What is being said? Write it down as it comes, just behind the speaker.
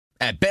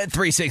At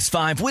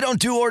Bet365, we don't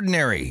do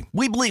ordinary.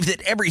 We believe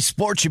that every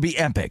sport should be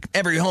epic.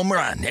 Every home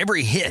run,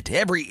 every hit,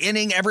 every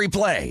inning, every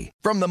play.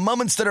 From the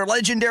moments that are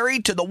legendary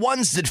to the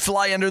ones that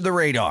fly under the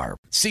radar.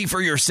 See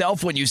for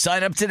yourself when you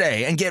sign up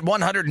today and get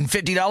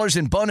 $150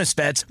 in bonus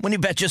bets when you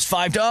bet just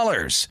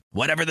 $5.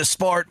 Whatever the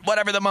sport,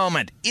 whatever the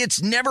moment,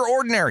 it's never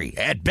ordinary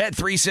at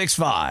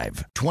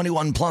Bet365.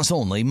 21 plus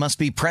only. Must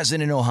be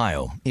present in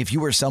Ohio. If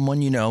you or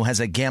someone you know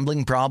has a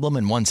gambling problem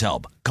and wants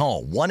help,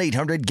 call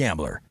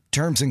 1-800-GAMBLER.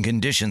 Terms and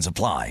conditions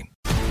apply.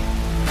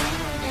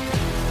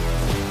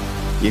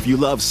 If you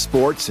love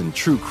sports and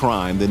true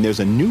crime, then there's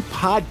a new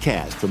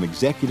podcast from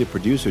executive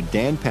producer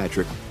Dan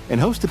Patrick and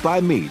hosted by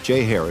me,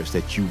 Jay Harris,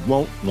 that you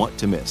won't want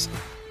to miss.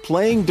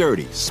 Playing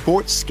Dirty: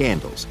 Sports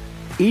Scandals.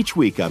 Each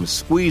week, I'm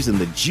squeezing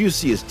the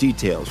juiciest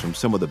details from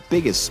some of the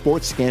biggest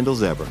sports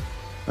scandals ever.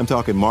 I'm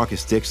talking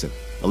Marcus Dixon,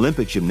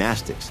 Olympic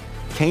gymnastics,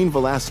 Cain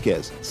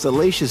Velasquez,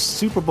 salacious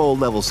Super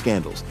Bowl-level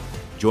scandals.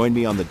 Join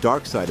me on the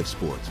dark side of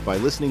sports by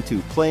listening to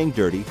Playing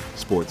Dirty: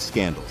 Sports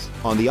Scandals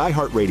on the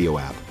iHeartRadio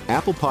app,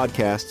 Apple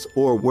Podcasts,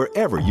 or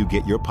wherever you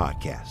get your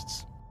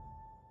podcasts.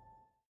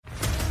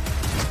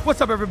 What's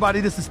up,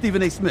 everybody? This is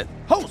Stephen A. Smith,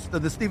 host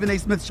of the Stephen A.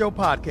 Smith Show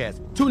podcast.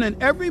 Tune in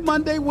every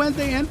Monday,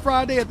 Wednesday, and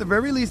Friday at the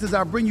very least as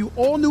I bring you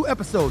all new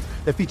episodes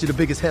that feature the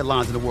biggest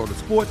headlines in the world of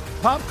sports,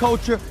 pop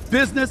culture,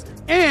 business,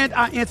 and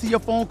I answer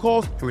your phone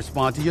calls and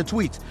respond to your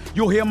tweets.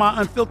 You'll hear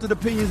my unfiltered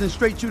opinions and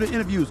straight-shooter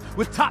interviews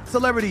with top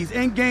celebrities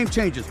and game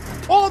changers.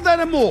 All that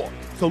and more.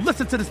 So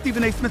listen to the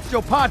Stephen A. Smith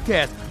Show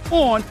podcast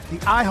on the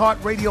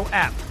iHeartRadio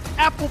app,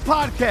 Apple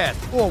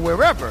Podcasts, or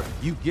wherever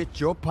you get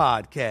your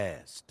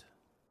podcast.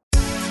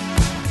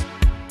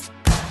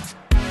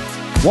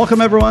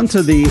 Welcome, everyone,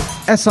 to the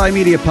SI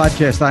Media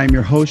Podcast. I am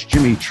your host,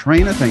 Jimmy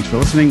Traina. Thanks for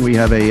listening. We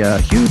have a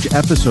huge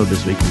episode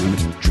this week. I'm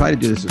going to try to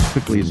do this as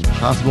quickly as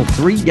possible.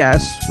 3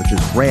 guests, which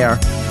is rare.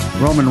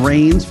 Roman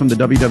Reigns from the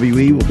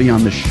WWE will be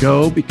on the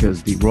show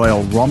because the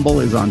Royal Rumble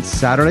is on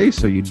Saturday.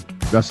 So you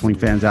wrestling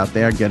fans out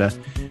there get a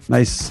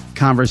nice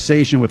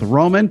conversation with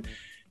Roman.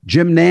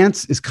 Jim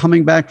Nantz is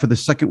coming back for the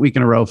second week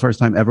in a row. First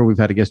time ever we've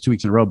had a guest 2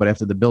 weeks in a row. But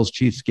after the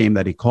Bills-Chiefs game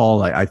that he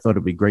called, I thought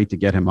it'd be great to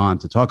get him on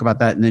to talk about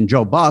that. And then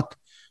Joe Buck,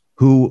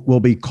 who will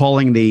be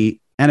calling the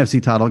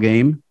NFC title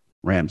game,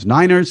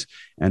 Rams-Niners,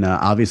 and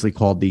obviously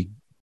called the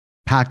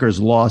Packers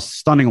loss,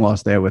 stunning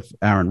loss there with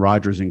Aaron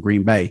Rodgers in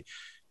Green Bay,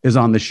 is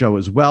on the show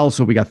as well.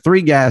 So we got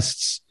 3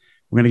 guests.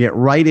 We're going to get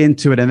right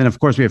into it. And then, of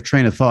course, we have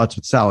Train of Thoughts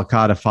with Sal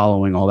Licata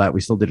following all that. We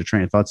still did a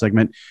Train of Thought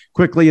segment.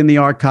 Quickly in the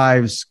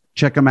archives,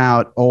 check them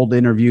out. Old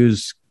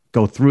interviews,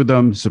 go through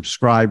them,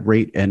 subscribe,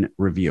 rate, and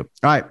review.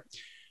 All right.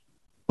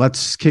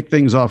 Let's kick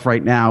things off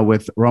right now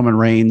with Roman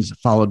Reigns,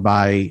 followed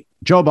by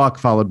Joe Buck,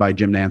 followed by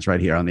Jim Nantz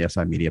right here on the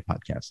SI Media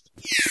Podcast.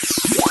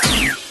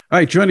 All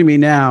right, joining me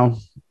now,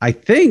 I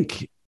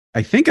think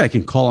I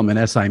can call him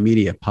an SI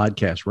Media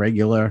Podcast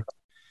regular.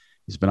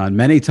 He's been on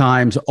many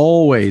times,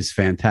 always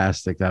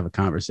fantastic to have a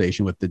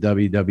conversation with the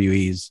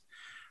WWE's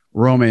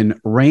Roman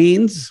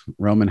Reigns.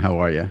 Roman, how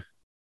are you?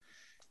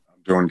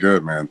 I'm doing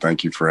good, man.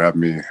 Thank you for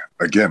having me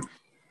again.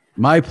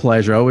 My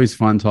pleasure. Always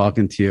fun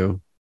talking to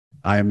you.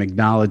 I am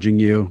acknowledging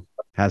you.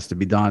 Has to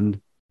be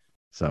done.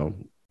 So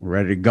we're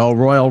ready to go.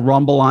 Royal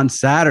Rumble on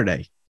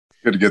Saturday.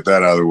 Good to get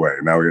that out of the way.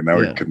 Now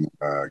we can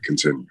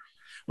continue.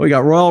 We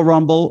got Royal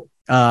Rumble.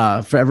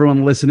 For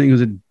everyone listening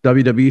who's a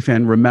WWE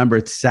fan, remember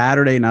it's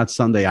Saturday, not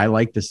Sunday. I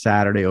like the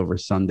Saturday over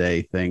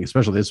Sunday thing,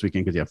 especially this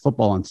weekend because you have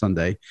football on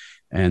Sunday.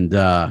 And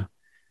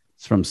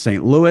it's from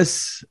St.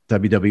 Louis,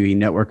 WWE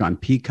Network on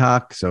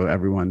Peacock. So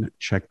everyone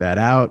check that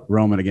out.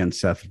 Roman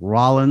against Seth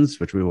Rollins,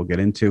 which we will get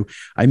into.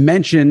 I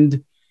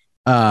mentioned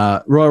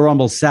Royal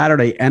Rumble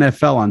Saturday,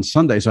 NFL on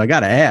Sunday. So I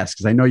got to ask,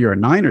 because I know you're a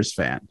Niners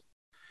fan.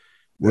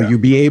 Will you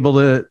be able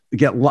to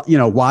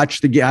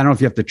watch the game? I don't know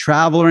if you have to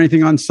travel or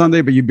anything on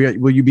Sunday, but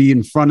will you be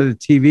in front of the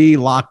TV,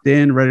 locked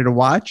in, ready to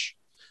watch?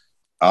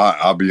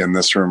 I'll be in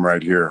this room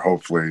right here,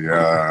 hopefully.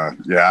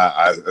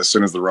 As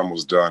soon as the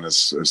Rumble's done,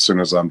 as soon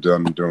as I'm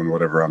done doing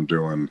whatever I'm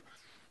doing,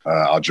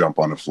 I'll jump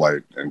on a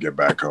flight and get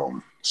back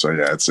home. So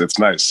yeah, it's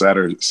nice.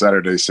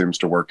 Saturday seems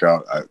to work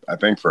out. I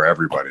think for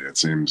everybody, it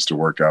seems to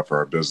work out for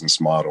our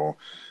business model.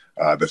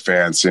 The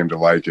fans seem to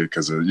like it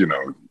because you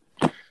don't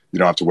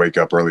have to wake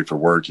up early for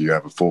work. You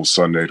have a full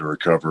Sunday to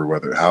recover,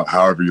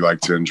 however you like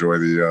to enjoy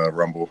the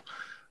Rumble.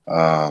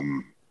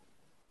 And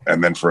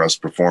then for us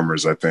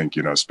performers, I think,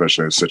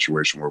 especially in a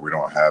situation where we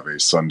don't have a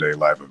Sunday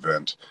live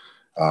event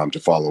to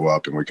follow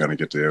up, and we kind of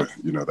get to,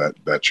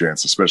 that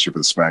chance, especially for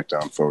the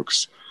SmackDown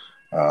folks,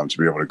 to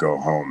be able to go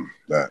home.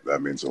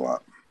 That means a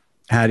lot.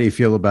 How do you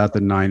feel about the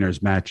Niners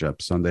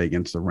matchup Sunday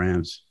against the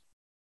Rams?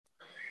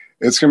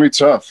 It's going to be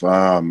tough.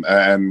 I'm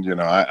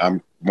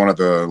one of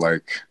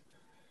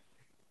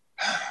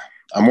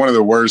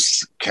the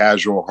worst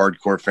casual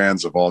hardcore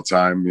fans of all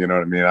time. You know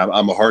what I mean?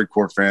 I'm a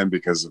hardcore fan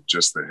because of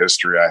just the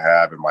history I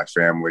have and my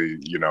family,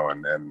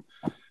 and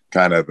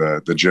kind of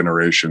the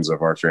generations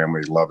of our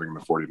family loving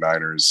the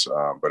 49ers.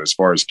 But as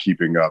far as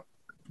keeping up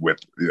with,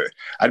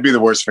 I'd be the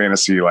worst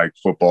fantasy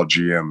football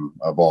GM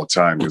of all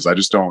time because I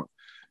just don't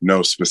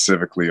know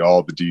specifically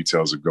all the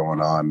details of going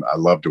on. I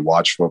love to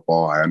watch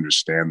football. I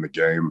understand the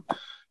game.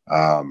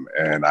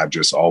 And I've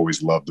just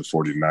always loved the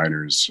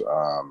 49ers.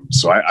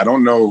 So I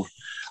don't know.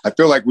 I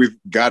feel like we've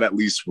got at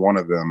least one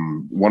of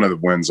the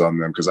wins on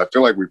them, because I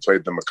feel like we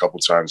played them a couple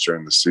times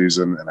during the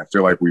season, and I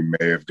feel like we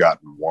may have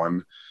gotten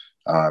one.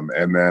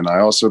 And then I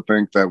also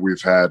think that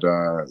we've had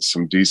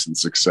some decent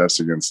success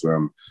against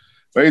them.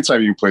 But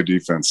anytime you can play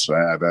defense,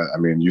 I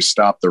mean, you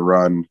stop the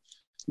run,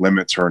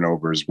 limit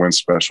turnovers, win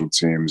special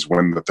teams,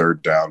 win the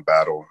third down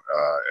battle,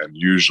 and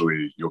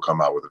usually you'll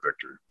come out with a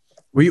victory.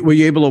 Were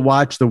you able to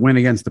watch the win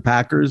against the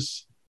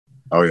Packers?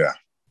 Oh, yeah.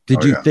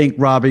 Did you think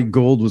Robbie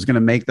Gould was going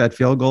to make that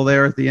field goal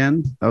there at the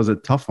end? That was a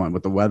tough one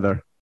with the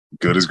weather.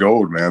 Good as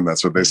gold, man.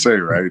 That's what they say,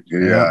 right?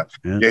 Yeah.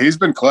 He's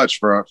been clutch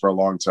for a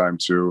long time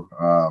too.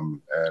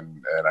 And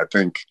I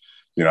think,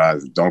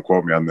 don't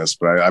quote me on this,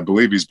 but I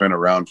believe he's been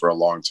around for a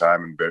long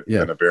time and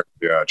been a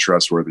very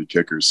trustworthy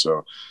kicker.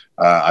 So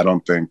I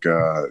don't think,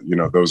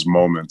 those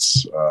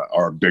moments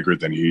are bigger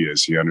than he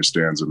is. He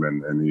understands them,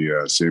 and he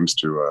seems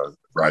to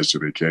rise to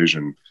the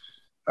occasion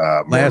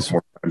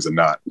more times than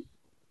not.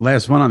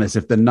 Last one on this.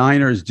 If the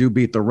Niners do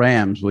beat the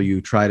Rams, will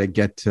you try to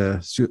get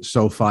to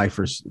SoFi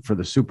for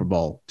the Super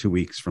Bowl 2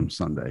 weeks from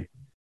Sunday?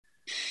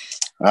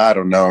 I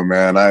don't know,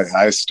 man.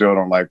 I still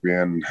don't like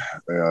being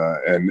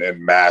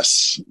in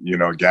mass,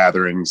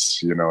 gatherings.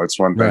 It's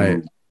one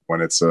thing when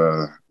it's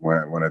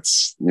when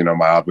it's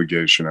my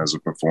obligation as a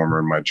performer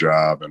in my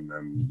job and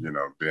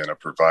being a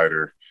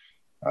provider.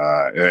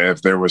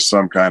 If there was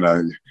some kind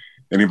of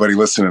anybody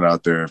listening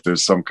out there, if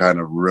there's some kind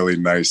of really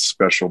nice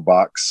special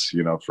box,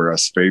 for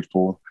us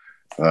faithful,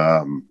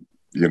 who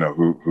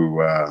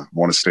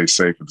want to stay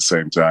safe at the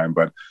same time.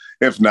 But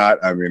if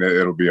not, I mean,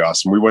 it'll be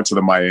awesome. We went to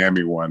the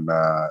Miami one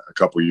a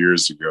couple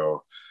years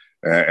ago,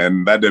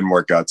 and that didn't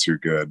work out too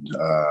good.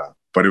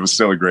 But it was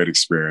still a great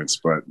experience.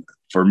 But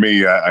for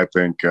me, I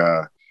think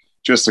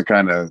just to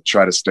kind of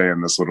try to stay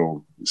in this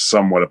little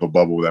somewhat of a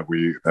bubble that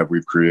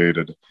we've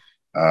created,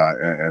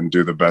 and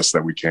do the best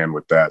that we can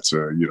with that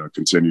to,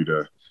 continue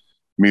to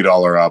meet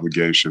all our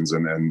obligations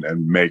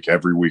and make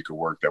every week of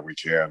work that we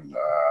can.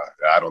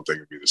 I don't think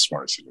it'd be the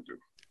smartest thing to do.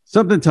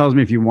 Something tells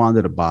me if you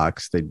wanted a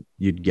box,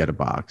 you'd get a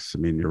box. I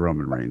mean, you're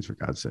Roman Reigns, for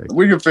God's sake.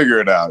 We can figure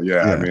it out.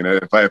 Yeah. I mean,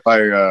 if I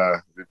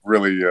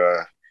really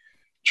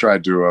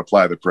tried to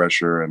apply the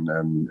pressure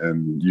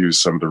and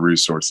use some of the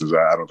resources,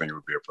 I don't think it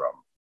would be a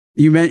problem.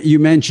 You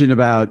mentioned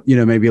about,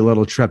 maybe a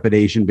little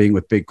trepidation being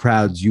with big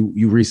crowds.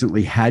 You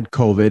recently had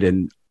COVID,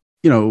 and,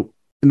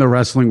 in the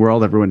wrestling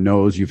world, everyone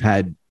knows you've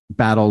had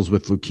battles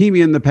with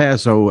leukemia in the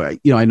past. So,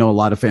 I know a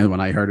lot of fans, when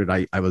I heard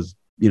it, I was,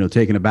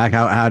 taken aback.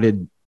 How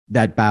did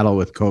that battle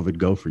with COVID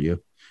go for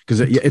you? Because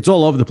it's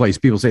all over the place.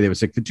 People say they were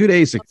sick for 2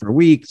 days, sick for a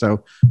week.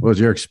 So what was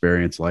your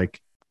experience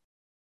like?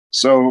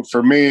 So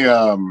for me,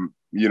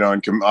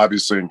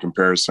 obviously in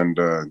comparison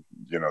to,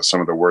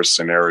 some of the worst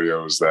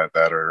scenarios that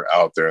are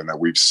out there and that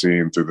we've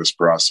seen through this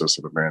process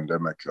of the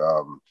pandemic,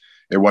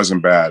 it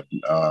wasn't bad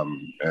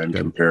in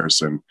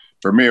comparison.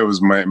 For me, it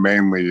was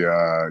mainly,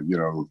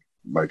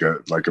 like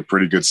a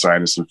pretty good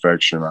sinus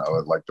infection,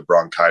 like the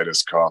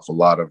bronchitis, cough, a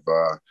lot of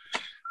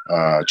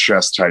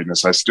chest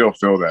tightness. I still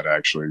feel that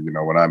actually,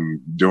 when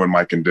I'm doing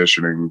my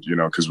conditioning,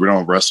 because we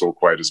don't wrestle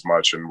quite as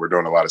much and we're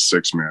doing a lot of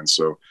 6-man.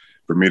 So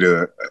for me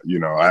to,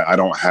 I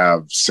don't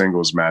have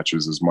singles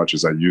matches as much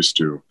as I used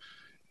to.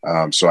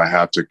 So I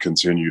have to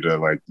continue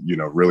to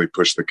really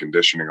push the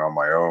conditioning on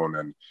my own.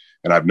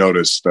 And I've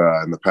noticed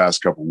in the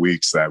past couple of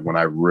weeks that when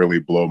I really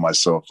blow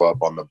myself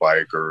up on the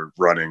bike or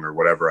running or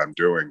whatever I'm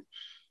doing,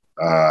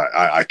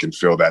 I can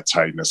feel that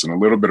tightness and a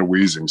little bit of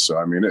wheezing. So,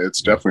 I mean,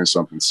 it's definitely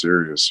something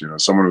serious.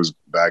 Someone who's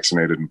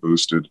vaccinated and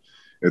boosted,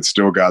 it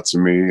still got to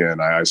me,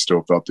 and I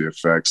still felt the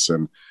effects.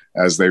 And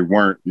as they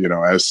weren't,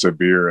 as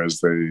severe as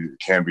they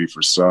can be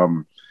for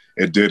some,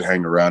 it did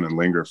hang around and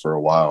linger for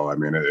a while. I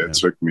mean, it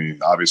took me,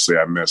 obviously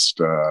I missed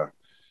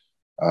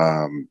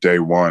day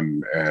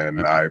one,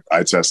 and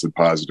I tested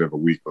positive a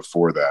week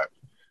before that.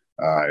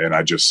 And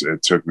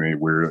it took me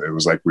it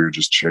was like we were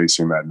just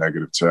chasing that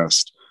negative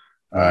test.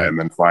 And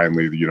then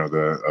finally,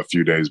 a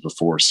few days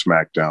before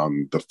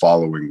SmackDown the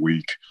following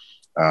week,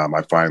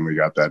 I finally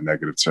got that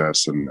negative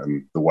test,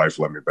 and the wife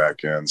let me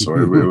back in. So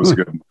it was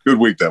a good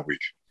week that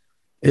week.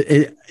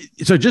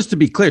 So just to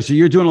be clear, so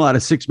you're doing a lot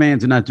of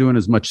 6-mans and not doing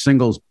as much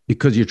singles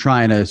because you're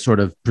trying to sort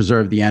of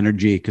preserve the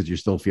energy because you're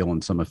still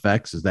feeling some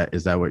effects. Is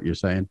that what you're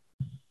saying?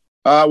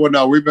 Well,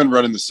 no, we've been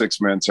running the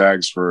 6-man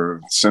tags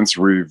since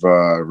we've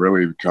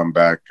really come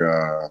back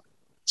to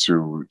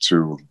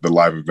the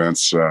live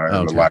events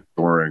and the live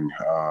touring.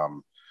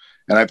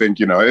 And I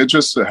think, it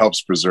just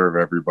helps preserve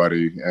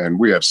everybody. And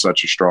we have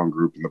such a strong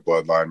group in the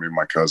bloodline, me and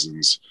my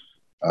cousins.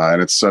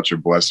 And it's such a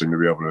blessing to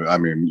be able to, I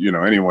mean,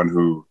 anyone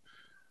who,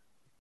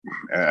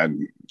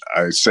 and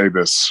I say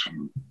this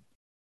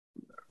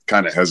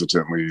kind of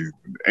hesitantly,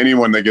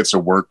 anyone that gets to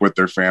work with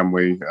their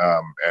family,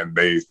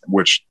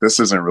 which this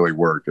isn't really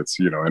work. It's,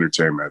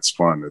 entertainment. It's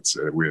fun.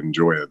 We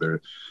enjoy it.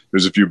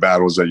 There's a few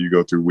battles that you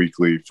go through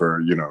weekly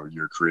for,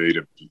 your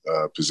creative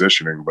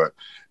positioning, but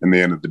in the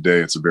end of the day,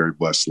 it's a very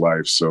blessed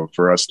life. So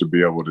for us to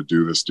be able to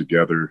do this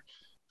together,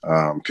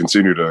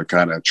 continue to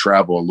kind of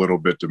travel a little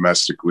bit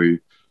domestically,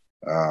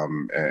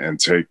 and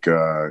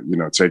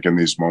taking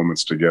these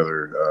moments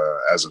together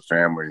as a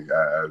family,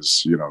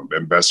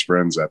 and best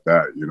friends at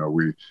that.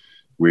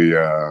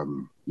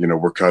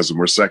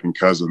 We're second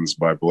cousins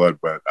by blood,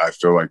 but I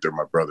feel like they're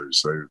my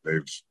brothers.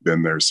 They've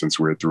been there since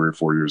we were 3 or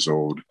 4 years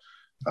old.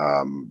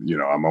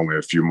 I'm only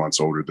a few months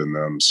older than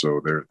them,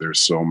 so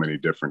there's so many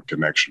different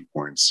connection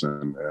points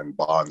and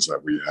bonds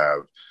that we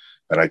have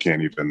that I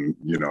can't even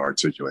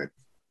articulate.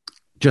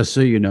 Just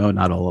so you know,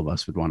 not all of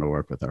us would want to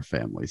work with our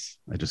families.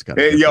 I just got.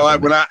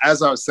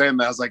 As I was saying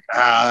that, I was like,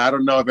 I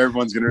don't know if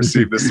everyone's going to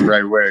receive this the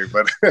right way,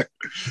 but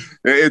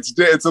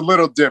it's a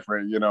little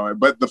different,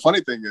 But the funny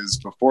thing is,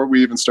 before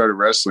we even started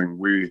wrestling,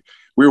 we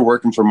were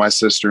working for my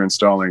sister,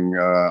 installing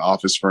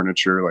office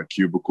furniture like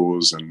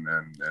cubicles and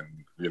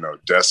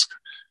desk.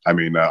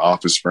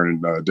 Office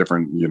furniture,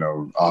 different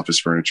office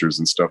furnitures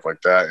and stuff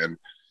like that, and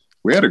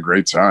we had a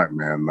great time,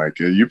 man. Like,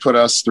 you put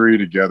us three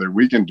together,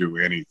 we can do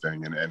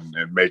anything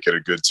and make it a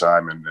good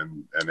time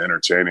and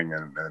entertaining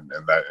and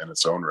that in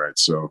its own right.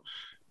 So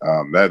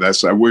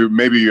that's we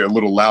maybe a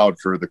little loud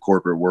for the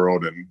corporate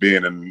world and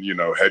being in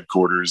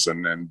headquarters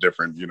and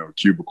different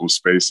cubicle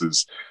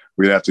spaces.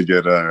 We'd have to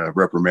get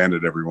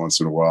reprimanded every once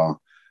in a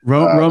while.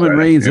 Roman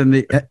Reigns and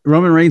the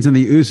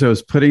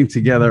Usos putting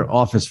together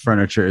office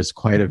furniture is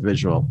quite a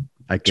visual.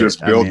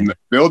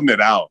 Building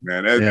it out,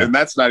 man. And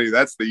that's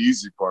the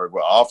easy part.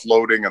 Well,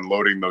 offloading and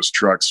loading those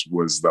trucks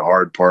was the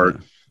hard part.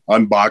 Yeah.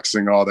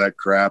 Unboxing all that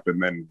crap.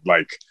 And then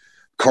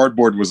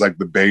cardboard was like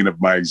the bane of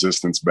my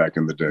existence back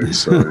in the day.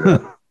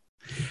 So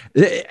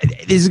This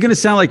is going to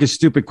sound like a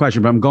stupid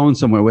question, but I'm going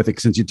somewhere with it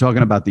since you're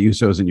talking about the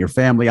Usos and your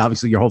family.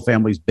 Obviously, your whole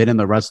family's been in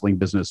the wrestling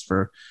business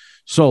for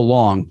so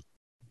long.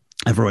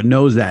 Everyone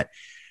knows that.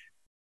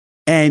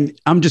 And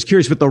I'm just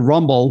curious with the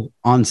Rumble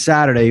on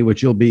Saturday,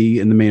 which you'll be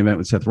in the main event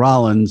with Seth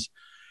Rollins.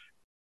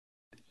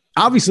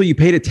 Obviously, you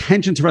paid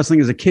attention to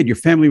wrestling as a kid. Your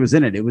family was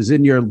in it. It was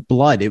in your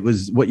blood. It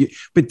was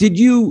but did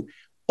you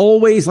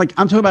always, I'm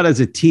talking about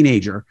as a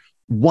teenager,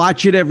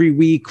 watch it every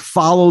week,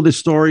 follow the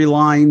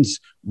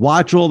storylines,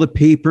 watch all the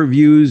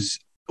pay-per-views?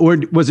 Or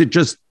was it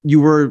just you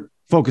were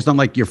focused on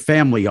your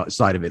family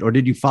side of it? Or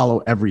did you follow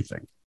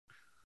everything?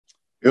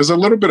 It was a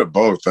little bit of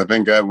both. I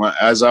think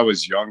as I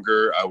was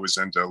younger, I was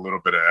into a little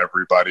bit of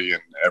everybody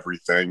and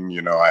everything.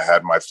 I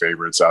had my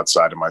favorites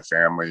outside of my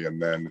family.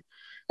 And then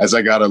as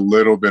I got a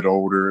little bit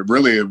older,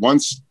 really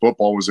once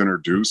football was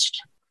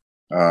introduced,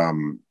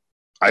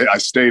 I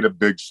stayed a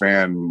big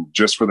fan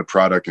just for the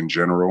product in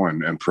general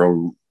and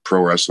pro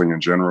wrestling in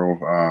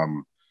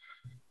general.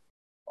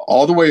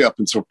 All the way up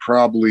until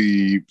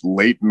probably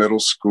late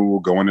middle school,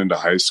 going into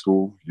high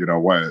school,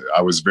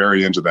 I was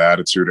very into the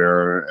Attitude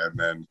Era, and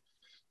then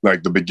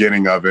the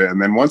beginning of it.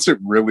 And then once it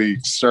really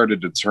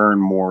started to turn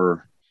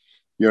more,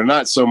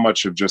 not so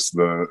much of just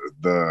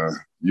the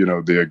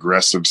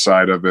aggressive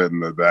side of it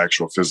and the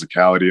actual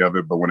physicality of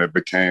it, but when it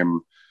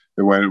became,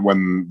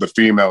 when the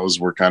females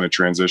were kind of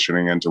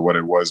transitioning into what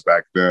it was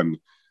back then,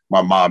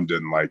 my mom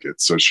didn't like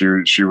it. So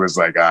she was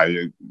like,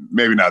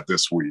 maybe not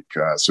this week.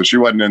 So she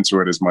wasn't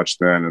into it as much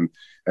then.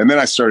 And then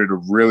I started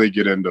to really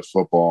get into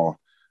football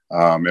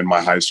in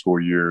my high school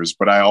years,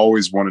 but I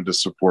always wanted to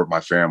support my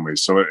family.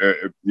 So,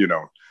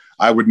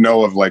 I would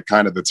know of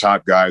kind of the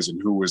top guys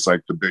and who was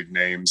the big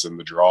names and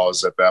the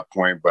draws at that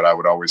point, but I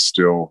would always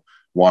still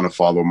want to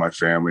follow my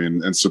family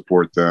and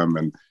support them.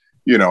 And,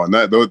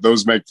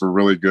 those make for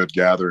really good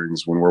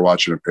gatherings when we're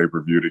watching a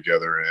pay-per-view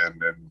together.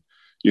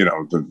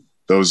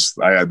 Those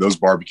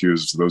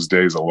barbecues, those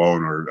days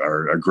alone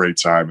are a great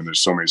time. And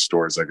there's so many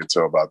stories I could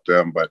tell about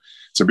them, but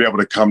to be able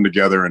to come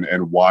together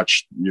and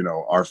watch,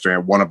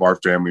 one of our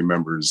family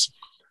members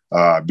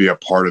be a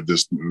part of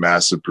this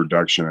massive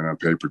production and a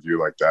pay-per-view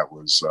like that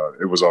was,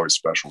 it was always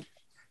special.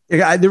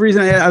 Yeah, the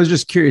reason I was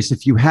just curious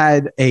if you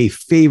had a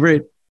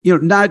favorite,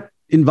 not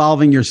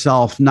involving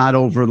yourself, not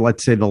over,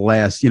 let's say the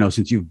last,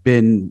 since you've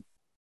been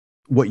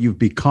what you've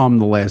become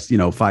the last,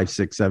 5,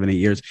 6, 7, 8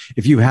 years,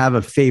 if you have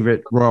a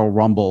favorite Royal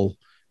Rumble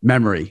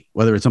memory,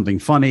 whether it's something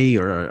funny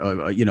or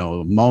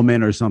a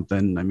moment or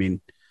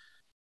something.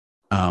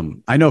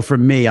 I know for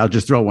me, I'll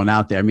just throw one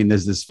out there.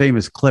 There's this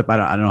famous clip. I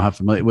don't know how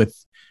familiar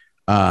with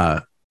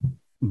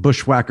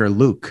Bushwhacker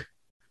Luke.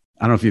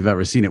 I don't know if you've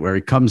ever seen it, where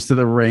he comes to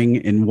the ring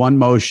in one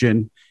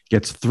motion,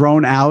 gets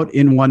thrown out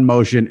in one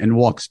motion, and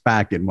walks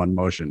back in one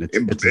motion.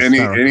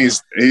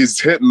 He's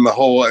hitting the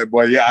whole.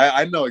 Well, yeah,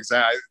 I know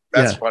exactly.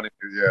 That's funny.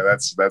 Yeah,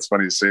 that's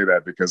funny to say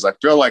that, because I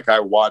feel like I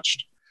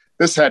watched.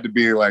 This had to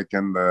be in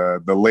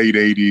the late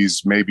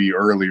 80s, maybe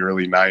early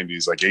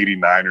 90s,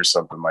 89 or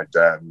something like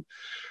that.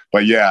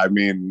 But yeah,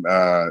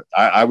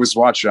 I was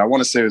watching, I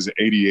want to say it was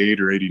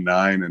 88 or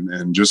 89,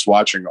 and just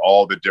watching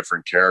all the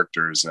different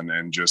characters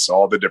and just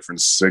all the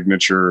different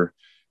signature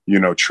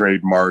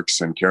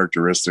trademarks and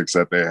characteristics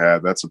that they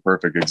had. That's a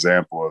perfect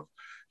example of,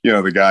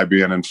 the guy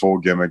being in full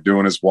gimmick,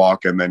 doing his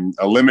walk and then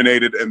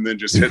eliminated and then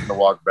just hitting the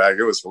walk back.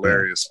 It was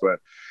hilarious. But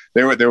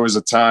there was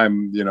a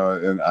time,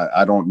 and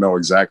I don't know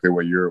exactly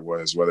what year it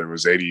was, whether it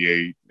was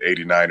 88,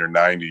 89 or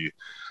 90.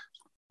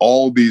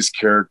 All these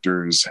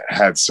characters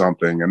had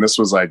something. And this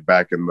was like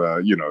back in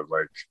the,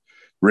 like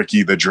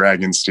Ricky the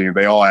Dragonstein.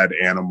 They all had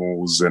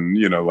animals and,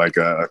 like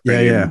a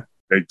thing,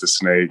 Snake the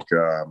Snake.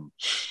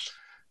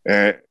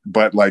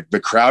 But like the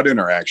crowd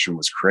interaction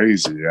was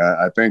crazy.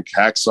 I think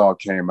Hacksaw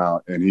came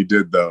out and he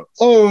did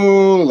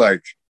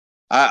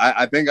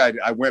I think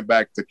I went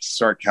back to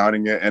start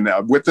counting it, and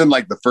within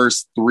like the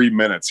first 3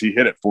 minutes, he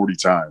hit it 40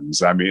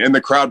 times. I mean, and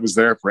the crowd was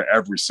there for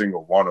every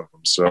single one of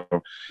them. So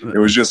it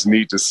was just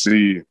neat to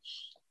see.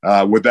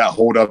 Would that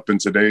hold up in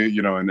today,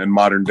 in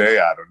modern day?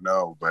 I don't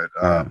know, but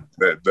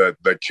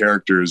the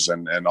characters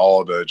and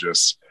all the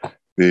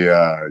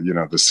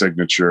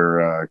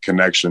signature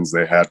connections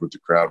they had with the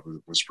crowd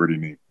was pretty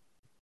neat.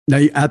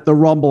 Now, at the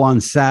Rumble on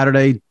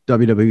Saturday,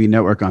 WWE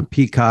Network on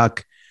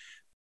Peacock,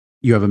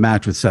 you have a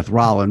match with Seth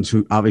Rollins,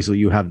 who obviously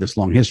you have this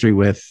long history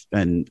with,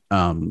 and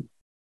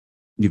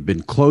you've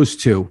been close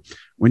to.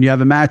 When you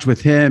have a match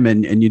with him,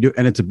 and you do,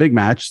 and it's a big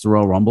match, the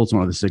Royal Rumble, it's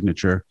one of the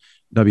signature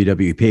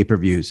WWE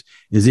pay-per-views.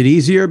 Is it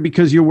easier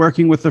because you're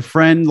working with a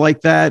friend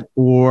like that,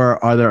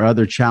 or are there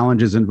other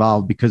challenges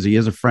involved because he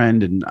is a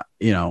friend? And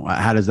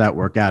how does that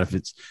work out if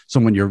it's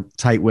someone you're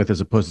tight with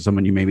as opposed to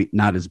someone you maybe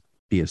not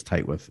be as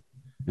tight with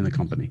in the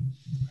company?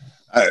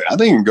 I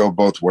think it can go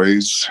both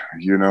ways.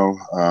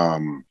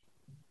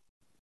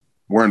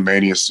 We're in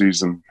Mania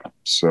season,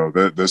 so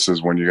this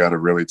is when you got to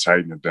really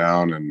tighten it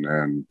down,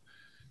 and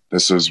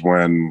this is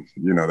when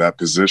that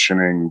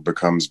positioning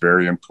becomes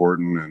very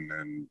important,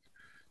 and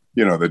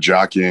the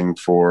jockeying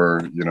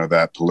for,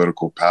 that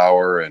political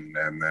power and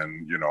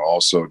then,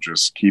 also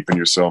just keeping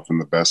yourself in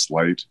the best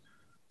light,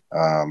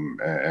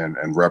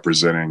 and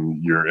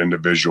representing your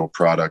individual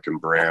product and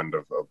brand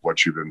of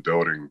what you've been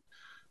building,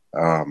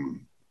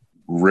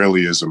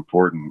 really is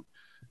important.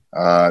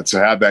 To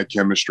have that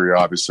chemistry,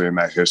 obviously, and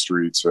that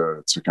history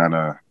to kind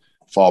of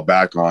fall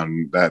back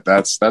on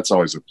that's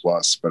always a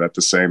plus. But at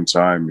the same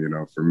time,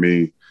 for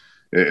me,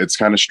 it's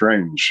kind of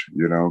strange,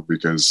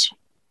 because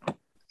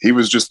he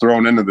was just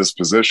thrown into this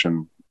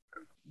position,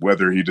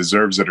 whether he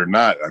deserves it or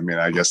not. I mean,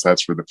 I guess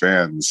that's for the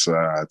fans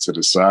to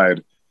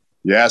decide.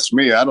 You ask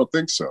me, I don't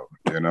think so.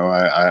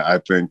 I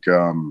think,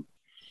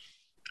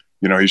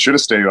 he should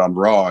have stayed on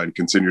Raw and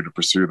continued to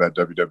pursue that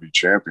WWE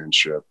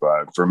championship.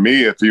 For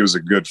me, if he was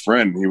a good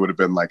friend, he would have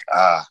been like,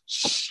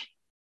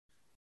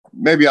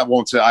 maybe I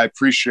won't say I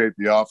appreciate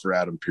the offer,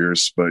 Adam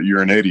Pearce, but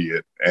you're an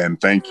idiot and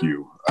thank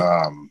you.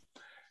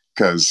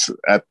 Because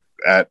at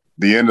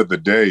the end of the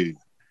day,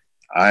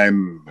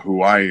 I'm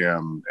who I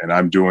am and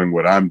I'm doing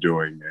what I'm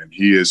doing, and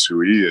he is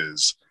who he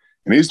is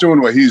and he's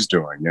doing what he's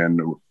doing.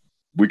 And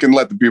we can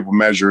let the people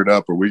measure it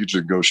up, or we could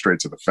just go straight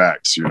to the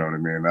facts. You know what I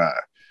mean?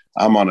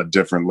 I'm on a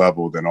different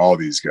level than all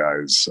these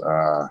guys.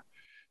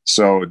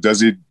 So does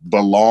he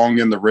belong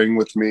in the ring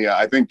with me?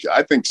 I think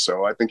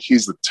so. I think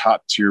he's the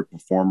top tier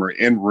performer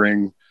in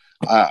ring.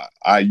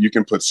 You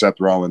can put Seth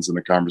Rollins in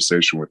the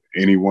conversation with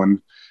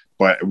anyone,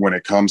 but when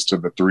it comes to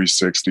the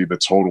 360, the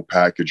total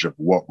package of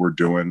what we're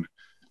doing,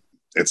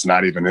 it's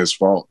not even his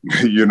fault.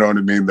 You know what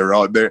I mean? They're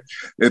all there.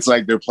 It's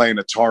like they're playing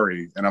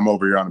Atari and I'm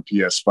over here on a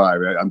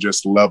PS5. I'm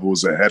just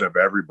levels ahead of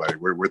everybody.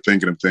 We're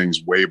thinking of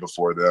things way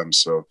before them.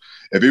 So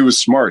if he was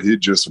smart, he'd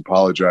just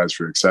apologize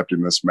for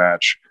accepting this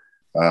match.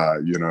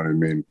 You know what I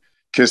mean?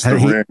 Kiss the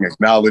ring,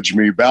 acknowledge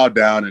me, bow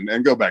down,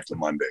 and go back to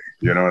Monday.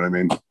 You know what I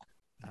mean?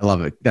 I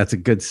love it. That's a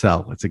good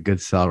sell. That's a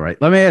good sell,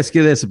 right? Let me ask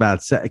you this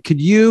about,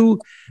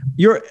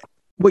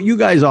 what you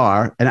guys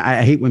are, and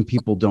I hate when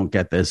people don't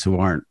get this who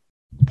aren't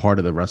part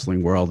of the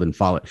wrestling world and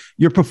follow it.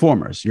 You're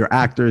performers, you're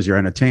actors, you're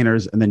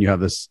entertainers, and then you have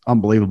this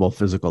unbelievable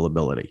physical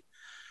ability.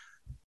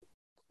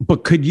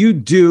 But could you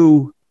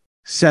do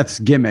Seth's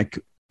gimmick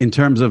in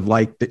terms of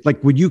like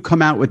would you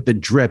come out with the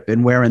drip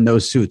and wearing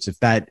those suits if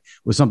that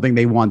was something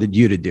they wanted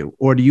you to do?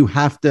 Or do you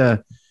have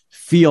to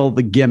feel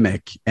the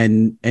gimmick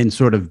and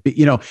sort of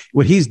be,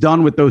 what he's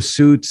done with those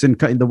suits and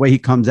the way he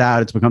comes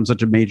out, it's become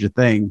such a major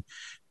thing.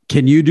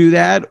 Can you do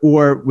that,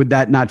 or would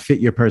that not fit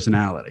your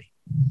personality?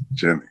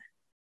 Jimmy,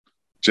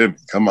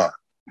 come on.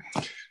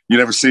 You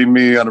never seen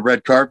me on a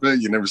red carpet.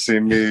 You never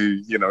seen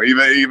me,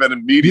 even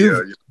in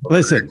media.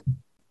 Listen,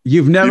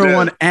 you've never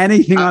won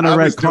anything on a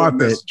red carpet.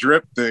 This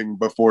drip thing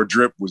before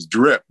drip was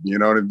drip. You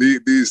know what I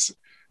mean?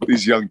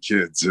 These young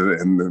kids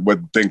and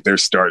would think they're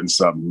starting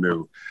something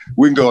new.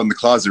 We can go in the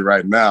closet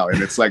right now,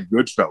 and it's like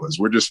Goodfellas.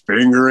 We're just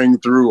fingering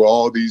through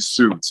all these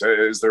suits.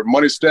 Is there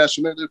money stashed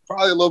in there? There's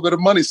probably a little bit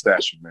of money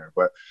stashed in there,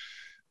 but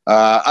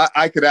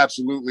I could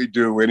absolutely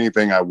do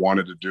anything I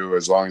wanted to do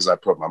as long as I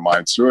put my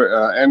mind to it.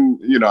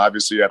 And,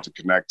 obviously you have to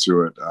connect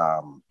to it.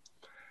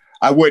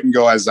 I wouldn't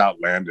go as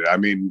outlandish. I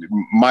mean,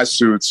 my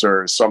suits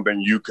are something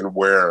you can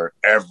wear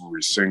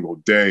every single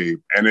day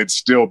and it'd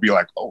still be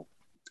like, oh,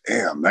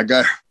 damn, that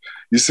guy,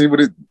 you see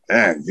what it,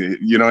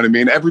 you know what I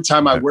mean? Every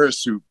time I wear a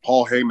suit,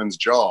 Paul Heyman's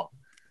jaw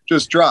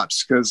just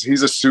drops because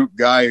he's a suit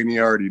guy and he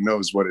already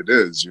knows what it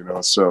is, you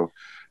know? So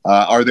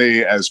are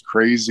they as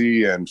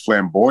crazy and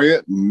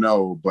flamboyant?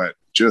 No, but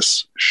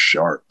just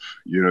sharp,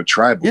 you know.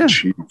 Tribal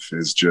Chief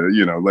is just,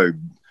 you know, like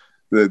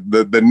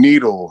the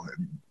needle,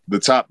 the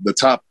top,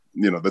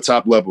 you know, the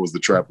top level is the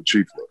Tribal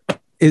Chief look.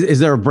 Is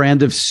there a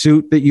brand of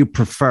suit that you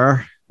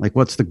prefer? Like,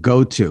 what's the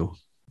go-to?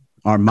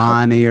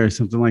 Armani or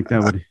something like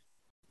that?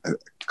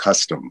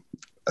 Custom.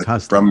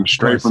 From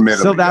Italy.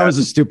 So that was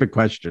a stupid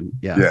question.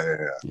 Yeah,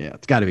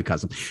 it's got to be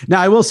custom.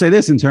 Now, I will say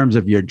this in terms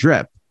of your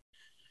drip.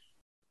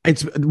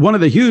 It's one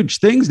of the huge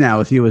things now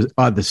with you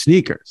are the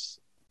sneakers.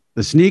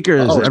 The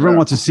sneakers, everyone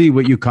wants to see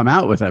what you come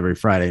out with every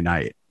Friday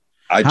night.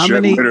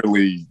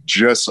 Literally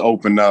just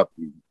opened up.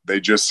 They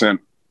just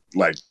sent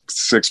like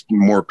 6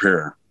 more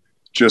pair.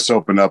 Just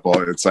opened up.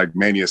 It's like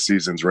Mania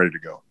season's ready to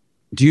go.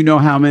 Do you know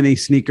how many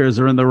sneakers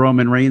are in the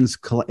Roman Reigns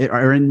closet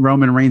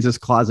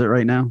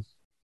right now?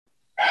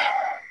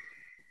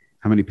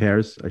 How many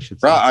pairs, I should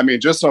say? I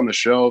mean, just on the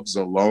shelves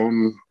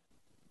alone,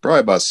 probably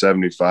about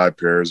 75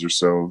 pairs or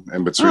so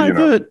in between. You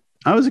know, good.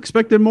 I was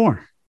expecting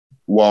more.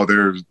 While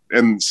there's,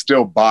 and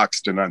still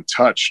boxed and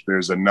untouched,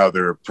 there's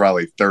another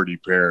probably 30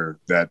 pair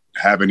that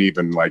haven't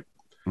even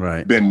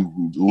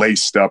been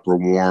laced up or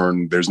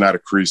worn. There's not a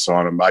crease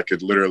on them. I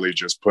could literally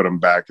just put them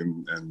back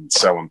and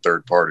sell them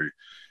third party.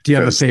 Do you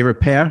have a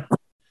favorite pair?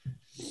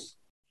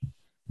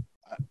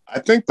 I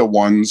think the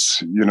ones,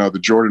 you know, the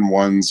Jordan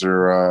 1s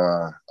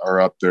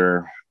are up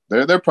there.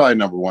 They're probably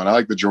number one. I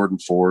like the Jordan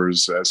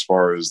 4s as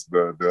far as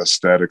the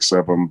aesthetics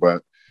of them,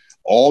 but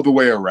all the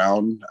way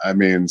around. I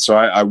mean, so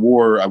I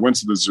went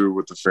to the zoo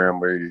with the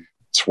family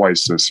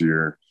twice this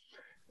year.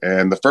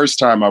 And the first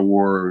time I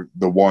wore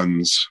the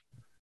 1s,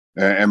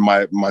 and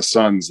my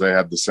sons, they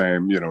have the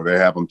same, you know, they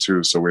have them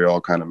too. So we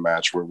all kind of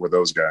match with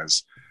those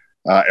guys.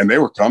 And they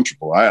were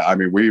comfortable. I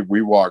mean,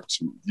 we walked,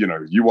 you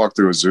know, you walk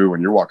through a zoo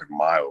and you're walking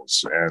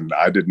miles, and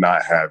I did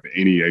not have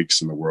any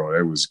aches in the world.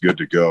 It was good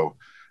to go.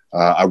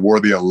 I wore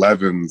the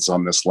 11s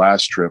on this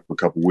last trip a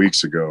couple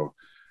weeks ago,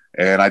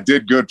 and I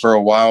did good for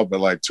a while, but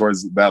like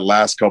towards that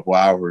last couple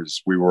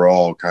hours, we were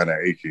all kind of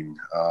aching.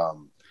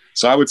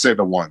 So I would say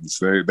the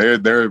 1s.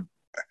 They're,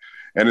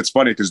 and it's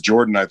funny because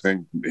Jordan, I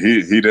think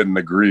he didn't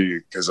agree,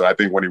 because I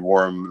think when he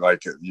wore them,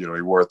 like, you know,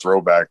 he wore a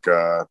throwback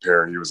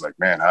pair, and he was like,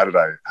 man, how did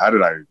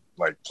I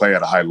like play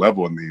at a high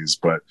level in these?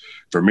 But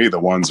for me, the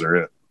 1s are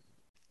it.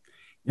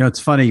 You know, it's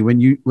funny when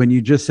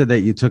you just said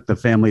that you took the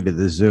family to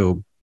the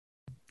zoo.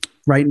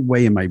 Right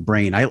away in my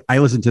brain, I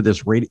listened to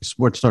this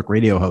sports talk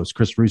radio host,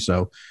 Chris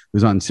Russo,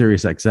 who's on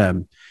Sirius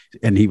XM,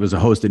 and he was a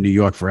host in New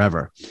York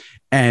forever.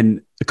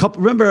 And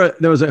remember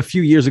there was a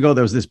few years ago,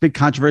 there was this big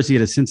controversy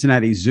at a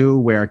Cincinnati zoo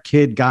where a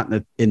kid got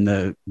in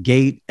the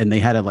gate and they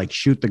had to like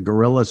shoot the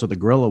gorilla so the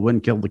gorilla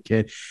wouldn't kill the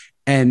kid.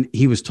 And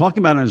he was talking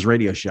about it on his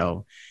radio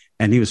show,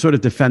 and he was sort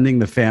of defending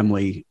the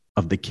family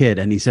of the kid.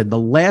 And he said,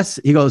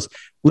 he goes,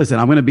 listen,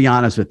 I'm going to be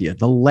honest with you.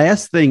 The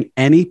last thing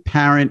any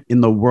parent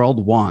in the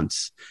world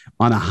wants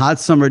on a hot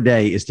summer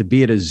day is to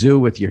be at a zoo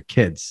with your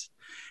kids.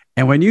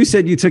 And when you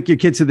said you took your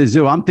kids to the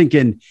zoo, I'm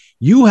thinking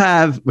you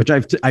have, which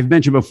I've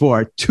mentioned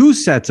before, 2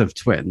 sets of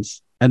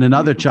twins and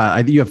another child.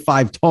 I think you have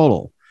 5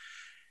 total.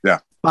 Yeah.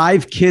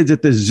 5 kids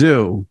at the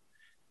zoo.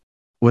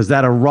 Was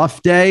that a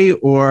rough day,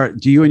 or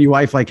do you and your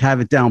wife like have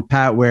it down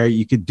pat where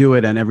you could do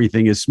it and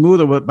everything is smooth?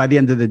 Or by the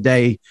end of the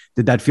day,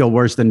 did that feel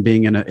worse than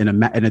being in a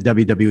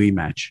WWE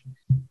match?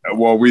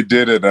 Well, we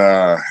did it.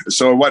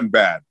 So it wasn't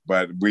bad,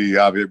 but we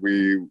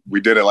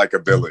did it like a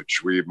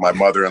village. My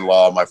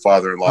mother-in-law, my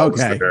father-in-law was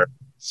there.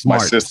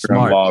 Smart, my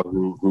sister-in-law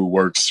who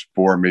works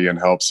for me and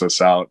helps us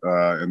out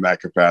in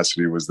that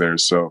capacity was there.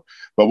 So,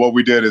 but what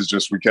we did is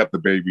just we kept the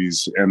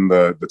babies in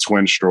the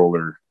twin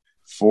stroller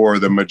for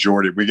the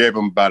majority. We gave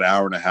them about an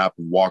hour and a half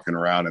of walking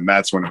around, and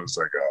that's when it was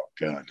like, oh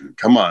God, dude,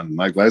 come on,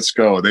 like, let's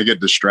go. They get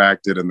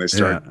distracted and they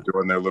start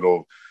doing their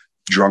little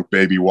drunk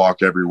baby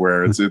walk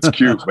everywhere. It's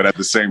cute, but at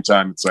the same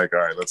time, it's like, all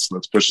right, let's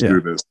push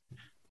through this.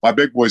 My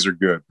big boys are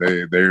good.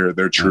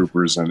 They're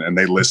troopers and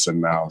they listen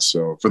now.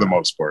 So for the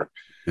most part,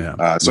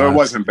 so it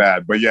wasn't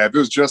bad. But yeah, if it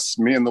was just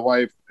me and the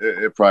wife,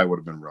 it probably would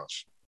have been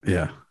rough.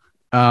 Yeah.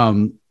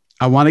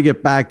 I want to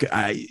get back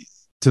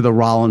to the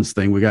Rollins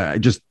thing. We got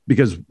just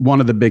because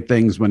one of the big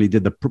things when he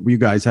did you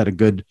guys had a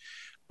good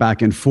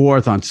back and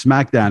forth on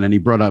SmackDown, and he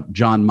brought up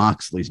Jon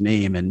Moxley's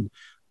name, and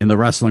in the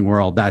wrestling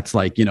world, that's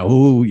like, you know,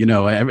 who, you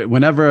know,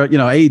 whenever, you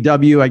know,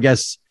 AEW, I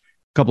guess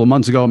a couple of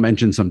months ago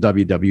mentioned some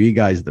WWE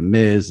guys, The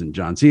Miz and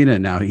John Cena,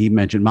 and now he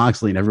mentioned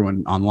Moxley, and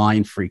everyone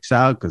online freaks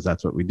out because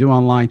that's what we do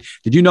online.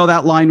 Did you know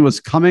that line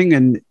was coming,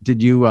 and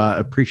did you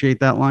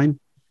appreciate that line?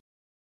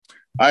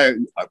 I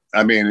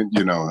mean,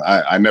 you know,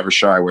 I never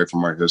shy away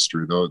from our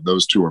history.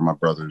 Those two are my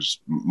brothers,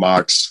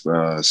 Mox,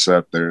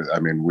 Seth. I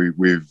mean,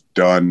 we've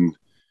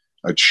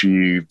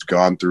achieved,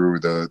 gone through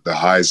the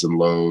highs and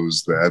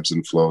lows, the ebbs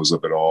and flows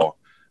of it all.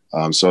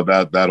 So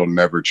that'll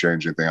never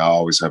change anything. I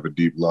always have a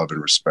deep love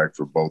and respect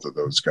for both of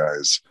those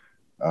guys.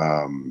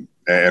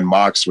 And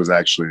Mox was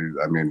actually,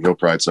 I mean, he'll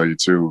probably tell you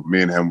too,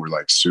 me and him were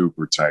like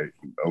super tight,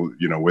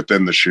 you know,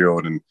 within the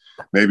Shield and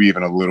maybe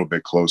even a little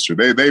bit closer.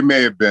 They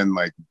may have been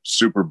like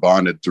super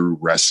bonded through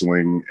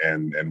wrestling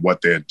and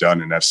what they had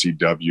done in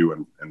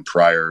FCW and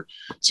prior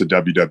to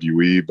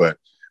WWE. But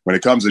when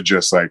it comes to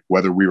just like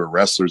whether we were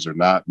wrestlers or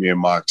not, me and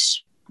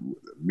Mox,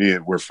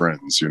 we're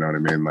friends, you know what I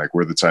mean? Like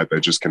we're the type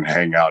that just can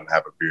hang out and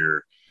have a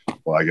beer.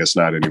 Well, I guess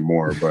not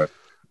anymore, but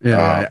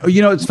yeah.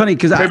 You know, it's funny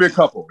because maybe a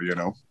couple, you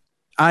know.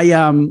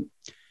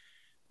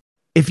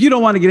 If you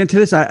don't want to get into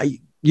this,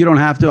 you don't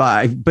have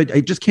to. But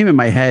it just came in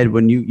my head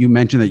when you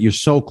mentioned that you're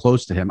so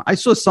close to him. I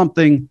saw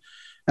something,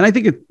 and I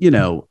think it, you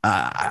know,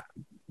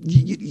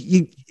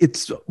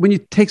 it's when you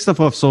take stuff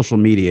off social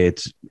media,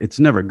 it's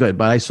never good.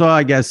 But I saw,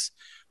 I guess,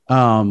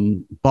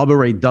 Bubba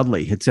Ray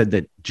Dudley had said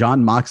that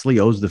Jon Moxley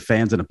owes the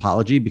fans an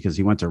apology because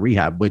he went to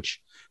rehab,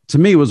 which to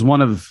me was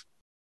one of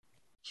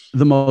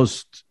the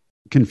most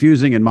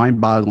confusing and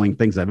mind-boggling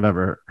things I've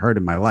ever heard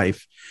in my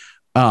life.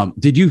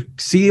 Did you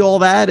see all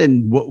that?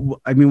 And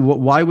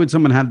why would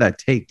someone have that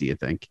take, do you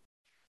think?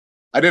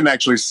 I didn't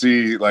actually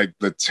see like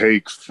the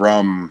take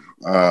from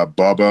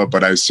Bubba,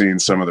 but I've seen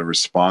some of the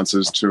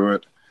responses to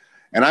it.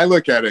 And I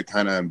look at it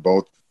kind of in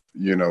both,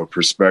 you know,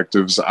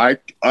 perspectives. I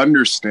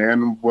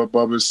understand what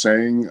Bubba's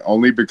saying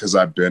only because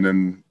I've been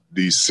in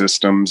these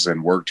systems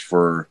and worked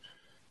for,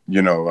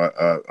 you know,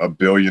 a $1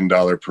 billion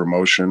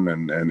promotion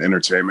and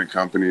entertainment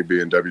company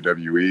being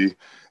WWE.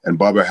 And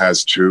Bubba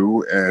has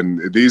too.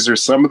 And these are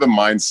some of the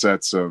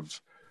mindsets of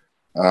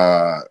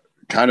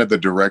kind of the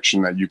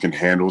direction that you can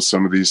handle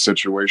some of these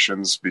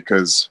situations,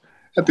 because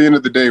at the end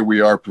of the day, we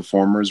are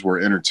performers,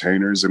 we're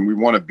entertainers, and we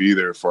want to be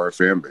there for our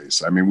fan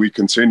base. I mean, we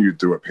continued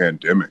through a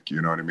pandemic,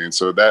 you know what I mean?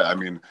 So that, I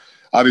mean,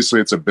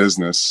 obviously it's a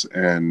business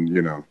and,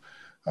 you know,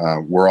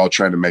 we're all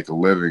trying to make a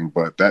living,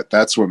 but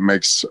that's what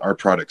makes our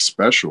product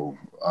special.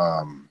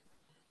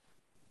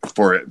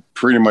 For it,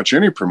 pretty much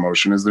any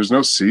promotion is there's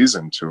no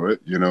season to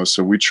it, you know,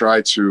 so we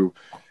try to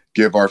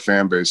give our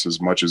fan base as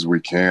much as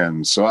we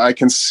can. So I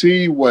can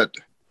see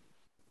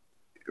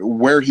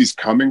where he's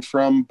coming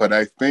from, but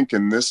I think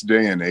in this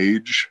day and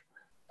age,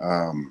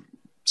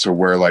 to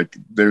where like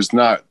there's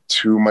not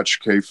too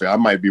much kayfabe. I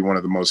might be one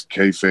of the most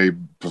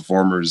kayfabe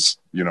performers,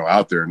 you know,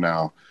 out there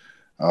now.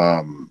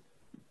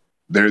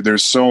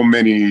 There's so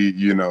many,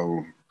 you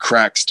know,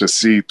 cracks to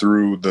see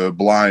through the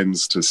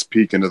blinds to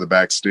peek into the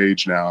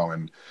backstage now,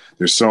 and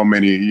there's so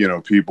many, you know,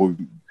 people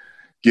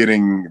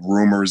getting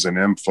rumors and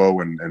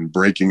info and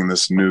breaking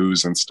this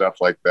news and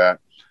stuff like that.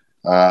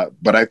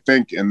 But I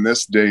think in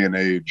this day and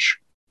age,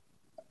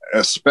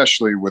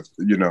 especially with,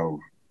 you know,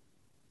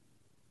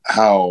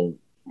 how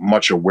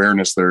much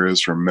awareness there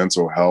is for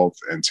mental health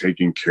and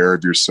taking care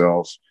of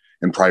yourself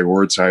and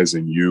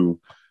prioritizing you,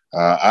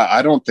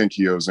 I don't think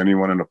he owes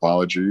anyone an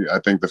apology. I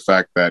think the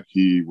fact that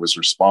he was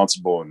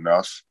responsible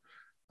enough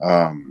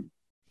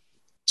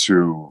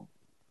to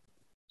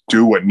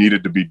do what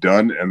needed to be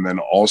done, and then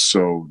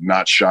also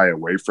not shy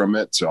away from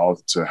it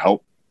to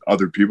help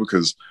other people,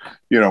 because,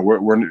 you know,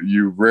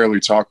 you rarely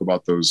talk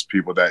about those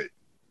people that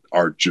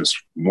are just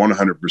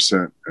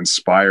 100%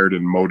 inspired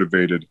and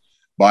motivated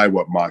by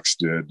what Mox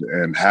did,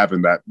 and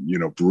having that, you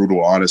know,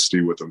 brutal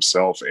honesty with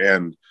himself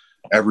and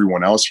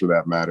everyone else for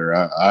that matter.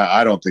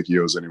 I don't think he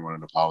owes anyone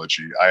an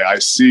apology. I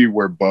see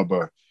where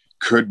Bubba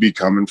could be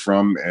coming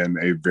from in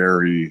a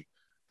very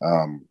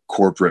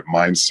corporate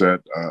mindset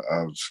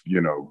of,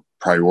 you know,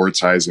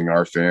 prioritizing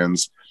our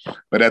fans.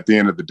 But at the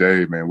end of the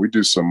day, man, we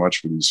do so much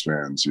for these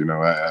fans, you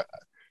know.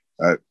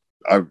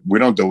 We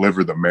don't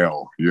deliver the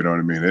mail, you know what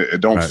I mean? It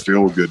don't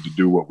feel good to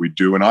do what we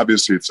do. And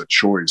obviously it's a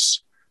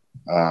choice,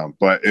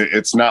 but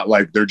it's not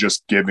like they're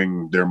just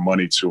giving their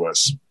money to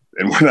us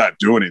and we're not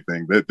doing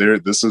anything.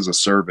 This is a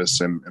service,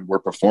 and we're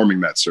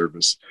performing that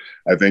service.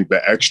 I think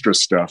the extra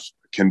stuff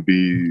can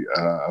be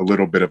a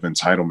little bit of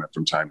entitlement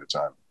from time to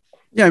time.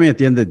 Yeah, I mean, at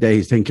the end of the day,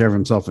 he's taking care of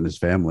himself and his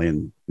family,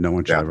 and no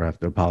one should ever have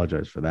to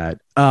apologize for that.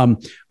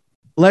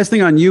 Last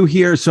thing on you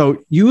here.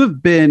 So you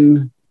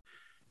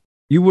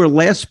were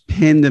last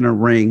pinned in a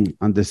ring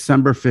on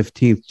December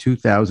 15th,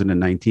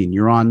 2019.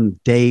 You're on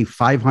day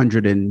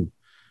 500 and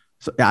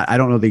I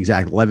don't know the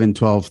exact 11,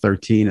 12,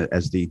 13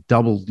 as the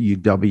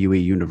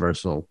WWE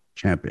Universal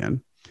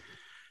Champion.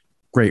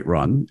 Great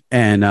run.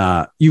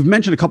 And you've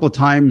mentioned a couple of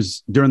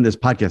times during this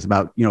podcast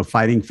about, you know,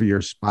 fighting for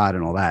your spot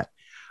and all that.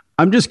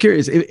 I'm just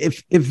curious,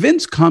 if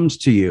Vince comes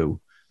to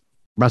you,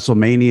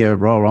 WrestleMania,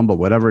 Royal Rumble,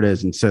 whatever it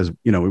is, and says,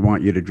 you know, we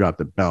want you to drop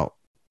the belt,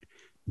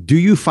 do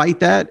you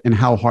fight that? And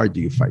how hard do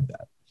you fight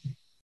that?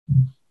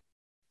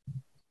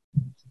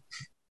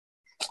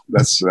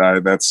 That's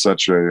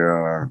such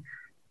a,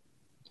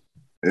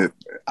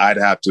 I'd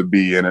have to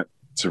be in it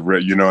to,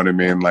 you know what I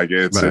mean? Like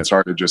it's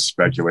hard to just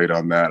speculate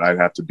on that. I'd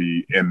have to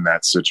be in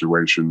that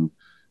situation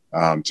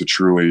to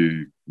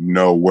truly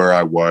know where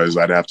I was.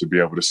 I'd have to be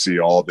able to see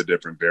all the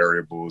different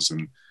variables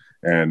and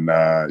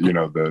you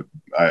know,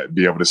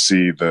 be able to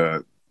see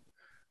the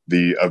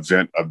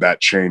event of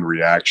that chain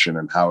reaction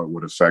and how it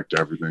would affect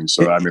everything.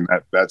 So, I mean,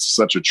 that's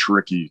such a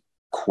tricky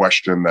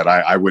question that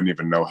I wouldn't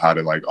even know how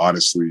to like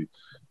honestly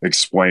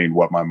explain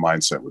what my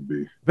mindset would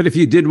be. But if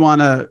you did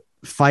want to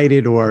fight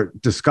it or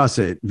discuss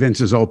it,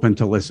 Vince is open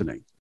to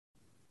listening.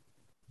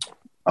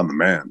 I'm the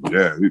man.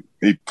 Yeah,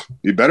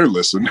 he better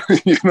listen.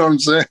 You know what I'm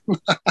saying?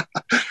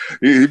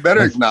 he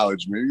better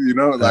acknowledge me. You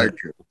know, like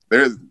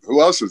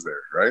who else is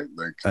there, right?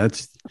 Like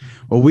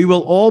we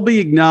will all be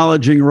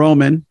acknowledging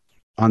Roman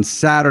on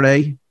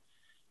Saturday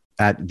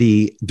at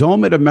the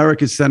Dome at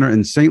America's Center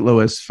in St.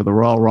 Louis for the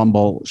Royal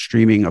Rumble,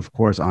 streaming, of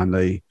course, on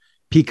the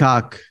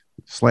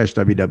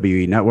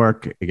Peacock/WWE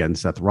network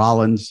against Seth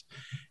Rollins.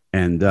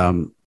 And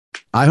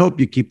I hope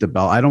you keep the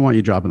belt. I don't want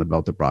you dropping the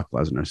belt to Brock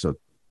Lesnar. So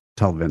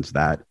tell Vince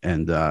that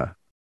and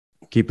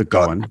keep it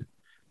going.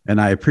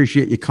 And I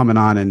appreciate you coming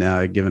on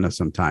and giving us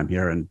some time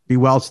here. And be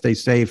well, stay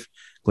safe.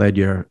 Glad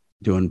you're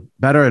doing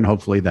better. And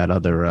hopefully that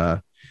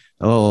other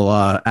little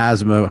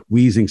asthma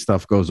wheezing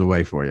stuff goes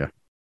away for you.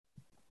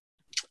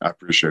 I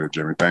appreciate it,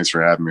 Jimmy. Thanks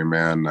for having me,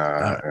 man.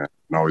 And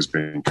always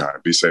being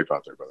kind. Be safe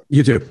out there, brother.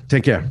 You too.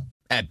 Take care.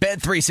 At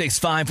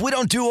Bet365, we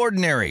don't do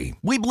ordinary.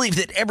 We believe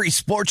that every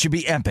sport should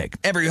be epic.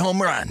 Every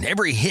home run,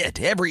 every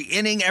hit, every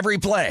inning, every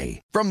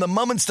play. From the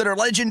moments that are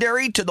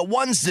legendary to the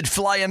ones that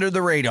fly under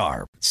the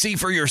radar. See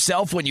for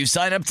yourself when you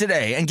sign up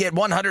today and get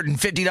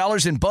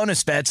 $150 in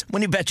bonus bets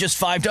when you bet just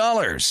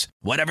 $5.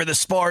 Whatever the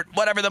sport,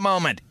 whatever the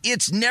moment,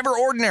 it's never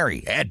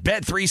ordinary at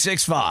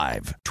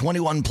Bet365.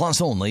 21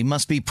 plus only.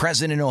 Must be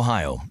present in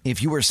Ohio.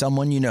 If you or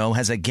someone you know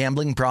has a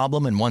gambling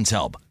problem and wants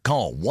help,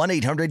 call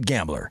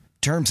 1-800-GAMBLER.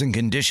 Terms and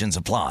conditions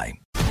apply.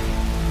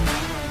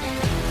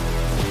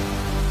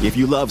 If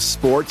you love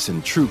sports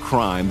and true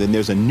crime, then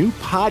there's a new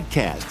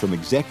podcast from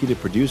executive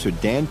producer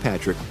Dan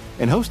Patrick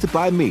and hosted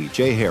by me,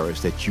 Jay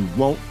Harris, that you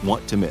won't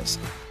want to miss.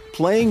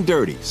 Playing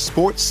Dirty: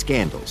 Sports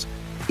Scandals.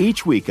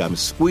 Each week, I'm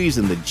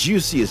squeezing the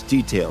juiciest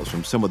details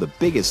from some of the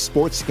biggest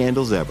sports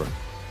scandals ever.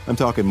 I'm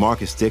talking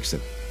Marcus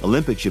Dixon,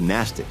 Olympic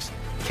gymnastics,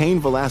 Cain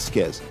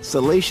Velasquez,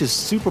 salacious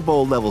Super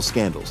Bowl-level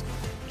scandals.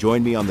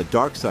 Join me on the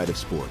dark side of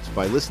sports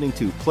by listening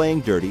to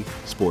Playing Dirty: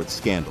 Sports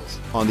Scandals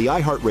on the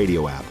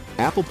iHeartRadio app,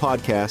 Apple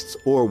Podcasts,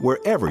 or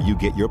wherever you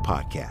get your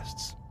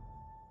podcasts.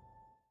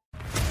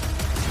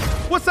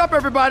 What's up,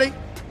 everybody?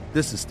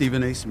 This is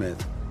Stephen A.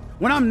 Smith.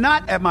 When I'm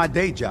not at my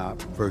day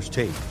job, First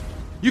Take,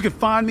 you can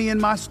find me in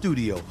my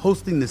studio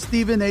hosting the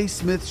Stephen A.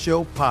 Smith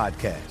Show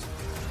podcast.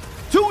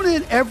 Tune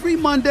in every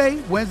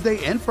Monday,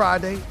 Wednesday, and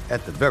Friday,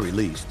 at the very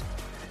least,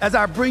 as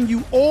I bring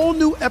you all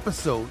new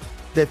episodes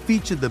that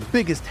feature the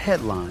biggest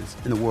headlines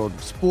in the world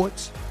of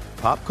sports,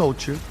 pop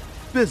culture,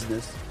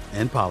 business,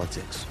 and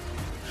politics.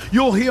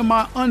 You'll hear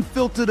my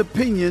unfiltered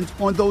opinions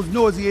on those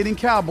nauseating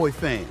Cowboy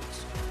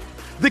fans,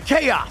 the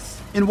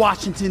chaos in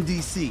Washington,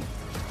 D.C.,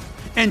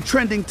 and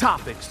trending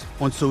topics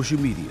on social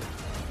media,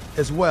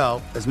 as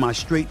well as my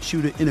straight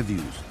shooter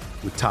interviews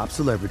with top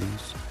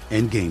celebrities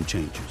and game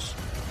changers.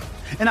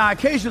 And I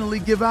occasionally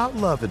give out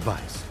love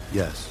advice.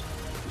 Yes,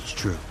 it's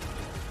true.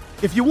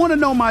 If you want to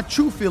know my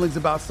true feelings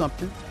about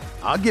something,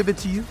 I'll give it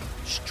to you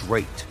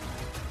straight.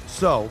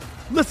 So,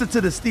 listen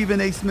to the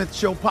Stephen A. Smith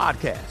Show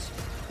podcast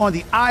on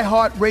the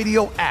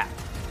iHeartRadio app,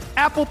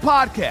 Apple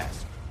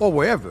Podcasts, or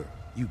wherever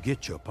you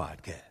get your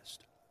podcast.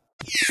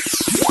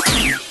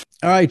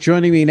 All right,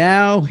 joining me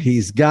now,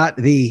 he's got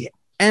the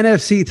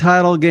NFC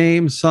title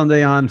game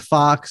Sunday on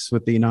Fox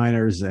with the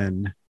Niners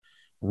and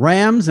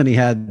Rams, and he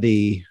had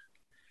the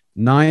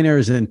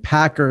Niners and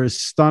Packers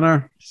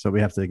stunner, so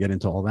we have to get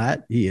into all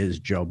that. He is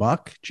Joe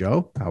Buck.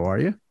 Joe, how are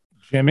you?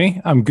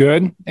 Jimmy, I'm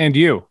good. And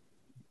you?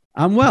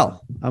 I'm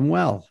well.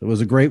 It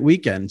was a great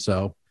weekend.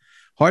 So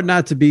hard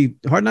not to be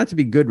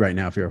good right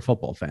now if you're a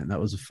football fan. That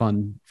was a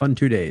fun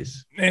 2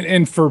 days.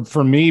 And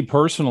for me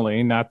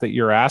personally, not that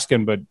you're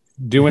asking, but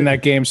doing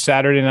that game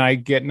Saturday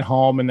night, getting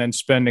home, and then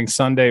spending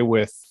Sunday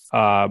with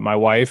my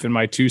wife and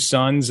my two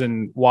sons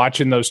and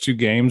watching those two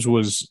games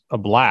was a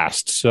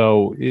blast.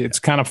 So it's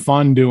kind of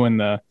fun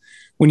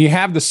when you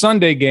have the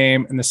Sunday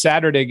game and the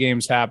Saturday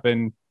games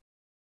happen.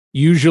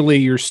 Usually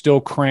you're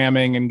still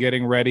cramming and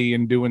getting ready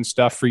and doing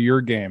stuff for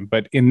your game.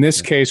 But in this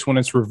case, when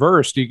it's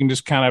reversed, you can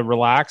just kind of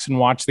relax and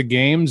watch the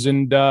games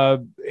and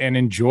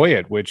enjoy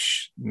it,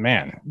 which,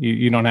 man,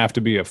 you don't have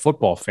to be a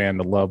football fan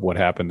to love what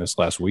happened this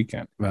last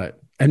weekend. Right.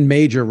 And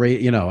major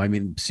rate,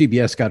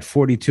 CBS got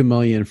 $42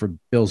 million for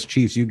Bills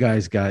Chiefs. You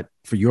guys got,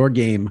 for your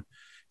game,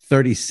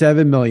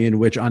 $37 million,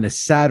 which on a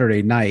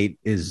Saturday night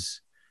is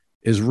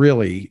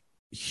really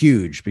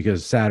huge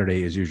because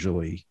Saturday is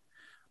usually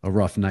a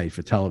rough night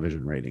for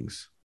television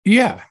ratings.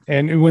 Yeah.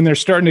 And when they're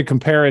starting to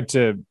compare it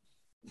to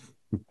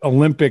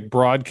Olympic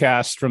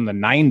broadcasts from the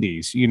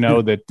 90s,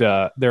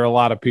 that there are a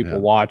lot of people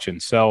watching.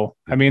 So,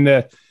 I mean,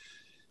 the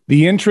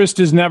interest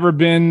has never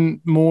been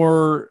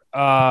more,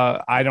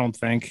 I don't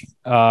think,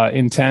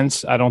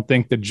 intense. I don't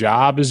think the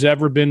job has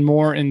ever been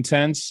more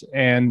intense.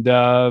 And,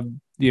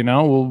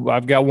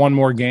 I've got one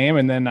more game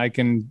and then I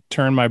can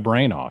turn my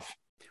brain off.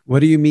 What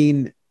do you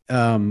mean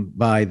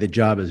by the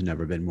job has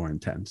never been more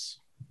intense?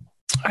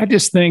 I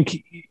just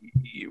think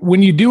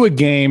when you do a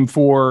game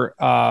for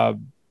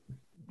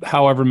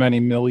however many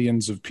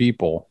millions of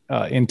people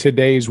in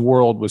today's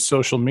world with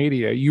social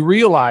media, you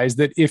realize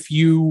that if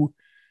you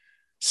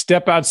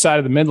step outside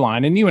of the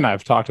midline, and you and I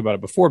have talked about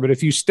it before, but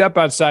if you step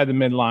outside the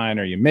midline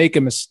or you make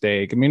a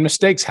mistake, I mean,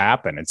 mistakes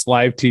happen. It's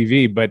live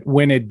TV, but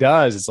when it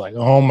does, it's like,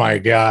 oh my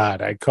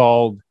God, I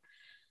called,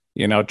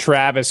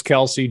 Travis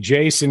Kelce,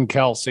 Jason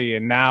Kelce,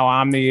 and now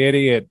I'm the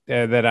idiot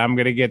that I'm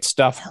going to get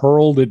stuff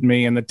hurled at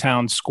me in the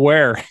town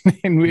square.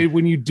 And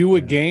when you do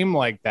a game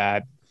like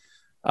that,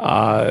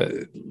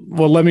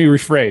 well, let me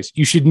rephrase.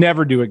 You should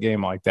never do a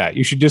game like that.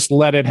 You should just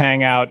let it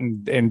hang out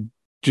and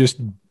just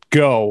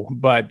go.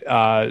 But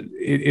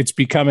it's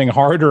becoming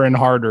harder and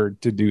harder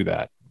to do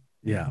that.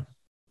 Yeah.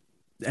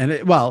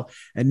 And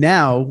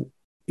now,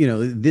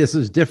 this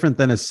is different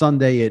than a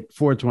Sunday at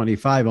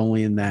 4:25,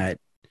 only in that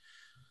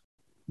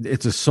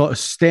it's a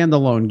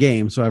standalone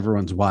game. So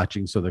everyone's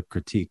watching. So the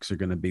critiques are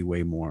going to be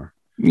way more.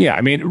 Yeah.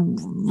 I mean,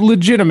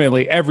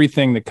 legitimately,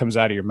 everything that comes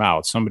out of your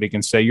mouth, somebody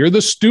can say you're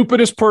the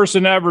stupidest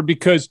person ever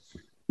because,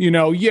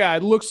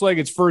 it looks like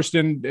it's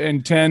 1st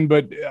and 10,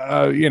 but,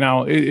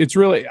 it's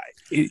really,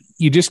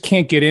 you just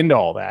can't get into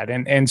all that.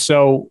 And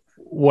so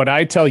what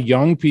I tell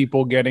young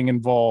people getting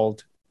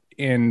involved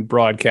in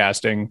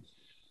broadcasting,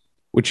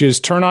 which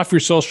is turn off your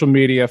social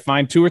media,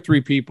 find 2 or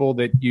 3 people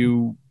that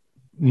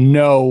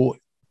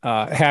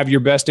have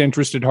your best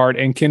interest at heart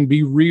and can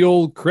be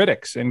real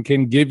critics and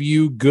can give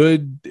you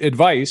good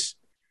advice.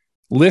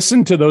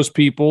 Listen to those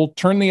people,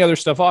 turn the other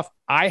stuff off.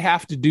 I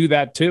have to do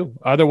that too.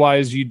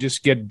 Otherwise you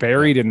just get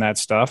buried in that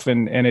stuff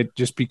and it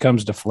just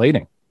becomes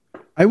deflating.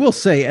 I will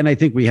say, and I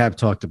think we have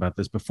talked about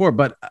this before,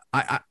 but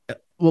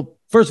well,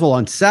 first of all,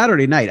 on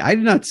Saturday night, I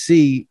did not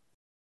see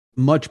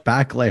much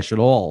backlash at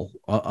all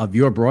of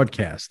your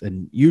broadcast.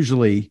 And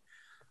usually,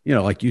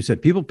 like you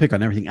said, people pick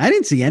on everything. I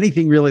didn't see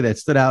anything really that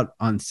stood out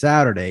on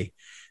Saturday.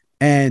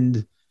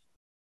 And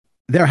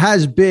there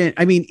has been,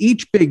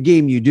 each big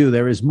game you do,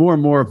 there is more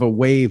and more of a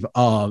wave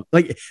of,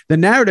 like, the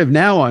narrative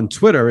now on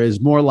Twitter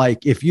is more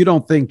like, if you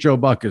don't think Joe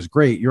Buck is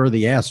great, you're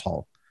the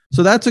asshole.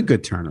 So that's a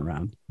good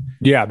turnaround.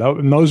 Yeah,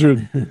 those are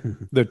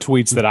the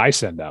tweets that I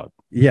send out.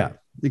 Yeah,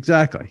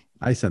 exactly.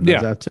 I send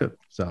those out too.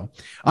 So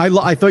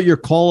I thought your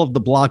call of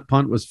the block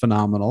punt was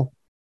phenomenal.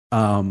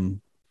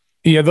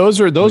 Yeah, those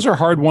are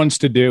hard ones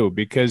to do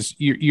because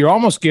you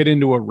almost get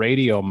into a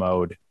radio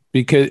mode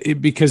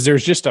because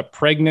there's just a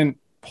pregnant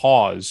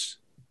pause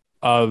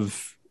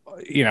of,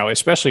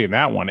 especially in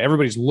that one,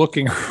 everybody's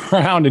looking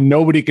around and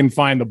nobody can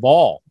find the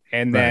ball.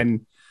 And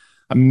then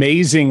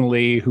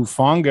amazingly,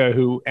 Hufanga,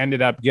 who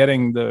ended up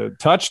getting the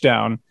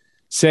touchdown,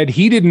 said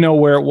he didn't know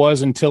where it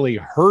was until he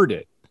heard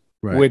it,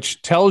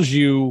 which tells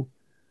you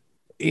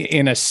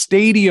in a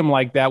stadium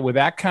like that with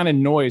that kind of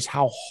noise,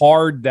 how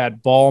hard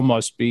that ball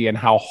must be and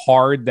how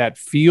hard that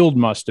field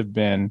must have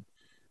been,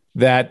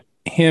 that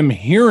him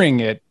hearing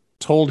it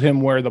told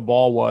him where the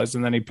ball was.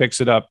 And then he picks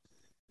it up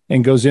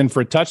and goes in for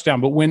a touchdown.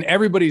 But when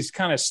everybody's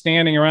kind of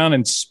standing around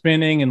and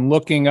spinning and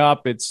looking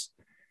up, it's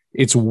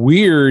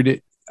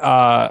weird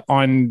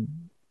on,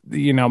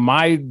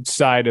 my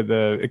side of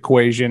the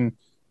equation,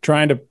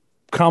 trying to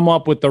come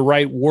up with the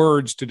right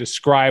words to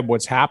describe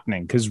what's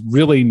happening. Cause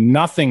really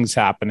nothing's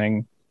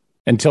happening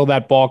until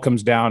that ball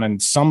comes down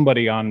and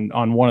somebody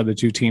on one of the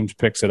two teams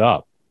picks it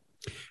up.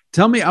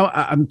 Tell me,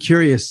 I'm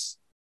curious.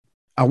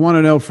 I want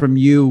to know from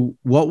you,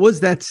 what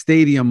was that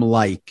stadium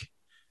like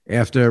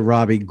after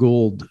Robbie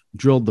Gould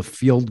drilled the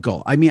field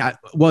goal?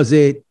 Was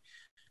it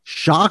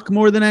shock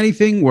more than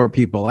anything? Were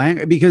people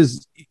angry?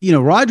 Because,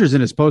 Rodgers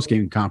in his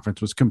postgame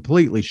conference was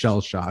completely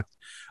shell-shocked.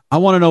 I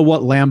want to know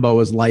what Lambeau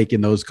was like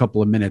in those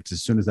couple of minutes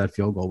as soon as that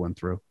field goal went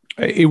through.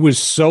 It was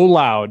so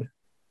loud,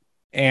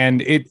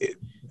 and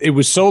it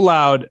was so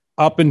loud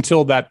up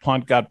until that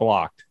punt got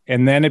blocked.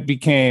 And then it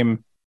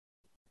became,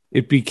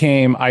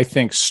 I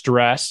think,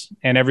 stress.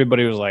 And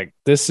everybody was like,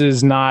 this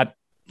is not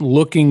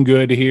looking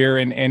good here.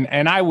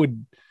 And I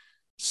would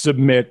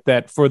submit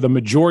that for the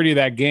majority of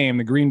that game,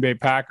 the Green Bay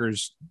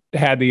Packers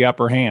had the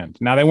upper hand.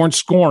 Now, they weren't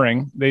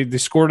scoring. They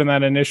scored in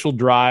that initial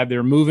drive. They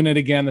were moving it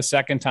again the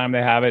second time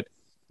they have it.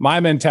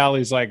 My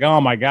mentality is like, oh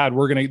my God,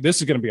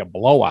 this is going to be a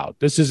blowout.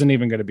 This isn't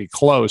even going to be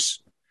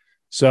close.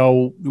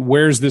 So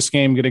where's this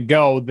game going to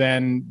go?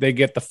 Then they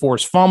get the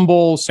forced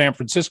fumble. San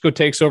Francisco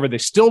takes over. They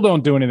still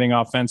don't do anything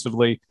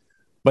offensively,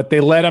 but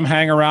they let them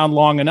hang around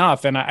long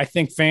enough. And I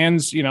think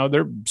fans,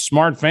 they're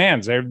smart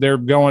fans. They're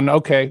going,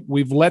 okay,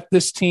 we've let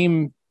this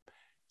team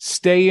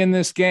stay in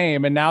this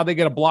game, and now they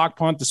get a block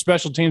punt. The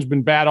special team's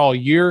been bad all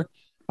year.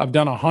 I've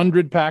done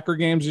 100 Packer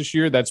games this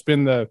year. That's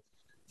been the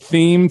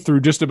theme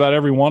through just about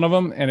every one of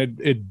them, and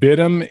it bit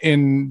them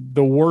in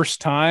the worst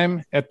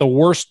time at the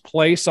worst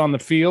place on the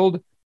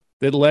field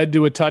that led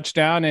to a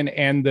touchdown,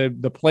 and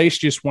the place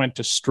just went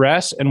to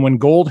stress. And when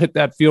Gould hit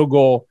that field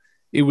goal,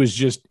 it was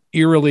just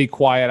eerily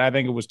quiet. I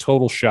think it was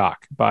total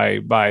shock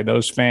by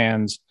those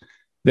fans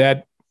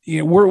that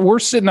we're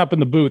sitting up in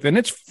the booth and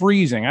it's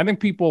freezing. I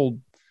think people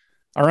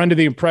are under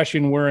the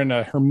impression we're in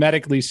a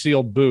hermetically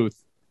sealed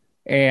booth,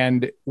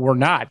 and we're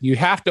not. You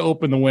have to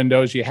open the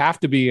windows. You have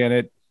to be in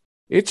it.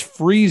 It's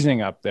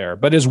freezing up there.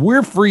 But as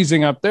we're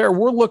freezing up there,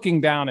 we're looking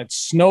down at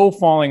snow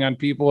falling on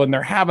people, and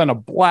they're having a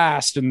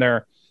blast, and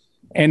they're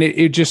And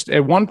it just,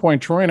 at one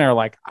point, Troy and I are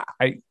like,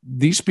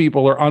 these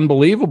people are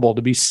unbelievable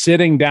to be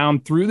sitting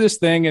down through this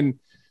thing.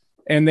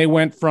 And they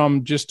went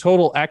from just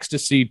total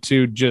ecstasy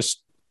to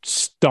just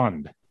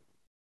stunned.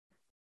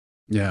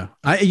 Yeah.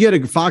 You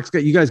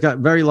guys got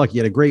very lucky. You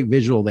had a great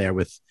visual there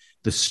with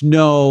the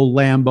snow,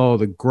 Lambeau,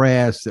 the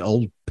grass, the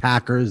old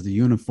Packers, the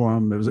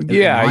uniform. It was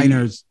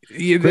Niners. That's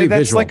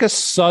visual. Like a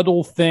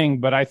subtle thing.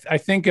 But I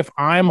think if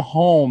I'm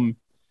home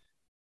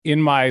in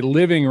my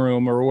living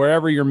room or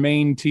wherever your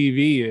main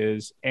TV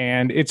is,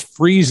 and it's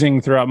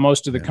freezing throughout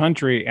most of the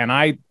country, and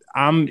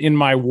I'm in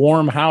my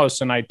warm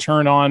house and I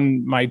turn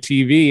on my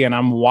TV and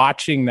I'm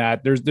watching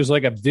that, there's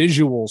like a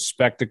visual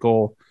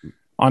spectacle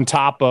on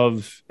top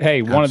of,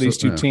 hey, one of these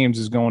two teams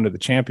is going to the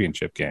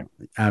championship game.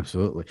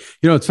 Absolutely.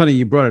 It's funny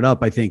you brought it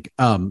up. I think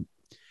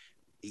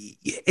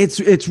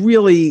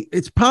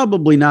it's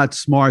probably not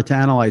smart to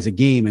analyze a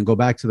game and go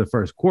back to the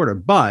first quarter,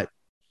 but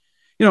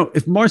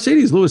if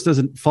Mercedes Lewis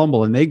doesn't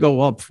fumble and they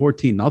go up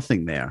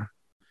 14-0 there,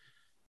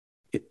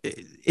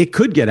 it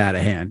could get out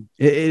of hand.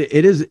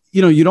 It is,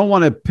 you don't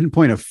want to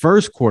pinpoint a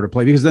first quarter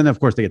play because then,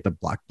 of course, they get the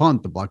block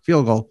punt, the block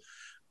field goal.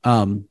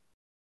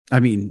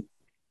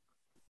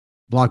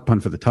 Block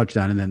punt for the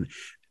touchdown. And then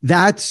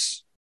that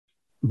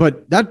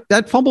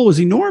fumble was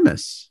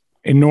enormous.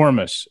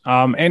 Enormous.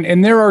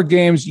 And there are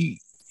games.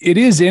 It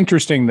is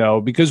interesting,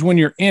 though, because when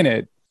you're in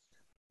it,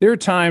 there are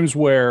times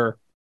where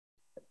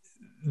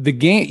the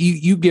game,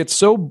 you get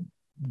so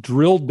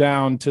drilled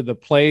down to the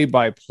play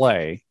by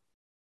play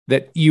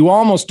that you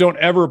almost don't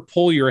ever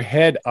pull your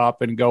head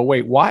up and go,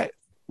 wait,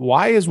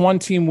 why is one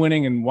team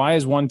winning and why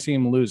is one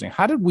team losing?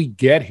 How did we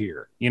get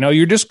here?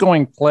 You're just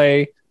going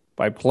play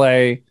by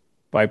play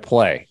by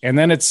play. And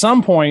then at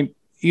some point,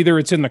 either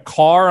it's in the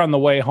car on the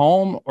way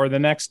home or the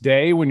next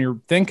day when you're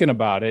thinking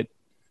about it,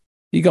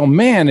 you go,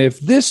 man, if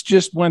this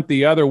just went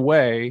the other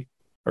way,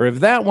 or if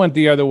that went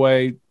the other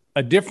way,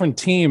 a different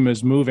team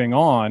is moving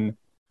on.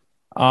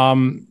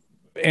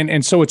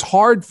 And so it's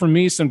hard for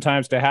me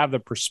sometimes to have the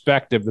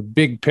perspective, the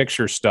big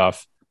picture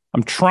stuff.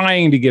 I'm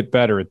trying to get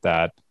better at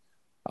that.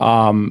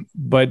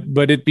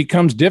 But it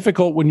becomes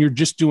difficult when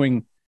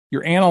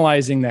you're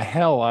analyzing the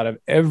hell out of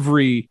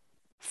every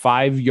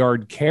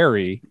 5-yard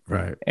carry.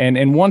 Right.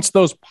 And once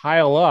those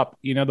pile up,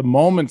 the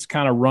moments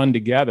kind of run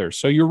together.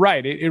 So you're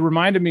right. It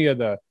reminded me of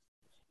the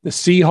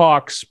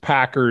Seahawks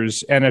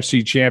Packers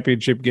NFC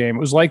Championship game. It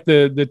was like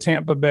the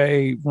Tampa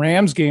Bay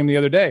Rams game the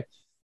other day.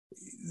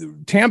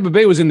 Tampa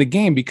Bay was in the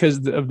game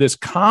because of this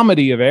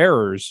comedy of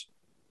errors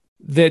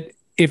that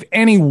if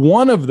any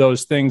one of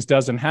those things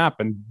doesn't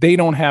happen, they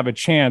don't have a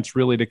chance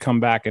really to come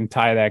back and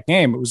tie that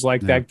game. It was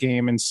like that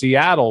game in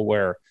Seattle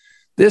where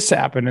this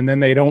happened and then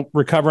they don't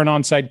recover an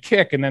onside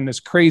kick and then this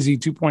crazy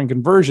 2-point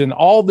conversion.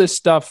 All this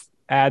stuff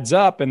adds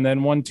up and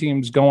then one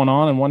team's going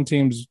on and one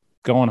team's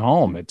going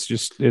home. I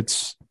don't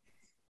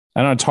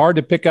know, it's hard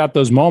to pick out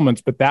those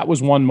moments, but that was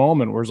one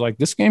moment where it's like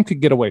this game could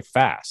get away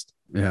fast.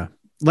 Yeah.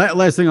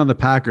 Last thing on the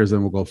Packers, then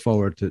we'll go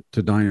forward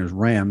to Niners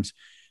Rams.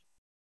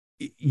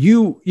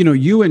 You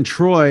and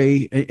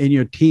Troy and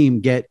your team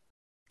get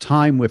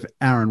time with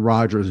Aaron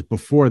Rodgers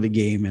before the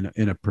game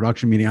in a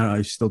production meeting. I don't know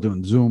if he's still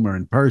doing Zoom or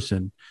in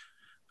person.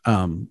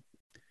 But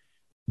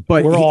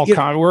we're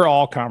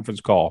all conference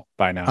call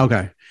by now.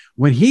 Okay.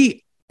 When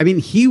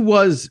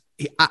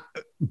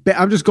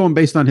I'm just going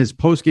based on his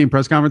post-game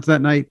press conference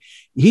that night.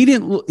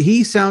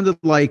 He sounded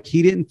like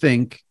he didn't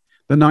think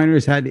the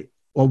Niners had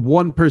a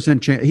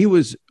 1% chance. He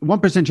was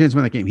 1% chance to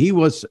win that game. He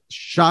was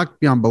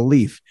shocked beyond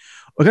belief.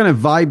 What kind of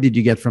vibe did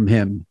you get from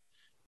him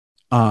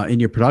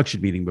in your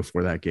production meeting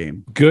before that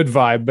game? Good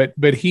vibe, but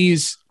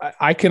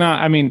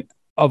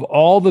of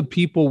all the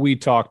people we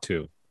talked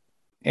to,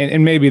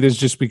 and maybe this is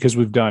just because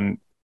we've done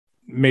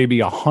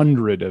maybe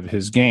 100 of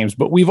his games,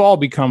 but we've all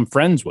become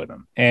friends with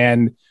him.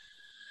 And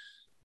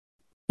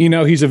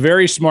he's a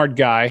very smart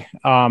guy.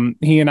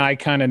 He and I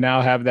kind of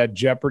now have that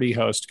Jeopardy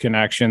host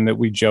connection that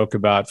we joke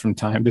about from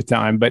time to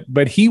time.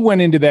 But he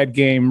went into that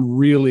game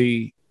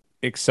really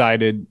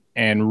excited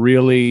and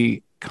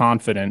really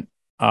confident.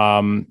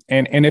 And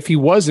if he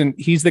wasn't,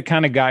 he's the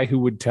kind of guy who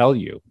would tell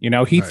you.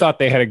 He thought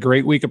they had a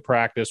great week of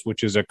practice,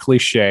 which is a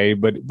cliche,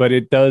 but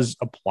it does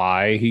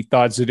apply. He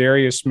thought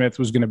Zadarius Smith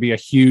was going to be a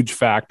huge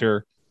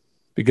factor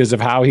because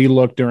of how he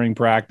looked during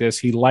practice.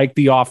 He liked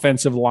the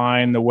offensive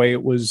line, the way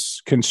it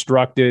was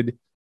constructed,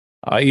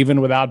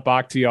 even without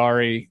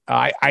Bakhtiari.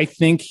 I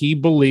think he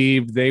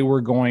believed they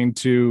were going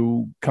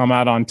to come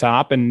out on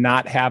top and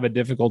not have a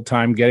difficult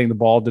time getting the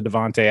ball to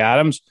Davante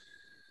Adams,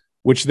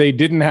 which they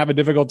didn't have a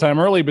difficult time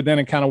early, but then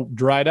it kind of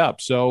dried up.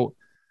 So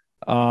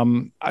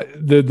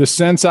the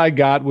sense I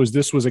got was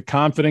this was a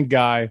confident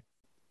guy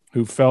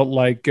who felt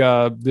like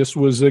this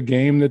was a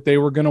game that they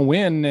were going to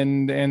win.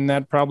 And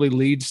that probably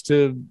leads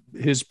to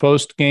his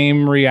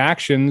post-game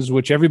reactions,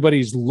 which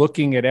everybody's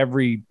looking at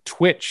every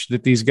twitch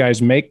that these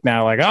guys make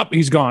now, like, oh,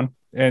 he's gone.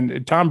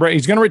 And Tom Brady,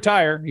 he's going to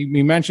retire.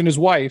 He mentioned his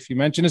wife. He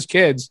mentioned his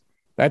kids.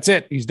 That's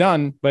it. He's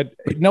done. But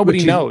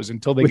nobody knows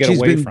until they get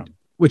away from him.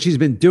 Which he's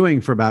been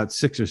doing for about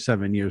 6 or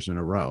 7 years in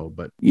a row.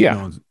 But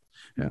yeah.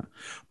 Yeah.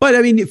 But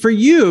I mean, for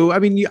you,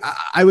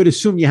 I would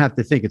assume you have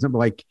to think it's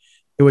like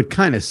it would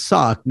kind of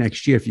suck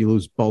next year if you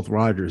lose both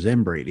Rodgers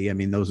and Brady. I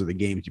mean, those are the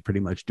games you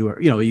pretty much do.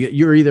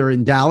 You're either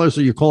in Dallas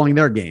or you're calling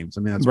their games.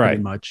 I mean, that's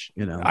pretty much,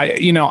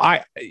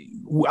 I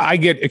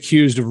get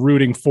accused of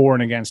rooting for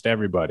and against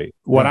everybody.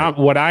 What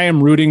I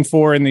am rooting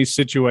for in these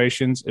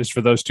situations is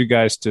for those two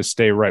guys to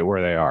stay right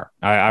where they are.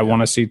 I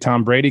want to see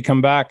Tom Brady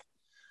come back.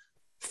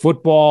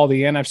 Football,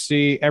 the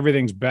NFC,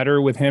 everything's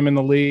better with him in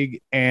the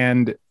league.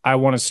 And I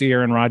want to see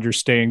Aaron Rodgers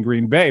stay in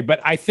Green Bay.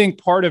 But I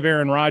think part of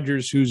Aaron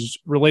Rodgers, whose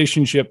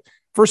relationship,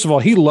 first of all,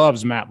 he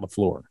loves Matt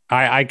LaFleur.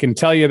 I can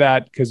tell you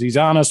that because he's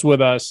honest with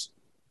us.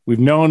 We've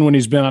known when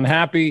he's been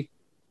unhappy.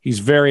 He's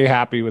very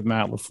happy with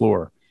Matt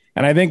LaFleur.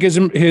 And I think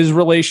his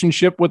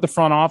relationship with the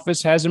front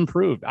office has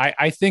improved.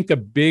 I think a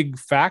big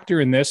factor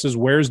in this is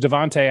where's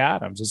Davante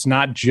Adams. It's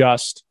not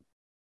just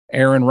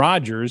Aaron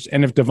Rodgers.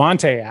 And if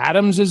Davante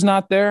Adams is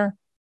not there,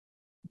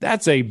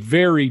 that's a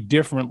very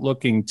different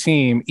looking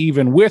team,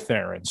 even with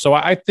Aaron. So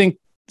I think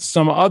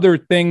some other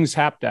things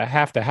have to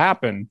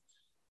happen.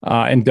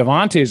 And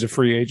Davante is a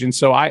free agent.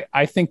 So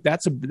I think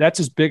that's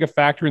as big a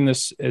factor in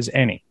this as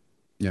any.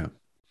 Yeah.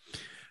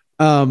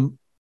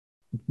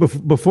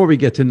 Before we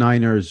get to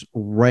Niners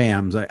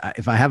Rams,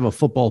 if I have a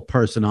football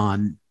person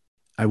on,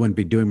 I wouldn't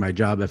be doing my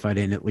job if I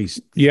didn't at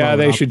least. Yeah,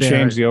 they should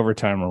change the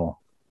overtime rule.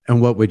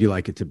 And what would you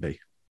like it to be?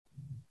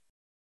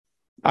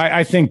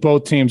 I think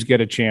both teams get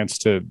a chance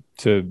to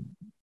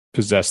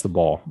possess the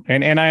ball.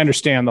 And I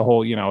understand the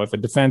whole, if a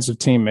defensive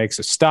team makes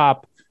a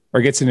stop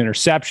or gets an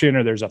interception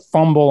or there's a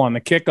fumble on the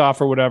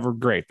kickoff or whatever,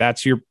 great.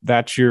 That's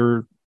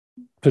your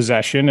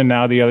possession. And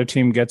now the other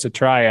team gets a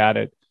try at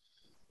it.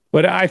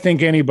 But I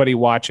think anybody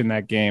watching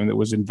that game that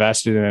was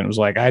invested in it was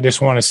like, I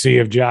just want to see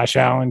if Josh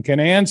Allen can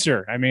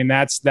answer. I mean,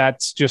 that's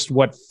just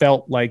what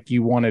felt like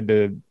you wanted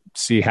to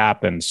see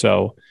happen.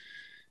 So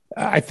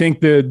I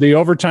think the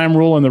overtime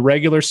rule in the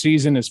regular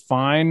season is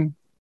fine,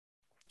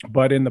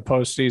 but in the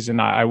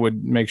postseason, I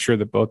would make sure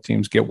that both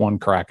teams get one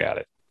crack at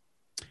it.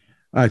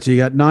 All right, so you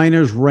got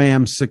Niners,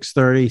 Rams,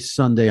 6:30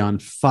 Sunday on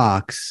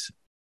Fox.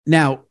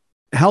 Now,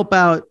 help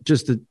out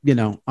just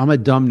I'm a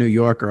dumb New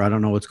Yorker. I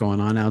don't know what's going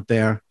on out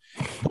there,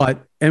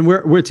 and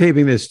we're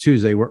taping this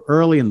Tuesday. We're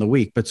early in the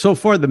week, but so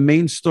far the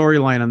main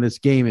storyline on this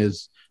game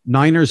is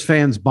Niners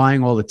fans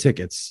buying all the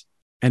tickets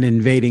and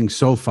invading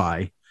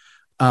SoFi.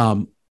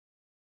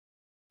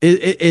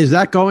 Is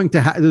that going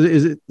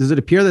to does it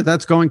appear that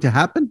that's going to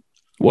happen?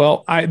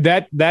 Well,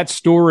 that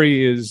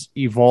story is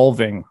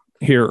evolving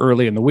here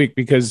early in the week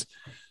because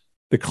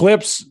the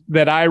clips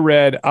that I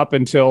read up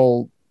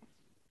until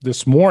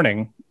this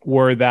morning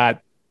were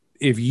that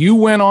if you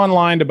went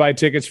online to buy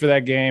tickets for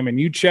that game and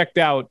you checked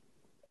out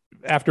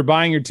after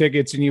buying your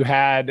tickets and you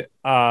had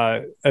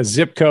a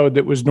zip code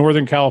that was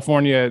Northern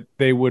California,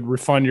 they would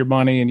refund your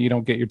money and you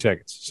don't get your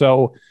tickets.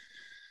 So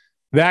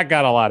that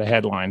got a lot of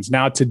headlines.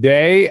 Now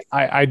today,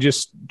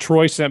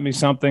 Troy sent me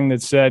something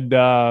that said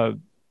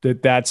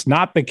that's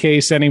not the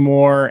case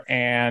anymore.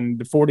 And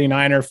the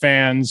 49er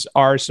fans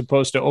are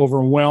supposed to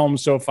overwhelm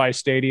SoFi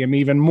Stadium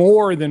even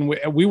more than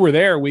we were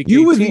there week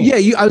 18. I was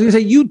going to say,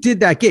 you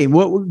did that game.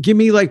 Give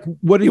me what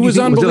did it you was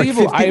think?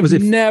 unbelievable. Was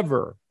it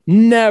 50?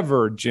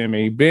 Never,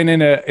 Jimmy, been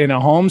in a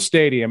home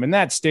stadium. And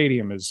that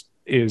stadium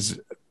is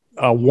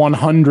a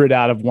 100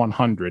 out of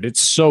 100.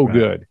 It's so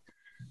good.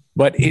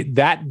 But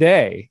that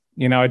day,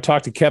 I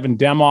talked to Kevin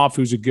Demoff,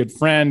 who's a good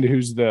friend,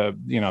 who's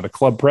the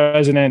club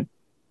president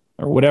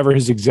or whatever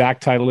his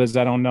exact title is.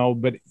 I don't know.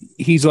 But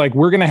he's like,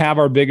 we're going to have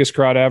our biggest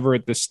crowd ever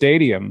at the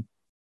stadium.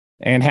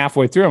 And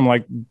halfway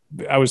through,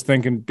 I was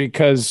thinking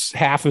because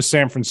half of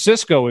San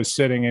Francisco is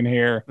sitting in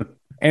here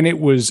and it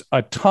was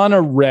a ton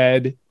of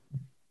red.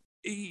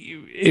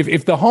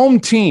 If the home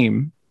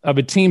team of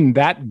a team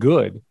that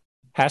good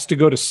has to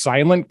go to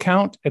silent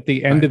count at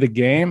the end of the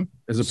game,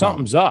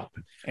 something's up.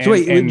 So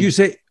would you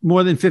say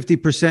more than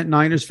 50%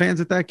 Niners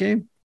fans at that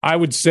game? I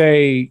would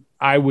say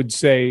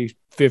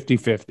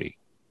 50-50.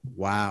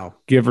 Wow.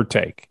 Give or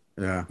take.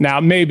 Yeah.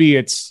 Now maybe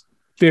it's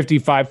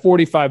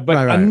 55-45,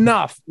 but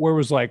enough where it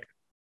was like,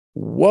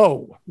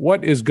 whoa,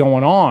 what is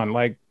going on?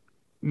 Like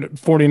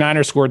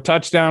 49ers scored a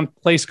touchdown,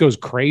 place goes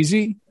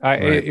crazy.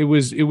 It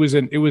was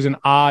an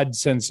odd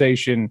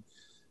sensation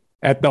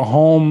at the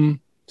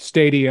home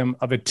stadium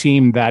of a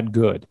team that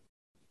good.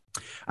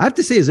 I have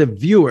to say, as a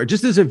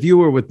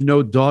viewer with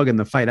no dog in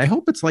the fight, I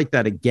hope it's like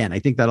that again. I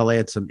think that'll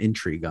add some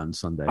intrigue on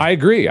Sunday. I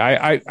agree.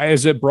 I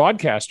as a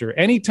broadcaster,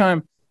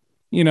 anytime,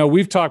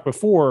 we've talked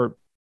before,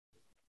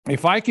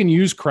 if I can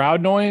use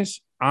crowd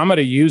noise, I'm going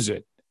to use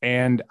it.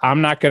 And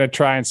I'm not going to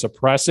try and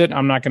suppress it.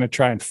 I'm not going to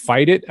try and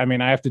fight it. I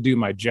mean, I have to do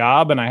my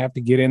job and I have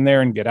to get in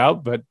there and get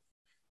out. But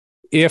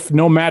if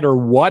no matter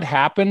what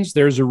happens,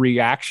 there's a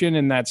reaction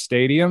in that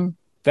stadium,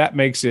 that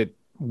makes it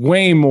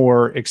way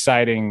more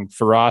exciting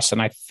for us.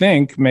 And I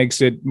think makes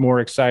it more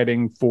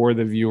exciting for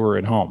the viewer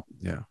at home.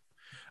 Yeah.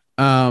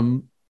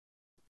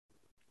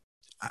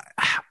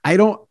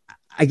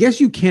 I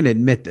guess you can't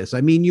admit this.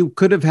 I mean, you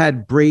could have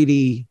had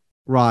Brady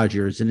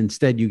Rodgers and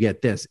instead you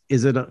get this.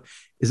 Is it a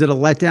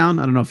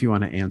letdown? I don't know if you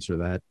want to answer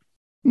that.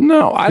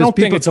 No, I don't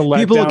think it's a letdown.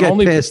 People get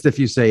pissed if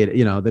you say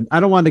it. I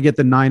don't want to get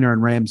the Niner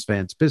and Rams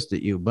fans pissed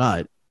at you,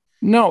 but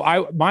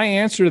no, my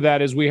answer to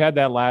that is we had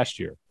that last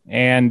year,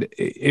 and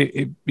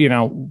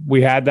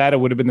we had that. It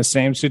would have been the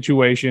same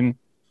situation,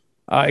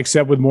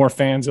 except with more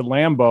fans at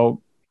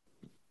Lambeau.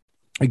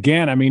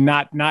 Again, I mean,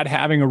 not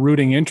having a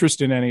rooting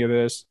interest in any of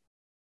this,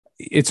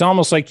 it's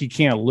almost like you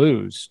can't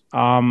lose,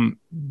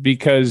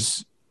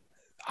 because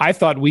I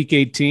thought our Week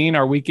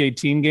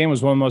 18 game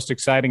was one of the most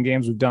exciting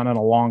games we've done in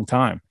a long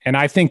time. And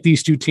I think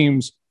these two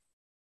teams,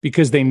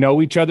 because they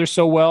know each other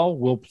so well,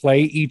 will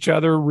play each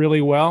other really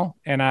well.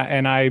 And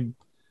I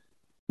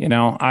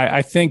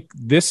think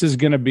this is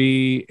going to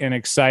be an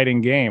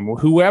exciting game.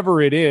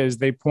 Whoever it is,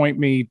 they point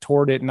me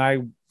toward it, and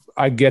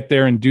I get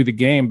there and do the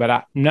game. But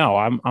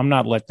I'm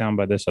not let down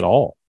by this at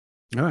all.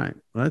 All right,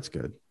 well, that's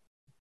good.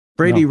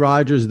 Brady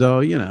Rodgers,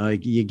 though,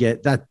 you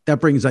get that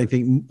brings, I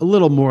think, a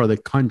little more of the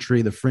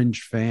country, the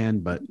fringe fan,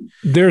 but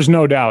there's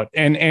no doubt.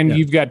 And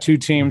you've got two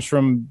teams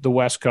from the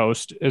West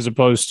Coast as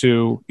opposed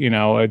to,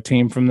 a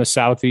team from the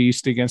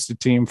Southeast against a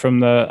team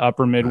from the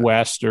upper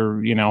Midwest,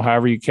 or,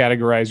 however you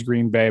categorize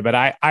Green Bay. But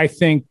I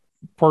think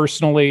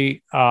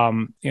personally,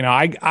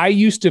 I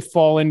used to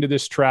fall into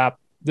this trap.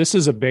 This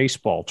is a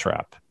baseball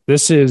trap.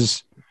 This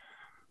is,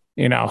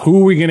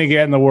 who are we going to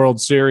get in the World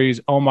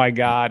Series? Oh my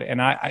God. And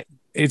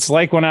it's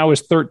like when I was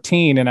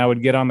 13 and I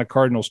would get on the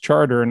Cardinals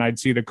charter and I'd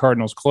see the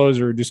Cardinals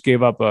closer who just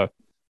gave up a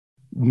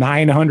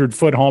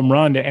 900-foot home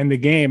run to end the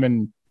game.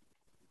 And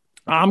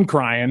I'm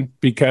crying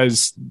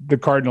because the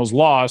Cardinals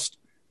lost.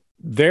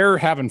 They're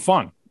having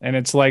fun. And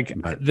it's like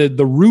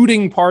the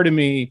rooting part of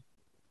me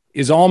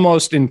is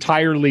almost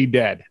entirely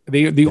dead.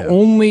 The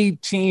only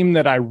team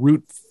that I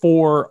root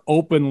for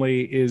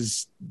openly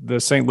is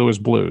the St. Louis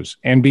Blues.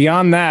 And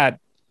beyond that,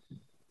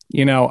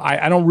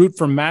 I don't root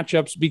for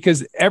matchups,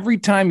 because every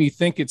time you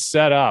think it's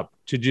set up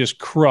to just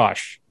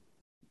crush,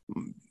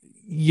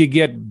 you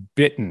get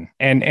bitten,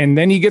 and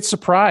then you get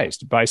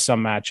surprised by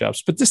some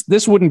matchups. But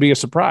this wouldn't be a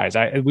surprise.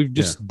 We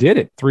just did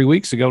it 3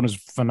 weeks ago, and it was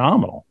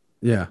phenomenal.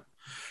 Yeah.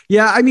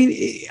 I mean,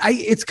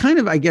 it's kind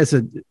of, I guess, I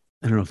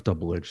don't know if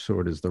double-edged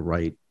sword is the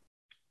right.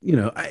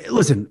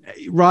 Listen,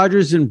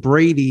 Rodgers and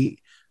Brady,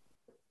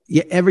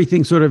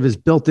 everything sort of is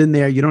built in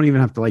there. You don't even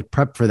have to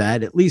prep for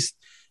that, at least.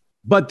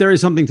 But there is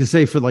something to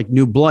say for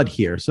new blood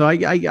here. So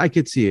I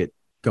could see it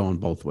going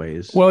both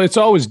ways. Well, it's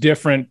always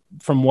different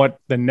from what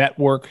the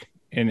network,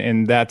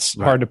 and that's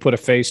hard to put a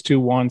face to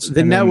once.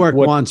 The network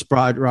wants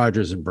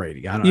Rodgers and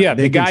Brady. I don't know. Yeah,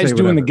 the guys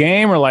doing the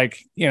game are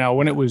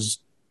when it was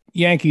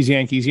Yankees,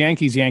 Yankees,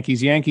 Yankees,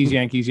 Yankees, Yankees,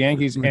 Yankees,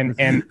 Yankees,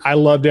 and I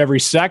loved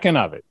every second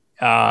of it.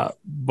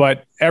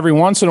 But every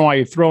once in a while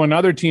you throw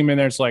another team in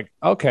there, it's like,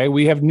 okay,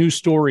 we have new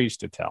stories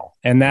to tell.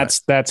 And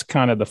that's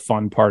kind of the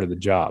fun part of the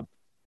job.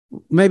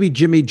 Maybe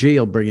Jimmy G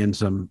will bring in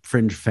some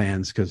fringe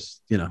fans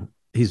because,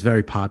 he's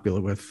very popular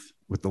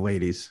with the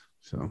ladies.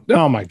 So,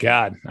 oh my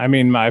God. I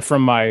mean,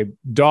 from my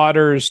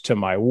daughters to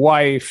my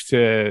wife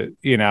to,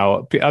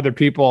 other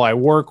people I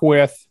work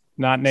with,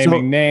 not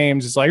naming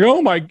names. It's like,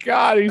 oh my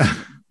God.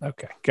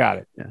 Okay. Got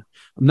it. Yeah.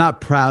 I'm not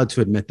proud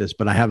to admit this,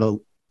 but I have a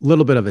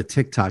little bit of a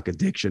TikTok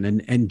addiction,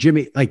 and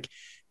Jimmy,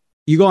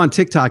 you go on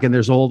TikTok and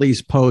there's all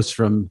these posts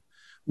from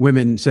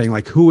women saying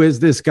who is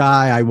this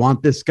guy? I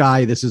want this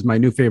guy. This is my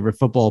new favorite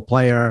football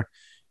player.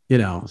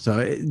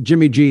 So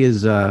Jimmy G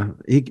is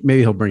maybe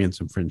he'll bring in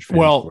some fringe fans.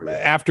 Well,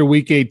 after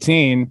Week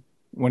 18,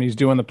 when he's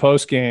doing the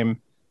post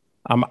game,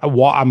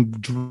 I'm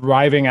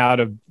driving out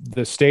of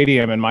the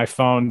stadium and my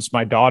phone's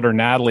my daughter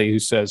Natalie, who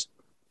says,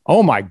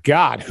 "Oh my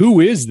God, who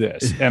is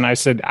this?" And I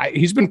said,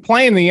 he's been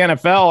playing the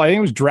NFL. I think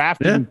he was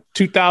drafted in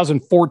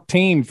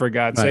 2014, for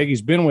God's sake.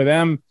 He's been with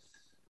them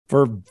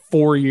for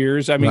 4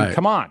 years. I mean,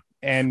 come on.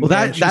 And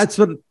that's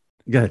what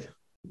good.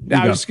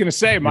 I was just gonna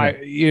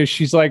say,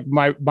 she's like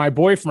my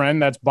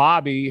boyfriend. That's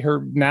Bobby.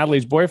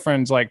 Natalie's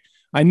boyfriend's like,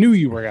 I knew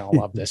you were gonna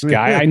love this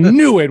guy. I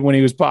knew it when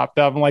he was popped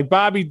up. I'm like,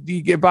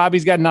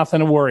 Bobby's got nothing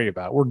to worry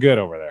about. We're good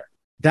over there.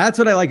 That's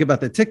what I like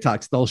about the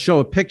TikToks. They'll show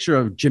a picture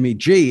of Jimmy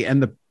G,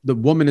 and the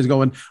woman is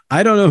going,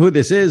 I don't know who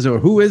this is or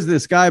who is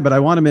this guy, but I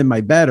want him in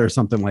my bed or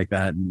something like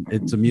that. And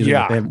it's amusing.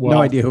 Yeah, they have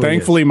no idea who.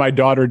 Thankfully, my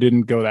daughter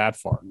didn't go that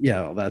far.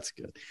 Yeah, well, that's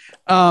good.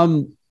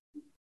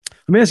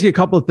 Let me ask you a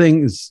couple of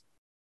things,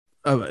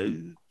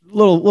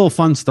 little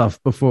fun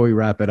stuff before we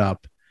wrap it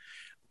up.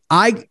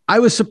 I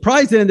was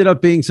surprised it ended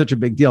up being such a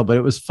big deal, but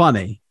it was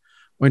funny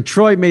when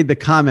Troy made the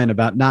comment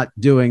about not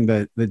doing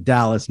the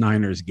Dallas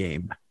Niners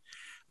game.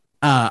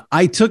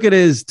 I took it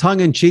as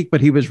tongue in cheek,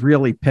 but he was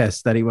really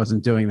pissed that he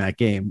wasn't doing that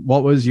game.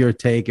 What was your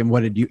take, and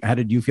how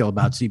did you feel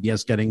about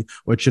CBS getting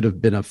what should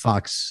have been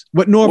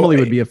what normally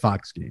would be a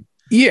Fox game?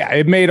 Yeah,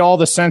 it made all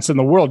the sense in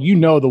the world.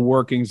 The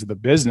workings of the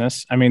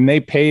business. I mean,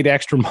 they paid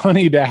extra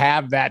money to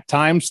have that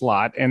time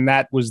slot, and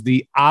that was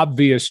the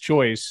obvious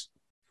choice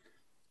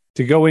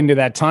to go into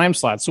that time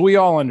slot. So we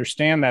all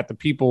understand that. The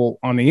people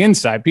on the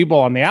inside, people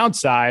on the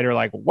outside are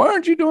like, why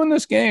aren't you doing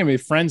this game? They're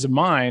friends of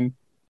mine,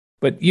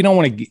 but you don't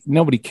want to,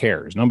 nobody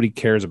cares. Nobody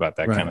cares about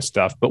that kind of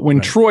stuff. But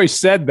when Troy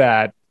said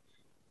that,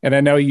 And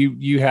I know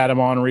you had him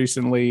on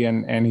recently,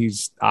 and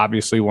he's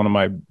obviously one of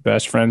my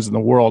best friends in the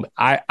world.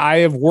 I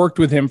have worked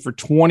with him for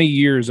 20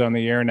 years on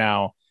the air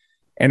now,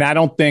 and I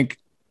don't think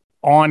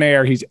on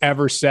air he's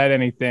ever said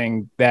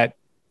anything that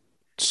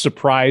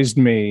surprised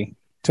me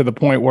to the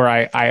point where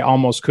I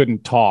almost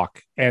couldn't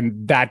talk.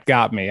 And that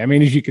got me. I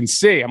mean, as you can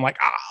see, I'm like,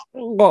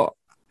 oh.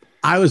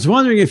 I was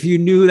wondering if you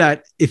knew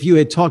that, if you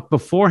had talked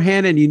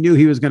beforehand and you knew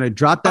he was going to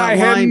drop that line. I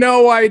had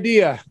no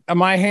idea.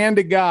 My hand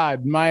to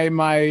God, my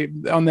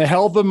on the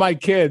health of my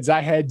kids,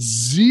 I had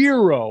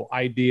zero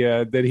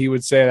idea that he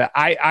would say that.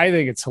 I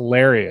think it's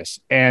hilarious.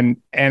 And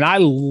I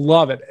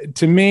love it.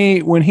 To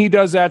me, when he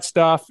does that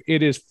stuff,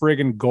 it is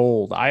friggin'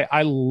 gold.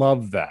 I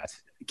love that.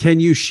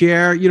 Can you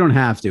share? You don't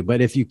have to, but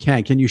if you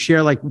can you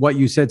share like what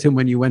you said to him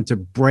when you went to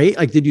break?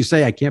 Like, did you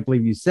say, I can't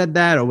believe you said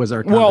that? Or was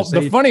there a conversation?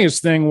 Well, the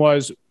funniest thing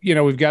was,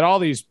 we've got all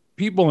these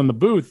people in the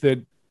booth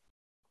that,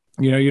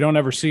 you don't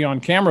ever see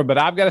on camera, but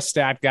I've got a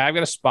stat guy. I've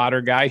got a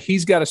spotter guy.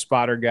 He's got a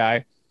spotter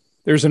guy.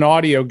 There's an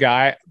audio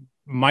guy.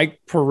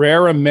 Mike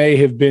Pereira may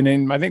have been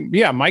in, I think.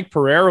 Yeah. Mike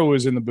Pereira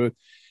was in the booth.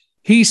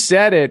 He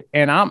said it,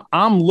 and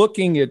I'm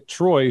looking at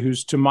Troy,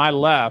 who's to my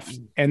left,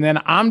 and then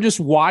I'm just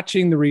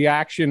watching the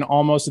reaction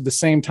almost at the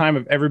same time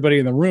of everybody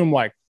in the room,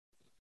 like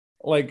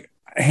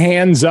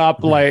hands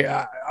up, like,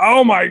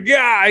 oh my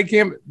God, I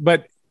can't.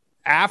 But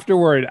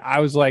afterward,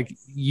 I was like,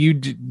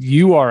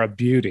 you are a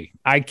beauty.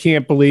 I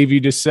can't believe you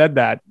just said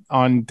that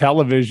on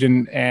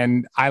television.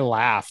 And I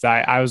laughed.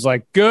 I was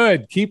like,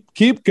 good,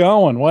 keep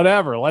going,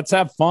 whatever. Let's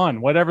have fun.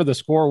 Whatever the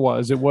score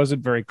was, it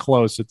wasn't very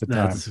close at the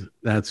time.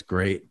 That's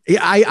great.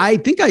 I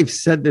think I've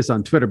said this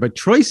on Twitter, but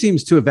Troy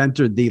seems to have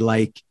entered the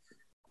like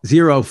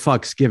zero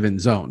fucks given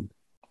zone.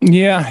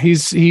 Yeah,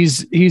 he's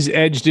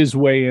edged his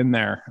way in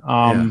there.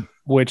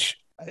 Which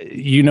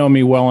you know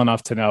me well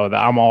enough to know that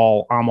I'm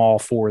all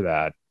for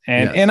that.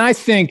 And I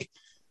think,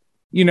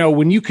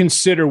 when you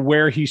consider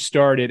where he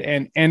started,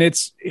 and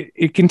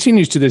it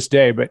continues to this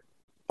day, but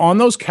on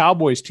those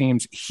Cowboys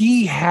teams,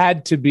 he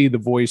had to be the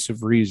voice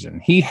of reason.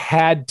 He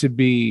had to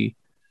be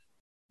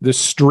the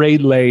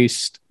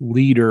straight-laced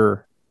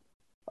leader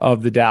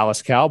of the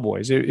Dallas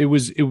Cowboys.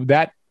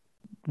 That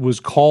was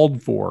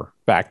called for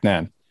back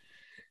then.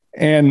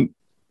 And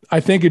I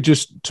think it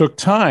just took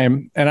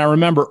time. And I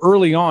remember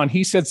early on,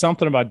 he said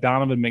something about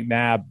Donovan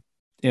McNabb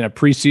in a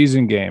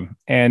preseason game.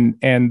 And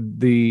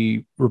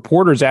the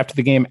reporters after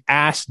the game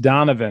asked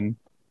Donovan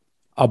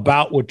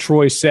about what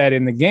Troy said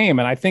in the game.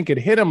 And I think it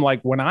hit him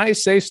like, when I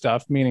say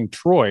stuff, meaning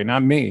Troy,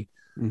 not me,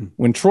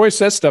 when Troy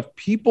says stuff,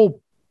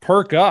 people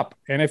perk up.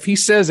 And if he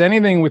says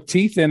anything with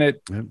teeth in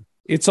it,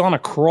 it's on a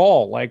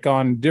crawl, like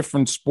on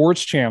different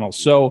sports channels.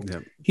 So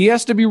he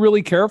has to be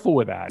really careful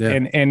with that.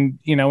 And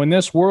in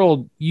this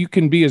world, you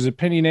can be as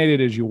opinionated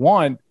as you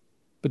want,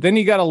 but then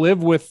you got to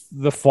live with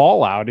the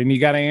fallout and you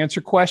got to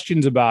answer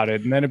questions about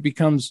it. And then it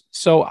becomes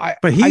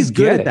but he's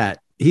good at that.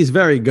 He's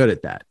very good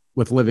at that,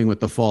 with living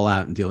with the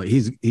fallout and dealing.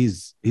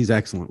 He's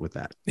excellent with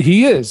that.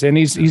 He is. And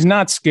he's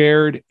not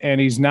scared. And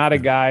he's not a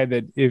guy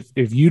that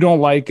if you don't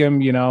like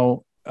him,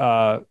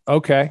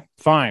 okay,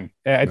 fine.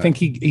 I think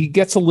he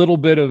gets a little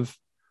bit of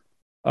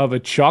a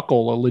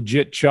chuckle, a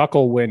legit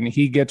chuckle when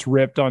he gets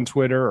ripped on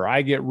Twitter or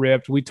I get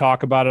ripped. We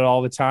talk about it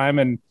all the time.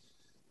 And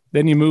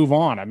then you move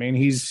on. I mean,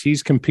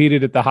 he's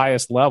competed at the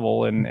highest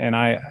level. And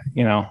I,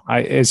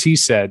 as he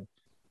said,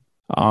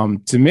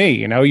 to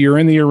me, you're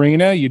in the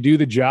arena, you do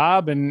the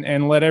job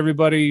and let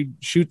everybody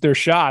shoot their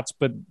shots,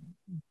 but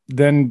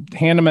then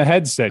hand them a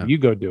headset. You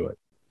go do it.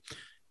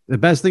 The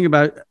best thing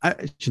about, I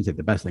shouldn't say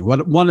the best thing.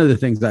 One of the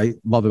things I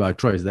love about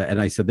Troy is that,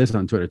 and I said this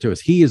on Twitter too,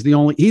 is he's the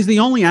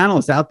only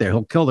analyst out there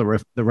who'll kill the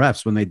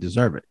refs when they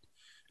deserve it.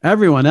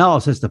 Everyone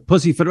else has to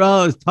pussyfoot.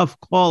 Oh, it's a tough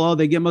call. Oh,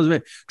 they get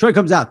motivated. Troy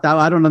comes out.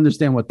 I don't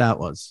understand what that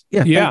was.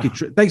 Yeah. Thank you,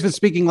 Troy. Thanks for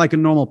speaking like a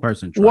normal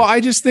person, Troy. Well, I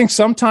just think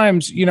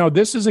sometimes,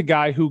 this is a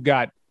guy who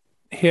got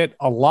hit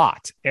a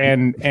lot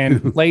and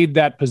played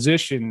that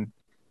position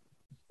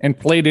and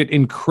played it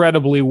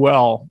incredibly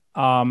well.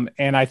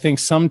 And I think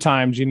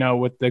sometimes,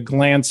 with the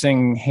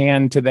glancing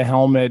hand to the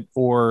helmet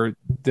or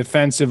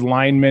defensive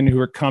linemen who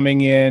are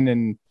coming in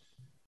and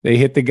they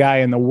hit the guy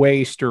in the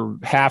waist or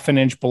half an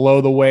inch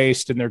below the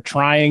waist, and they're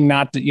trying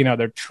not to,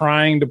 they're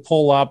trying to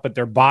pull up, but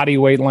their body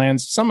weight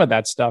lands. Some of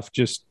that stuff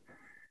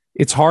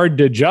it's hard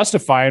to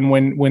justify. And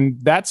when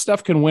that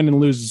stuff can win and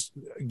lose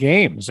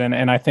games.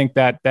 And I think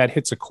that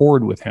hits a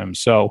chord with him.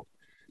 So,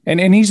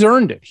 and he's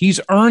earned it. He's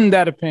earned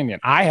that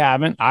opinion. I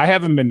haven't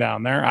been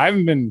down there. I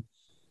haven't been,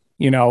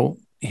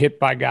 hit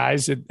by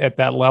guys at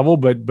that level,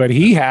 but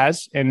he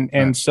has.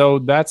 And so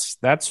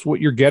that's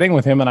what you're getting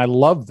with him. And I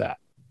love that.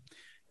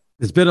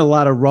 There's been a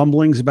lot of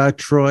rumblings about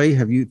Troy.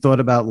 Have you thought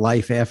about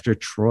life after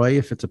Troy,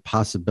 if it's a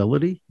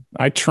possibility?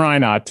 I try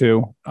not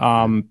to,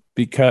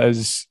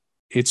 because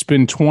it's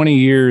been 20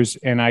 years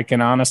and I can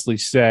honestly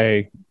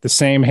say the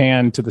same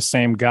hand to the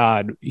same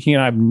God. He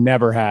and I have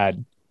never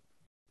had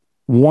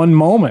one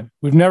moment.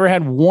 We've never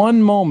had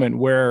one moment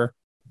where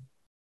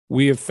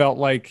we have felt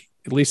like,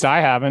 at least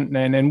I haven't.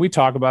 And we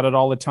talk about it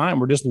all the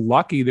time. We're just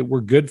lucky that we're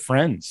good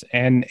friends.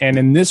 And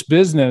in this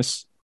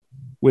business,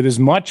 with as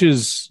much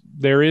as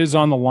there is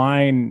on the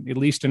line, at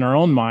least in our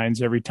own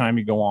minds, every time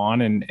you go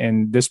on,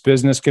 and this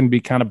business can be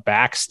kind of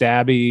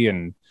backstabby,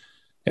 and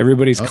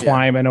everybody's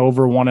climbing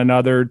over one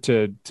another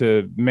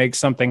to make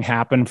something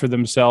happen for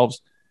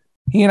themselves.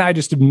 He and I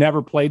just have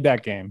never played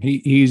that game.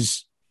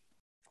 He's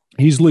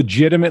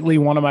legitimately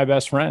one of my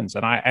best friends,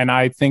 and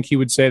I think he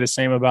would say the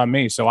same about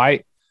me. So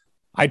I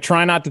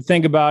try not to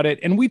think about it,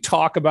 and we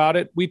talk about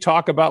it. We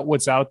talk about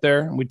what's out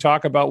there, and we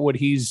talk about what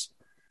he's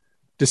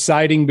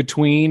deciding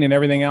between and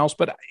everything else.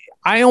 But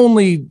I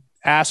only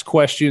ask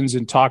questions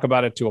and talk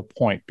about it to a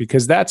point,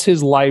 because that's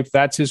his life.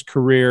 That's his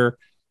career.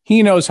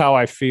 He knows how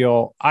I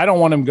feel. I don't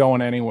want him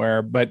going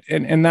anywhere,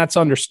 and that's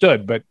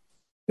understood. But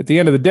at the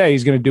end of the day,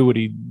 he's going to do what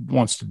he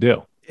wants to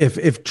do.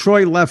 If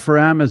Troy left for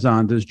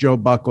Amazon, does Joe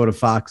Buck go to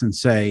Fox and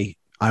say,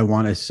 I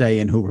want to say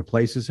in who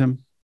replaces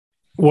him?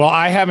 Well,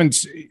 I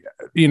haven't,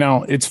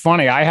 it's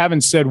funny. I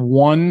haven't said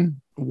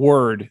one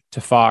word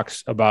to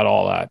Fox about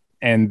all that.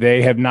 And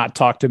they have not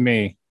talked to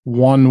me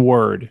one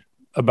word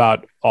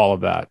about all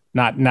of that.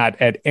 Not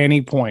at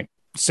any point.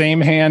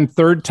 Same hand,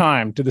 third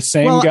time to the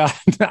same guy.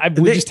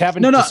 We just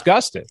haven't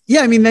discussed it.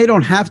 Yeah, I mean, they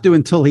don't have to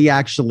until he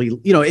actually,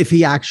 if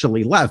he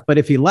actually left. But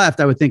if he left,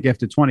 I would think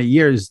after 20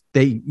 years,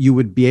 you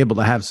would be able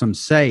to have some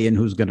say in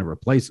who's going to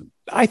replace him.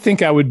 I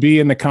think I would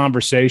be in the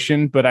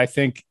conversation, but I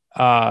think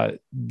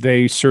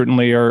they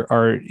certainly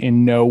are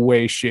in no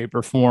way, shape,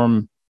 or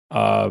form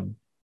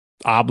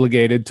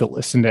obligated to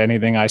listen to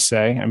anything I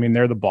say. I mean,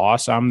 they're the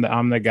boss.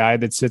 I'm the guy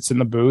that sits in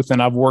the booth, and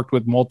I've worked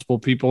with multiple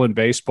people in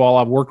baseball.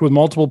 I've worked with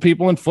multiple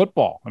people in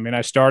football. I mean,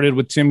 I started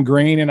with Tim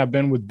Green, and I've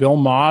been with Bill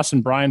Moss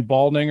and Brian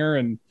Baldinger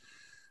and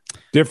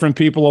different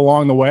people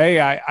along the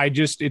way.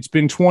 It's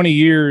been 20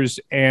 years.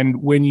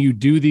 And when you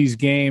do these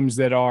games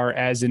that are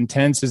as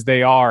intense as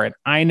they are, and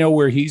I know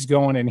where he's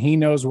going and he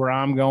knows where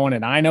I'm going,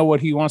 and I know what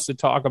he wants to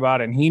talk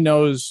about, and he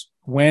knows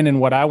when and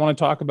what I want to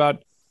talk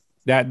about,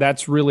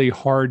 that's really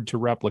hard to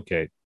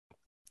replicate.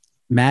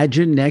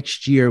 Imagine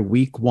next year,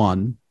 week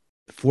 1,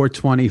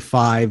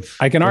 425.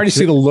 I can already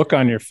see the look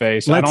on your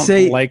face. I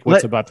don't like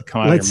what's about to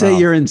come out of your mouth. Let's say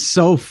you're in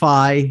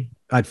SoFi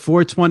at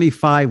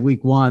 425,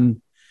 week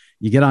 1.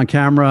 You get on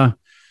camera.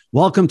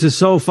 Welcome to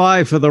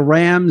SoFi for the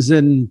Rams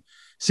and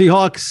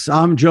Seahawks.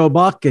 I'm Joe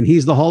Buck, and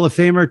he's the Hall of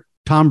Famer,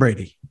 Tom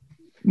Brady.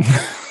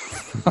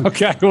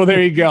 Okay, well,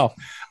 there you go.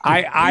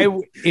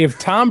 If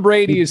Tom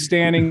Brady is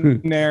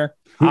standing there,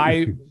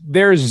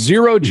 there's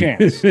zero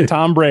chance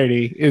Tom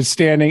Brady is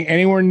standing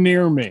anywhere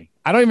near me.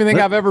 I don't even think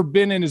I've ever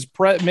been in his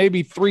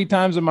maybe 3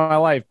 times in my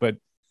life, but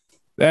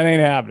that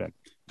ain't happening.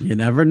 You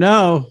never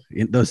know.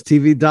 Those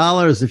TV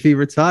dollars if he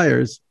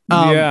retires.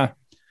 Yeah.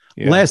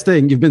 Last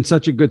thing, you've been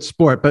such a good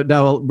sport, but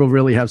now we'll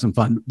really have some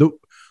fun.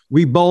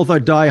 We both are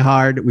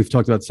diehard. We've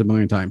talked about this a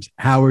million times.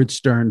 Howard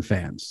Stern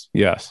fans.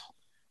 Yes.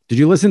 Did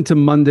you listen to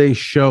Monday's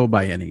show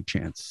by any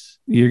chance?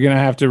 You're going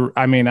to have to.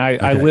 I mean,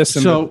 I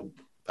listened. So,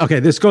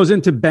 this goes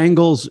into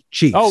Bengals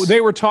Chiefs. Oh,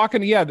 they were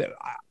talking. Yeah,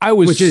 I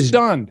was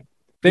stunned.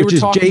 They were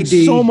talking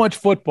so much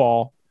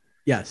football.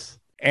 Yes.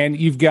 And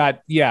you've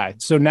got,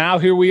 so now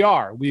here we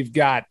are. We've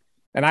got,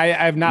 and I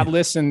have not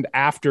listened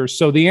after.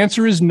 So the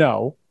answer is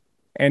no.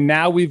 And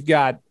now we've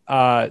got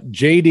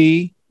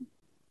JD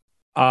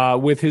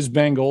with his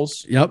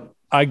Bengals. Yep.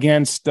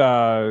 Against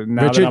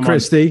Richard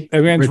Christie.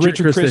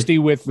 Richard Christie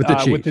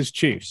with his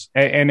Chiefs.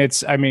 And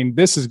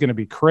this is going to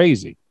be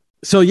crazy.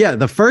 So,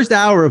 the first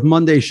hour of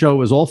Monday's show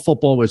was all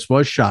football, which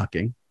was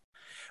shocking.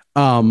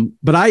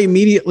 But I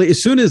immediately,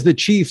 as soon as the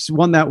Chiefs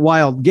won that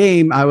wild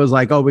game, I was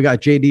like, oh, we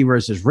got JD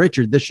versus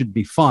Richard. This should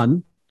be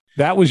fun.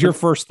 That was your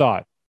first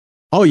thought.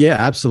 Oh, yeah,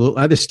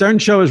 absolutely. The Stern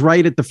show is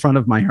right at the front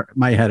of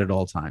my head at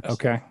all times.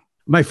 Okay.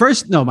 My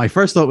first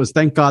thought was,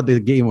 thank God the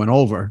game went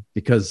over,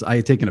 because I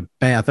had taken a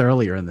bath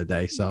earlier in the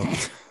day. So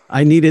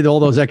I needed all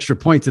those extra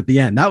points at the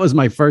end. That was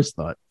my first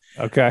thought.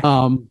 Okay.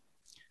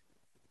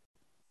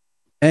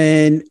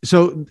 And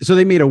so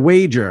they made a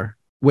wager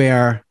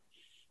where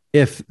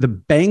if the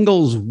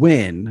Bengals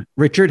win,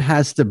 Richard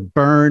has to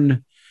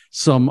burn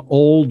some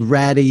old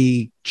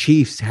ratty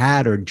Chiefs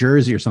hat or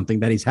jersey or something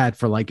that he's had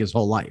for like his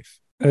whole life.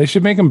 They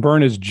should make him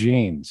burn his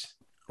jeans.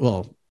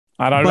 Well,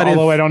 I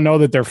don't know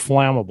that they're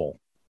flammable.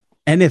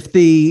 And if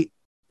the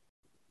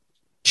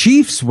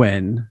Chiefs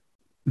win,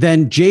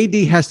 then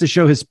JD has to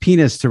show his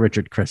penis to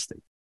Richard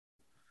Christie.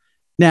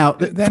 Now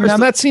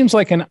that seems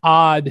like an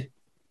odd.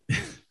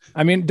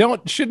 I mean,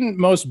 shouldn't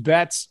most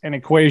bets and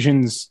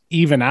equations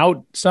even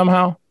out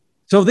somehow?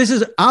 So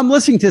I'm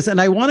listening to this, and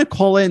I want to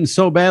call in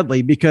so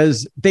badly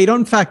because they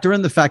don't factor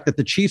in the fact that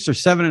the Chiefs are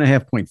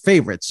 7.5-point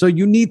favorites. So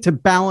you need to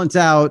balance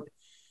out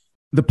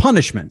the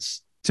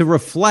punishments to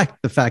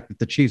reflect the fact that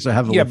the Chiefs are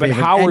heavily favored. Yeah,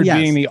 but Howard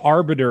being the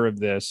arbiter of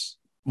this,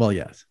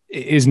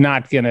 is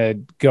not going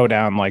to go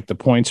down like the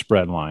point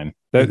spread line.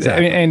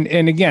 Exactly.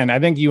 And again, I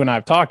think you and I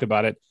have talked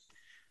about it.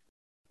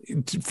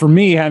 For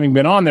me, having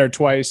been on there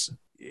twice,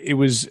 it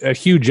was a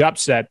huge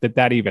upset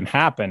that even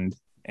happened,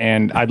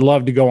 and I'd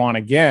love to go on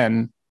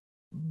again.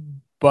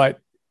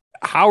 But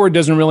Howard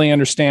doesn't really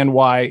understand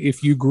why,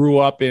 if you grew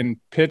up in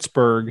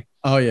Pittsburgh,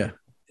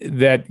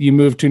 that you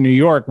moved to New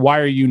York, why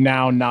are you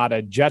now not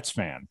a Jets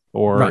fan?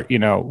 Or, Right.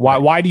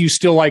 why do you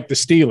still like the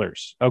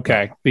Steelers?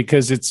 Okay.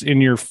 Because it's in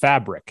your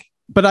fabric.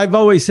 But I've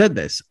always said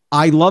this.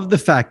 I love the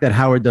fact that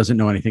Howard doesn't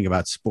know anything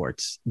about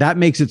sports. That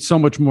makes it so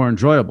much more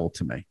enjoyable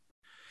to me.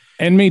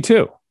 And me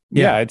too.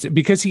 Yeah. Yeah, it's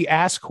because he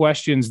asks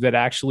questions that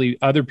actually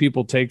other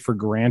people take for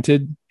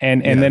granted,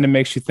 and then it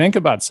makes you think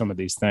about some of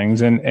these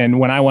things. And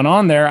when I went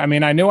on there, I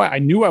mean, I knew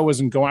I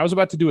wasn't going. I was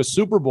about to do a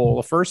Super Bowl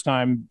the first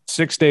time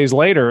 6 days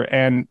later,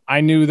 and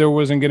I knew there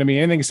wasn't going to be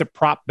anything except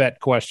prop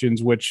bet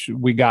questions, which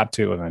we got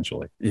to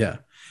eventually. Yeah.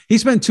 He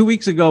spent 2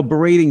 weeks ago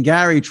berating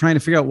Gary, trying to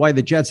figure out why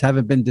the Jets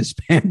haven't been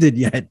disbanded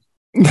yet.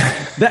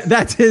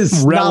 That's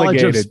his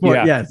knowledge of sport.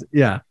 Yeah. Yes.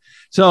 Yeah.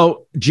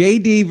 So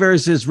JD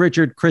versus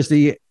Richard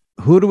Christie.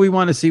 Who do we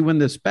want to see win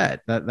this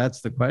bet?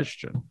 That's the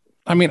question.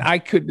 I mean, I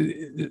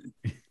could,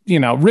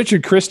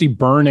 Richard Christie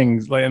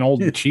burning an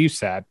old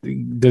Chiefs hat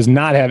does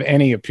not have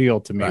any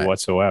appeal to me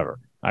whatsoever.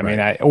 I mean,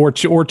 or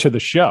to the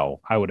show,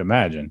 I would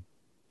imagine.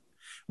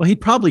 Well, he'd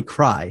probably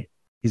cry.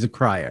 He's a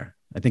crier.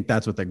 I think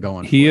that's what they're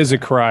going for. He is a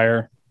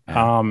crier.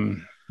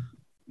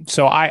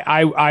 So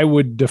I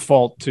would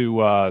default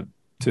to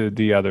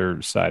the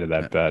other side of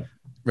that bet.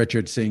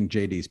 Richard seeing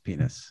JD's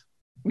penis.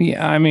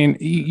 Yeah, I mean,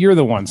 you're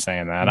the one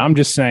saying that. I'm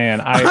just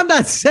saying. I'm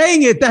not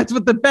saying it. That's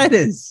what the bet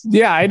is.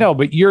 Yeah, I know,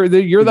 but you're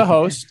the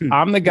host.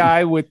 I'm the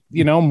guy with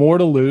more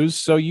to lose.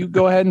 So you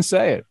go ahead and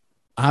say it.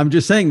 I'm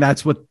just saying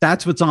that's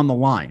what's on the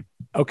line.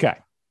 Okay,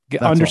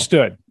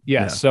 understood. All.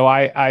 Yes. Yeah. So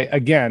I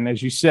again,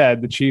 as you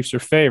said, the Chiefs are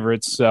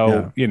favorites.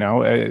 So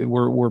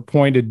we're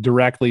pointed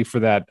directly for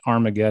that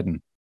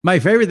Armageddon. My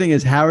favorite thing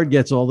is Howard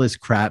gets all this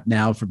crap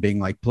now for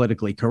being like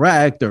politically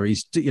correct, or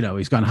he's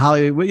gone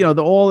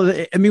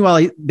Hollywood,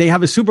 meanwhile, they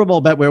have a Super Bowl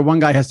bet where one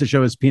guy has to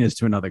show his penis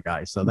to another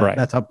guy. So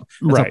that's how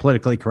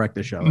politically correct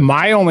the show is.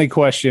 My only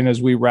question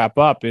as we wrap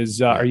up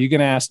is, are you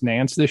going to ask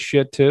Nance this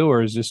shit too,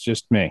 or is this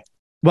just me?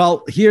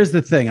 Well, here's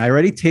the thing. I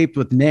already taped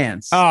with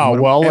Nance. Oh,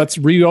 let's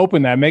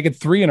reopen that. Make it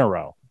 3 in a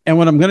row. And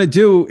what I'm going to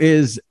do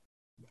is,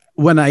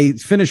 when I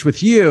finish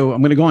with you,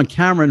 I'm going to go on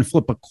camera and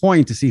flip a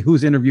coin to see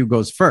whose interview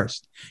goes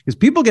first. Because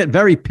people get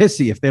very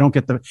pissy if they don't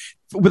get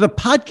with a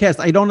podcast.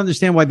 I don't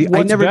understand why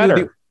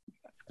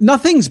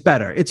nothing's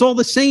better. It's all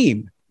the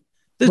same.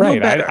 There's no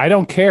better. I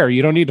don't care.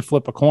 You don't need to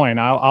flip a coin.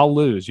 I'll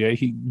lose. Yeah.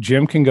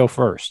 Jim can go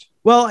first.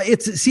 Well,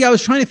 I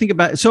was trying to think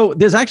about it. So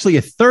there's actually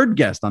a third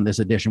guest on this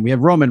edition. We have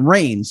Roman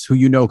Reigns, who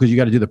because you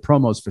got to do the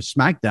promos for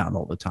SmackDown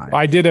all the time.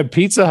 I did a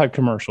Pizza Hut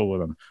commercial with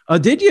him. Oh,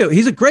 did you?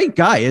 He's a great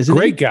guy, isn't he?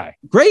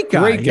 Great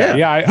guy.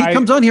 Yeah. He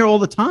comes on here all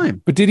the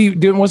time. But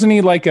wasn't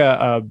he like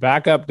a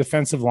backup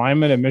defensive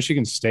lineman at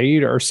Michigan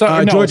State or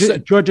something?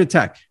 Georgia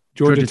Tech.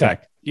 Georgia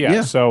Tech.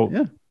 Yeah.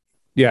 So,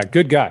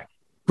 good guy.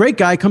 Great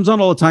guy. Comes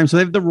on all the time. So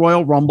they have the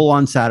Royal Rumble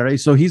on Saturday.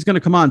 So he's going to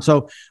come on.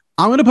 So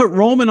I'm going to put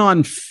Roman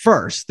on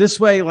first. This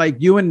way, like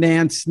you and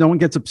Nance, no one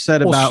gets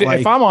upset about.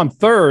 If I'm on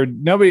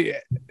third, nobody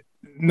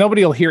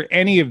will hear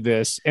any of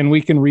this, and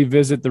we can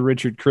revisit the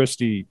Richard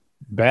Christie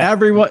bet.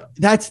 Everyone,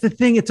 that's the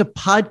thing. It's a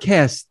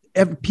podcast.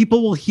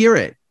 People will hear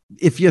it.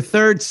 If you're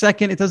third,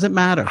 second, it doesn't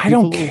matter. I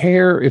don't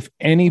care if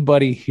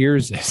anybody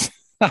hears this.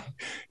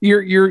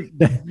 You're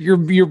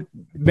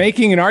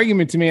making an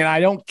argument to me, and I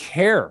don't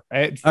care.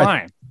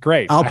 Fine.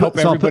 Great. I hope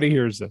everybody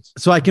hears this.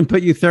 So I can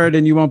put you third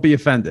and you won't be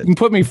offended. You can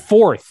put me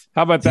fourth.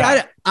 How about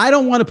that? I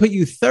don't want to put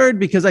you third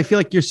because I feel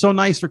like you're so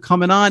nice for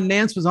coming on.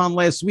 Nance was on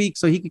last week,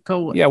 so he could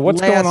go. Yeah,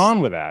 what's going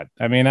on with that?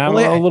 I mean, I'm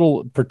a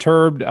little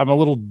perturbed. I'm a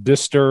little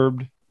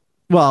disturbed.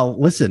 Well,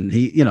 listen,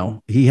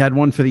 he had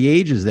one for the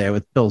ages there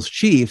with Bills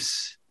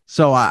Chiefs.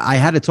 So I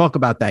had to talk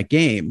about that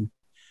game.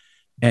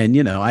 And,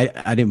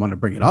 I didn't want to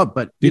bring it up,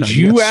 but did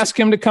you ask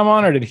him to come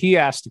on or did he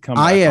ask to come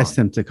on? I asked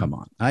him to come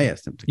on.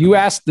 You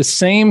asked the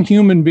same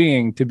human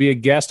being to be a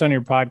guest on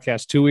your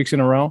podcast 2 weeks in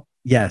a row?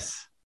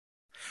 Yes.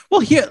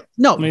 Well, here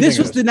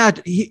was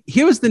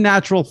the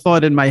natural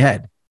thought in my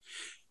head.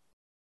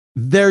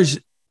 There's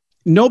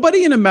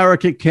nobody in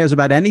America cares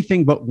about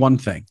anything but one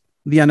thing,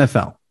 the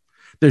NFL.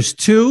 There's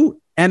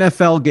 2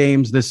 NFL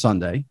games this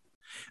Sunday.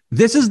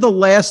 This is the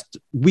last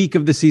week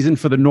of the season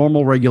for the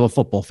normal regular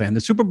football fan.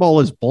 The Super Bowl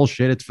is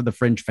bullshit. It's for the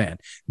fringe fan.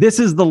 This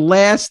is the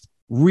last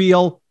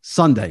real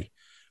Sunday.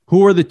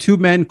 Who are the 2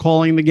 men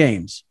calling the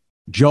games?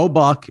 Joe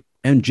Buck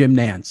and Jim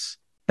Nance.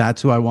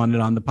 That's who I wanted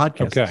on the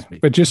podcast. Okay.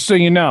 But just so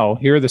you know,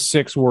 here are the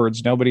 6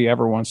 words nobody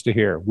ever wants to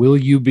hear. Will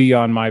you be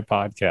on my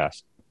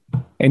podcast?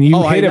 And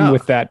you hit him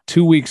with that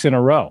 2 weeks in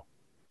a row.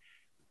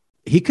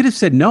 He could have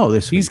said no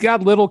this week. He's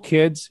got little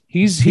kids.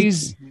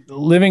 He's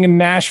living in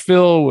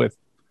Nashville with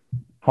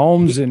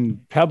homes in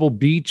Pebble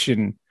Beach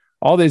and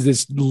all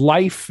this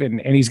life. And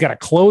he's got a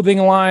clothing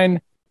line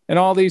and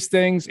all these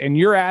things. And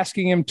you're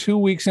asking him 2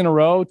 weeks in a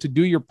row to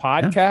do your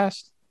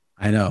podcast.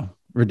 Yeah. I know.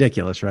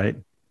 Ridiculous, right?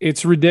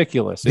 It's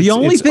ridiculous. It's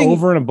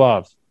over and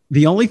above.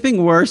 The only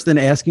thing worse than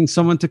asking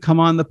someone to come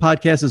on the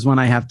podcast is when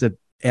I have to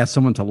ask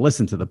someone to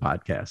listen to the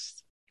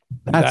podcast.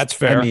 That's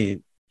fair. I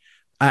mean,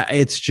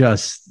 it's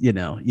just, you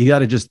got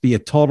to just be a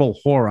total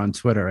whore on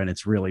Twitter and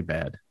it's really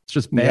bad. It's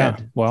just bad.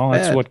 Yeah. Well,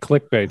 that's what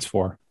clickbait's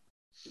for.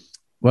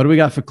 What do we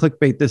got for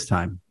clickbait this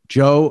time?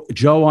 Joe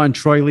on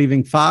Troy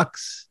leaving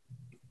Fox?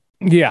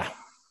 Yeah.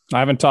 I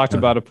haven't talked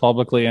about it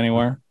publicly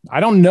anywhere. I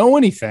don't know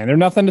anything. There's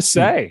nothing to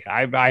say.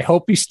 I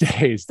hope he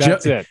stays.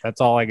 That's it. That's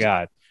all I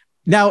got.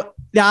 Now,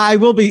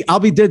 I'll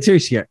be dead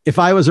serious here. If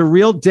I was a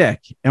real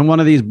dick and one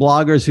of these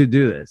bloggers who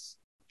do this,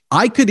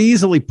 I could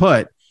easily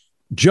put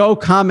Joe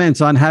comments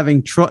on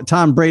having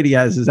Tom Brady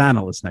as his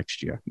analyst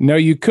next year. No,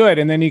 you could.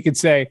 And then you could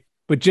say,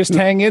 but just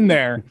hang in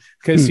there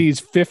because he's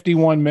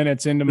 51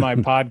 minutes into my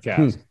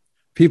podcast.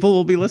 People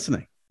will be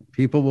listening.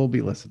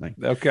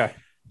 Okay.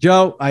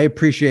 Joe, I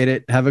appreciate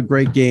it. Have a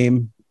great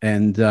game.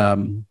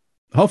 And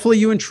hopefully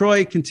you and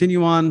Troy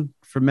continue on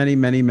for many,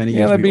 many, many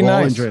years. That'd be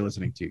nice. Enjoy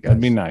listening to you guys.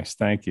 That'd be nice.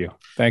 Thank you.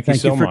 Thank you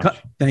so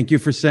much. Thank you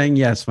for saying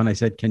yes when I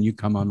said, can you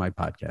come on my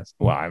podcast?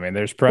 Well, I mean,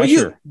 there's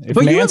pressure. If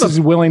Nance is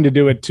willing to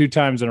do it 2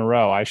 times in a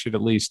row, I should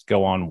at least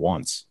go on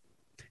once.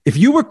 If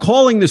you were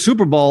calling the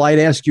Super Bowl, I'd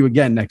ask you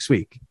again next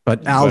week.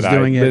 But Al's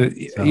doing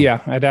it. So.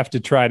 Yeah, I'd have to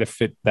try to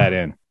fit that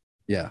in.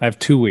 Yeah. I have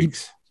 2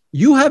 weeks.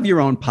 You have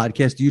your own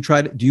podcast.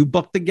 Do you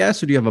book the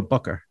guests or do you have a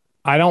booker?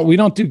 We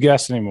don't do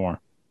guests anymore.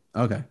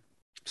 Okay.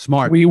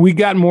 Smart. We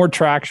got more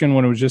traction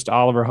when it was just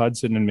Oliver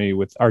Hudson and me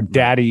with our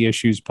Daddy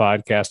Issues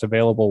podcast,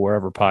 available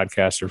wherever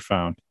podcasts are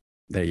found.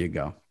 There you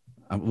go.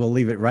 We'll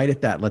leave it right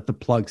at that. Let the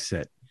plug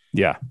sit.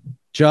 Yeah.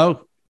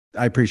 Joe,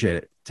 I appreciate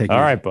it. Take care.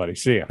 All right, buddy.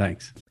 See ya.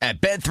 Thanks. At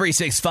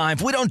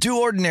Bet365, we don't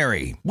do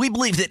ordinary. We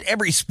believe that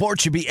every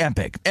sport should be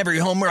epic. Every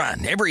home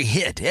run, every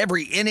hit,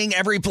 every inning,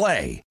 every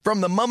play. From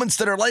the moments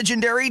that are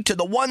legendary to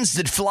the ones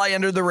that fly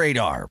under the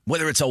radar.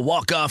 Whether it's a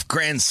walk-off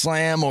grand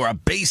slam or a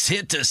base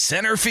hit to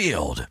center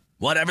field.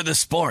 Whatever the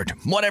sport,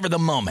 whatever the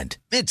moment.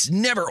 It's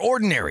never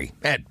ordinary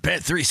at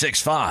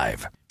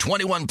Bet365.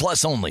 21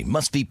 plus only.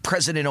 Must be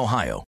present in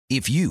Ohio.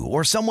 If you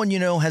or someone you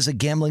know has a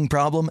gambling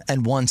problem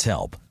and wants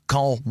help,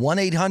 call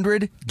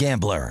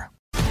 1-800-GAMBLER.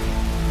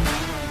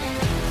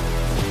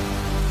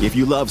 If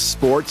you love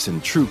sports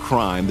and true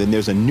crime, then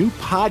there's a new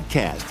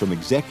podcast from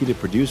executive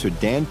producer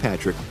Dan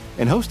Patrick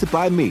and hosted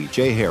by me,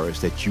 Jay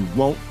Harris, that you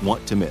won't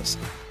want to miss.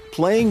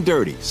 Playing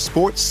Dirty: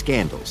 Sports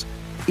Scandals.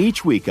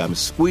 Each week, I'm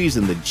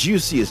squeezing the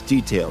juiciest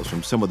details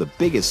from some of the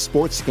biggest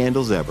sports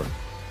scandals ever.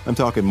 I'm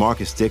talking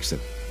Marcus Dixon,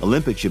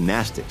 Olympic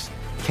gymnastics,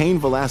 Cain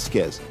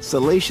Velasquez,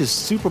 salacious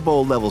Super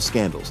Bowl-level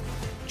scandals.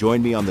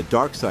 Join me on the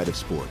dark side of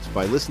sports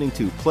by listening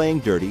to Playing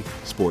Dirty: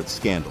 Sports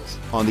Scandals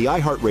on the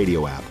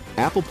iHeartRadio app,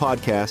 Apple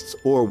Podcasts,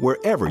 or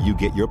wherever you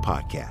get your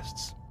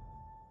podcasts.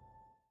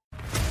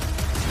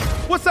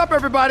 What's up,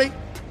 everybody?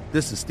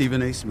 This is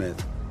Stephen A. Smith.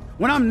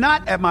 When I'm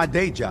not at my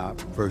day job,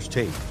 First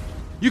Take,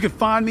 you can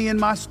find me in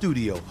my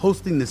studio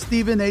hosting the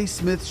Stephen A.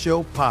 Smith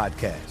Show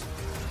podcast.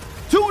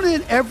 Tune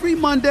in every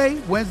Monday,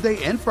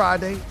 Wednesday, and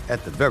Friday,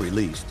 at the very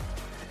least,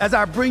 as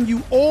I bring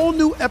you all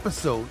new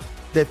episodes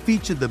that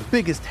feature the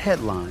biggest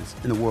headlines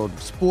in the world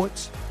of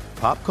sports,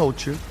 pop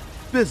culture,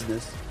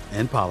 business,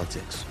 and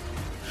politics.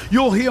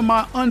 You'll hear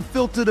my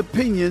unfiltered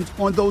opinions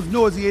on those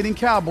nauseating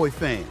Cowboy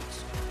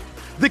fans,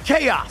 the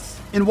chaos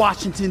in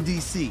Washington,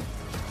 D.C.,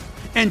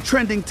 and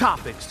trending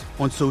topics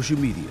on social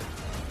media,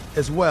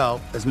 as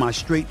well as my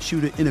straight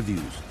shooter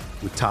interviews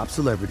with top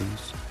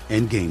celebrities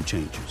and game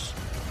changers.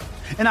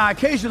 And I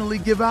occasionally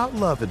give out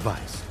love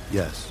advice.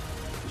 Yes,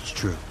 it's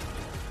true.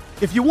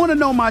 If you want to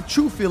know my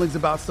true feelings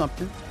about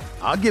something,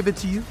 I'll give it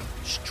to you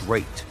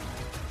straight.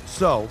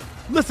 So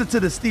listen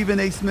to the Stephen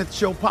A. Smith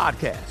Show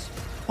podcast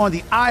on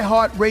the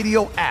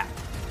iHeartRadio app,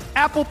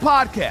 Apple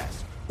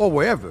Podcasts, or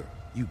wherever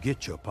you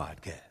get your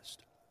podcast.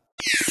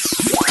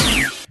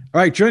 All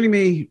right, joining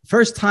me,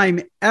 first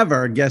time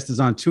ever, guest is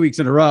on 2 weeks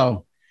in a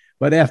row.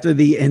 But after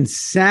the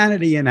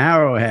insanity in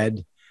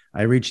Arrowhead,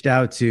 I reached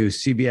out to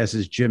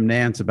CBS's Jim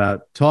Nance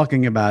about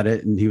talking about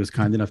it, and he was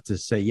kind enough to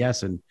say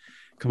yes and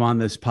come on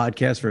this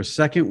podcast for a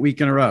second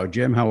week in a row.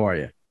 Jim, how are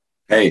you?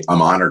 Hey,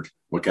 I'm honored.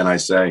 What can I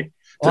say?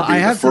 Well, to be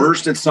the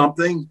first at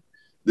something,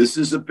 this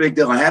is a big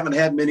deal. I haven't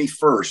had many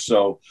firsts,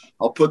 so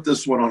I'll put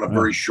this one on a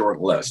very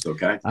short list,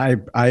 okay?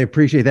 I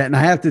appreciate that. And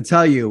I have to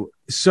tell you,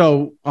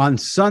 so on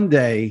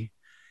Sunday,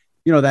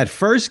 that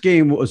first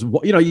game was,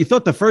 you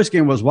thought the first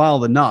game was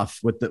wild enough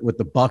with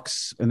the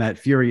Bucks and that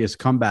furious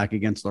comeback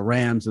against the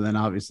Rams. And then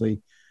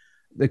obviously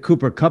the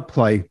Cooper Kupp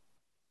play.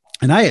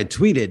 And I had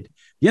tweeted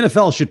the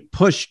NFL should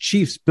push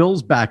Chiefs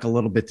Bills back a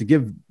little bit to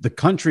give the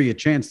country a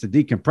chance to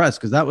decompress,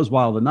 because that was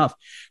wild enough.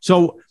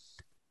 So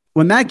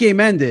when that game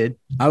ended,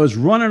 I was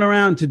running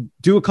around to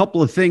do a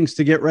couple of things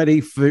to get ready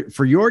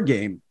for your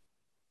game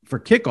for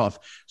kickoff.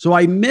 So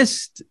I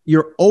missed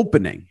your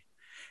opening.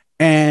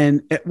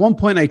 And at one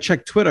point I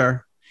checked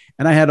Twitter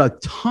and I had a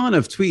ton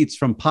of tweets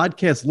from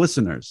podcast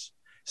listeners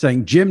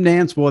saying Jim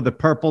Nance wore the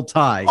purple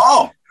tie.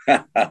 Oh,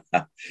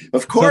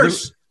 of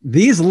course. So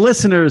these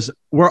listeners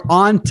were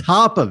on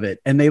top of it,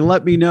 and they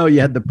let me know you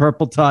had the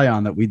purple tie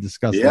on that we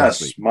discussed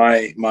last week.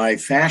 Yes, my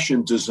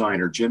fashion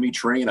designer, Jimmy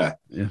Traina.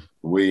 Yeah.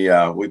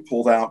 We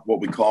pulled out what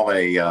we call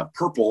a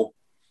purple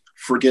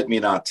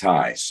forget-me-not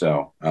tie.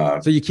 So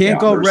you can't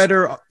go red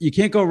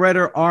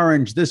or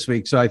orange this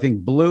week. So I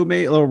think blue,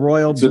 a little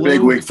royal blue. It's a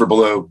big week for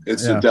blue.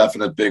 It's a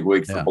definite big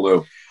week for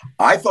blue.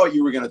 I thought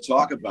you were going to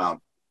talk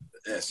about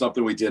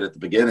something we did at the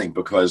beginning,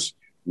 because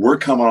we're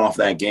coming off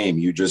that game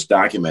you just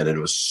documented.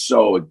 It was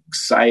so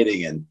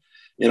exciting. And,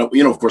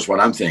 of course, what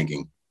I'm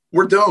thinking,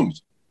 we're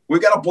doomed. We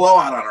got a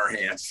blowout on our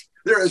hands.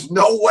 There is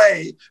no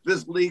way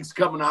this league's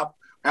coming up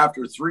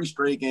after 3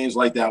 straight games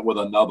like that with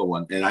another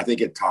one. And I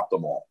think it topped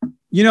them all.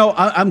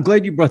 I'm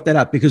glad you brought that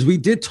up, because we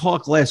did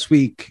talk last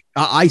week.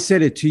 I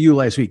said it to you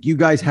last week. You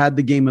guys had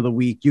the game of the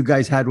week. You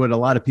guys had what a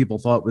lot of people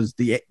thought was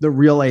the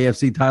real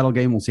AFC title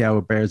game. We'll see how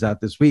it bears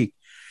out this week.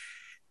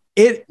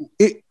 When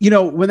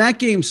that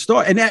game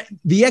started, and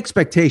the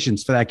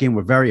expectations for that game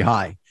were very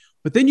high,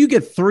 but then you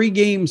get 3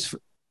 games,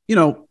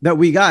 that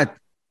we got.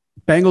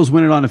 Bengals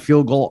win it on a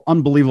field goal.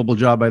 Unbelievable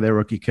job by their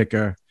rookie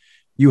kicker.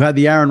 You had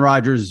the Aaron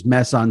Rodgers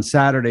mess on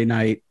Saturday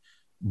night.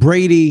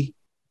 Brady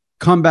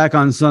come back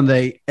on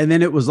Sunday. And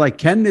then it was like,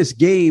 can this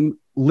game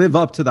live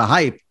up to the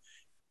hype?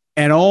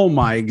 And oh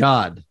my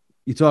God,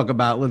 you talk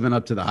about living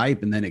up to the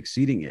hype and then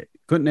exceeding it.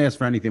 Couldn't ask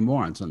for anything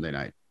more on Sunday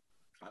night.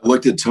 I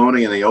looked at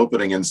Tony in the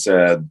opening and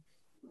said,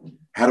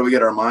 how do we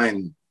get our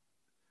mind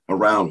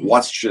around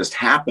what's just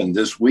happened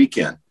this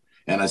weekend?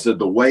 And I said,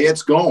 the way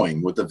it's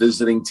going with the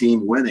visiting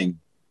team winning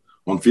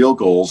on field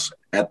goals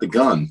at the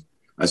gun,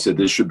 I said,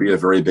 this should be a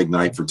very big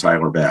night for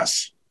Tyler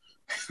Bass,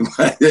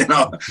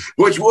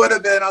 which would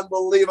have been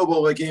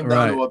unbelievable. It came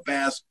down to a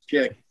Bass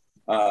kick.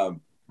 But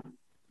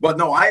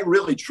no, I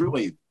really,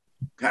 truly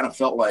kind of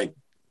felt like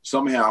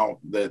somehow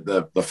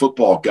the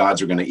football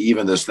gods are going to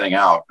even this thing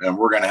out. And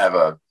we're going to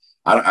have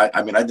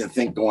I didn't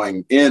think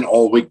going in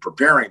all week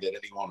preparing that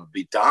anyone would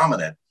be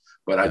dominant,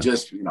 but I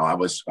just, I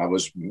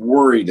was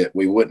worried that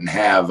we wouldn't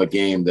have a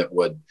game that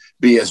would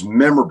be as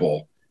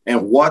memorable.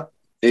 And what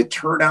it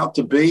turned out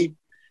to be,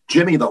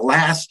 Jimmy, the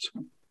last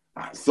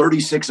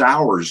 36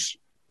 hours,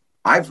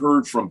 I've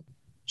heard from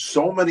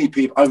so many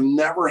people. I've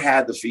never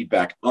had the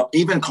feedback,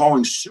 even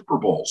calling Super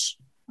Bowls.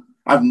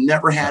 I've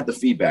never had the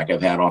feedback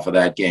I've had off of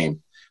that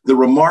game. The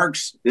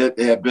remarks that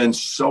have been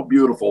so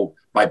beautiful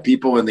by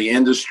people in the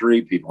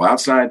industry, people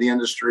outside the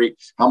industry,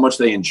 how much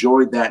they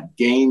enjoyed that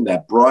game,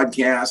 that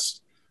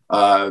broadcast.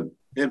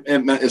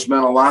 It's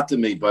meant a lot to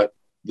me, but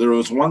there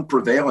was one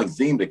prevailing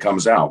theme that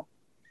comes out,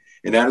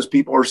 and that is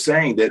people are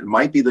saying that it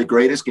might be the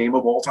greatest game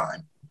of all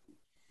time.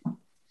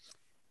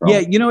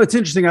 Yeah, it's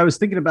interesting. I was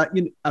thinking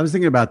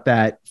about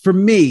that. For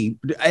me,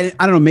 I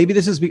don't know, maybe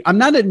this is I'm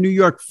not a New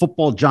York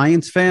Football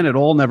Giants fan at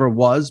all, never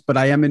was, but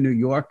I am in New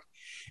York.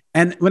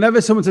 And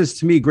whenever someone says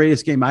to me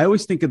greatest game, I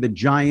always think of the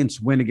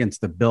Giants win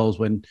against the Bills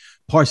when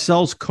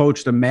Parcells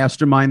coached a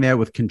mastermind there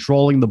with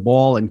controlling the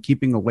ball and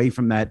keeping away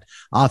from that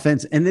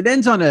offense. And it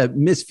ends on a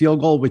missed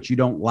field goal, which you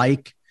don't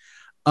like.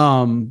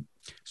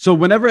 So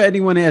whenever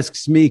anyone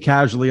asks me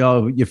casually,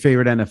 your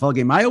favorite NFL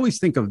game, I always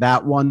think of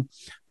that one.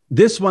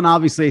 This one,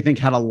 obviously, I think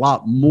had a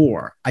lot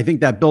more. I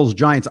think that Bills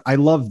Giants, I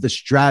love the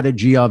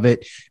strategy of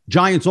it.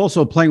 Giants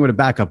also playing with a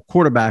backup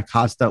quarterback,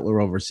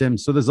 Hostetler over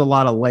Sims. So there's a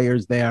lot of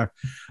layers there.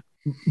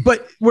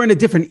 But we're in a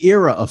different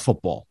era of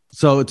football.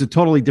 So it's a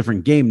totally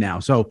different game now.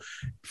 So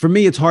for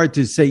me, it's hard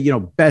to say,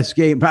 best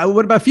game. But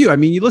what about for you? I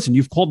mean,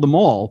 you've called them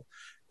all.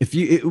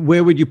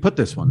 Where would you put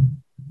this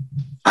one?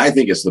 I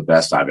think it's the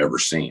best I've ever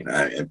seen.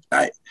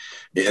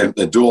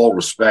 With all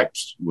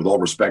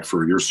respect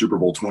for your Super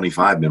Bowl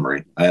 25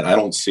 memory, I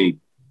don't see,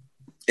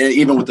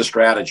 even with the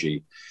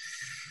strategy,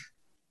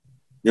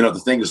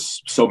 the thing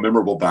is so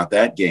memorable about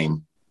that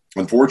game,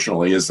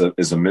 unfortunately, is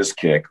a missed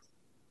kick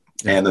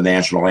and the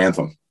national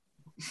anthem.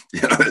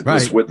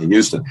 It's Whitney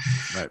Houston.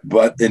 Right.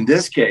 But in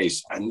this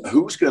case,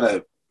 who's going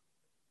to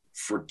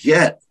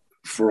forget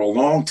for a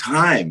long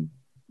time?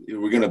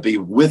 We're going to be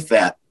with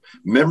that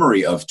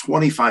memory of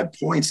 25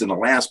 points in the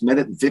last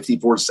minute and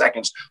 54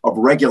 seconds of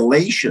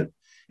regulation,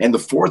 and the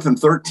 4th and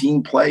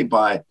 13 play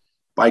by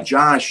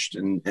Josh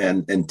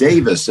and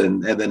Davis,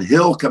 and then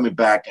Hill coming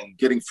back and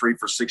getting free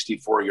for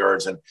 64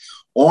 yards, and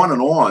on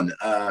and on.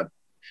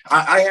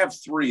 I have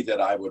 3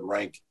 that I would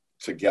rank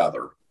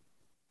together.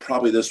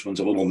 Probably this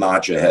one's a little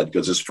notch ahead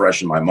because it's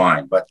fresh in my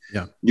mind. But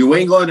New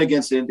England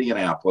against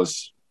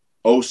Indianapolis,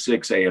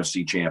 06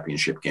 AFC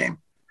Championship game.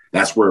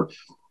 That's where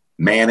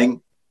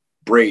Manning,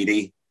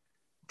 Brady,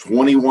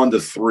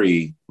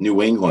 21-3,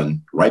 New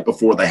England, right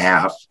before the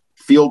half.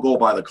 Field goal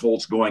by the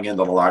Colts going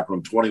into the locker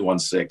room,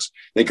 21-6.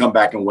 They come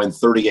back and win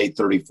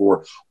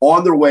 38-34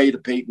 on their way to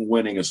Peyton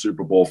winning a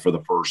Super Bowl for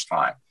the first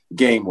time.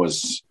 Game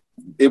was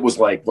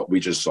like what we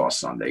just saw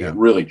Sunday. Yeah. It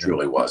really,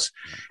 truly was.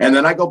 And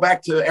then I go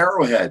back to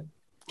Arrowhead,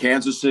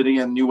 Kansas City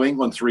and New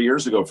England 3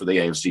 years ago for the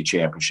AFC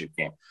Championship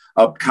game.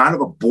 Kind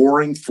of a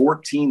boring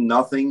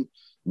 14-0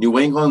 New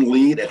England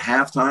lead at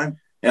halftime.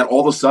 And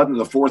all of a sudden, in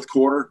the fourth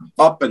quarter,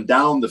 up and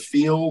down the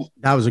field.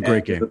 That was a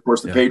great game. Of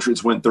course, the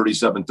Patriots win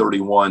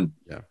 37-31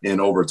 in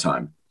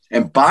overtime.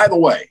 And by the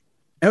way,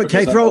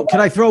 can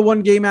I throw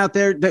one game out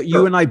there that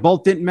you and I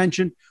both didn't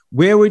mention?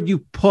 Where would you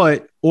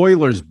put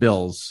Oilers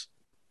Bills,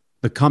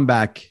 the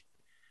comeback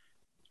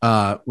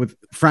with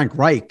Frank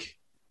Reich,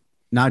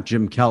 not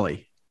Jim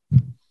Kelly?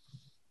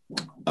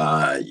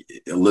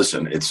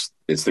 Listen, it's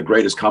the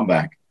greatest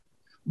comeback,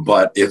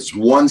 but it's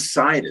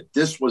one-sided.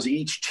 This was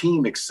each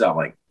team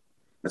excelling.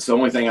 That's the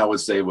only thing I would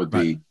say would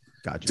be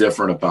Gotcha.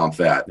 different about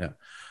that. Yeah.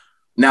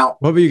 Now,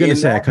 what were you going to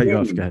say? I cut you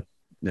off. Go ahead.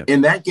 Yeah.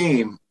 In that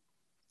game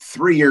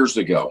 3 years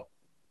ago,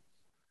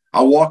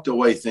 I walked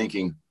away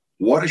thinking,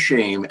 what a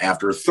shame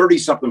after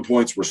 30-something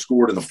points were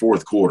scored in the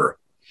fourth quarter.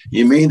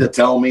 You mean to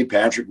tell me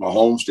Patrick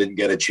Mahomes didn't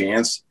get a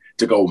chance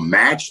to go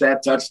match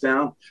that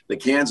touchdown? The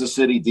Kansas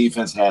City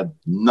defense had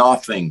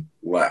nothing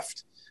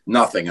left.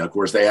 Nothing. And, of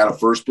course, they had a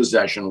first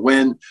possession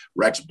win.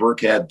 Rex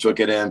Burkhead took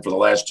it in for the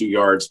last 2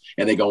 yards,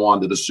 and they go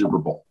on to the Super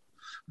Bowl.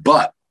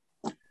 But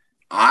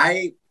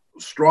I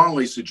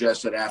strongly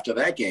suggest that after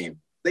that game,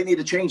 they need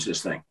to change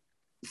this thing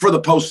for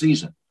the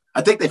postseason.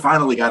 I think they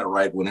finally got it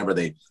right whenever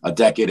a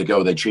decade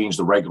ago, they changed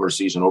the regular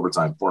season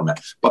overtime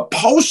format. But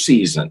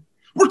postseason,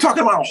 we're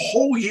talking about a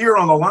whole year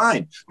on the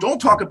line. Don't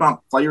talk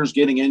about players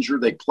getting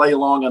injured. They play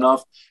long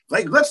enough.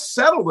 Like, let's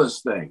settle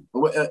this thing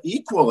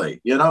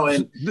equally,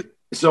 And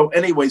so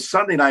anyway,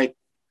 Sunday night,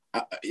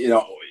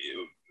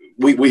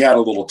 we had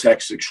a little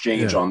text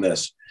exchange on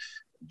this.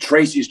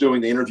 Tracy's doing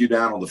the interview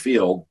down on the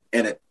field,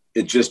 and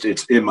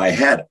it's in my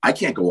head. I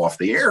can't go off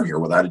the air here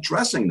without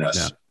addressing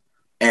this.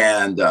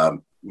 Yeah.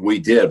 And we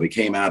did. We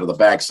came out of the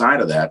backside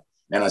of that.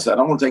 And I said, I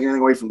don't want to take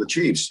anything away from the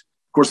Chiefs.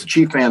 Of course, the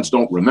Chief fans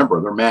don't remember.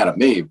 They're mad at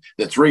me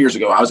that 3 years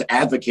ago I was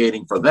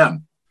advocating for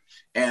them.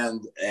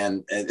 And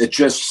it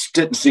just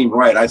didn't seem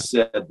right. I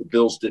said the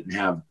Bills didn't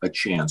have a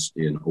chance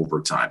in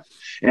overtime.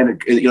 And,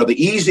 the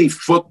easy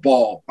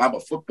football, I'm a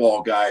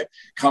football guy,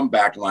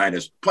 comeback line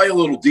is play a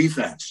little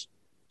defense.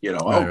 We'll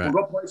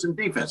go play some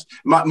defense.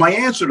 My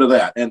answer to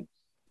that, and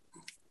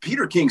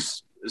Peter King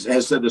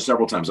has said this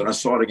several times, and I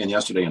saw it again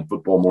yesterday in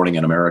Football Morning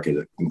in America,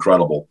 the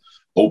incredible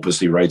opus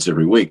he writes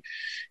every week.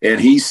 And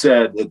he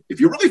said that if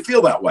you really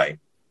feel that way,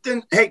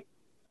 then, hey,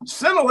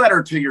 send a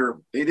letter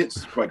to he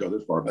didn't quite go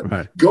this far,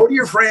 but go to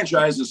your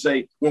franchise and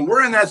say, when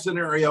we're in that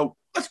scenario,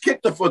 let's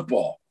kick the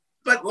football.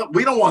 But look,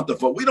 we don't want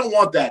we don't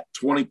want that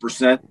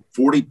 20%,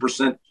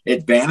 40%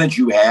 advantage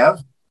you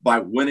have by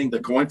winning the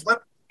coin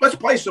flip. Let's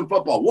play some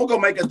football. We'll go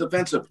make a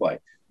defensive play.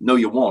 No,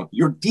 you won't.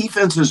 Your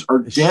defenses are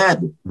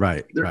dead.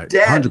 Right. They're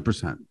dead.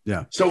 100%.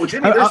 Yeah. So,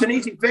 Jimmy, there's an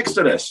easy fix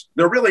to this.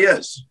 There really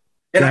is.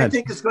 And I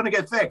think it's going to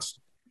get fixed.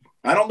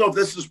 I don't know if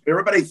this is –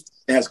 everybody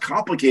has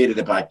complicated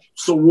it by,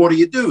 so what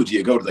do? Do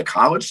you go to the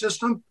college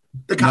system?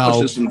 The college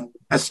system,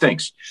 that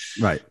stinks.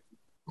 Right.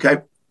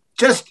 Okay.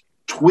 Just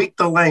tweak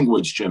the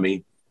language,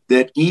 Jimmy,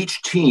 that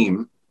each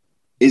team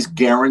is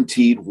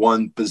guaranteed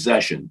one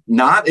possession.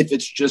 Not if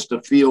it's just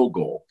a field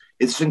goal.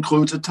 It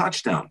includes a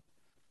touchdown.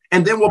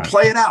 And then we'll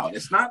play it out.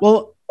 It's not.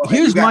 Well,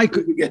 here's my.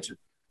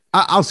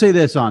 I'll say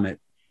this on it.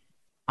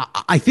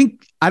 I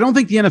don't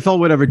think the NFL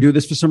would ever do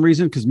this for some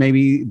reason because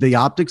maybe the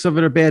optics of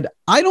it are bad.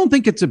 I don't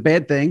think it's a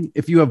bad thing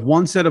if you have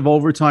one set of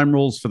overtime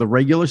rules for the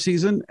regular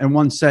season and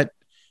one set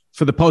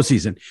for the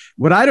postseason.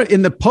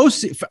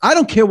 I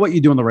don't care what you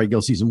do in the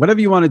regular season.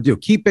 Whatever you want to do,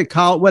 keep it,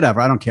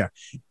 whatever. I don't care.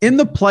 In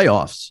the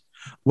playoffs,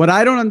 what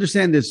I don't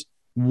understand is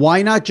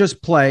why not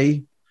just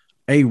play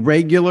a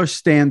regular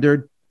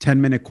standard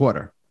 10-minute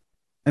quarter?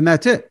 And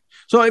that's it.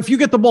 So if you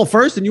get the ball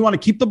first and you want to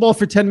keep the ball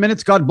for 10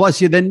 minutes, God bless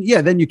you, then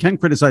you can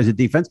criticize the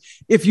defense.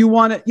 If you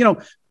want to,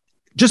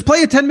 just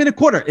play a 10-minute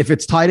quarter. If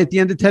it's tied at the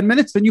end of 10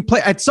 minutes, then you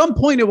play. At some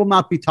point, it will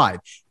not be tied.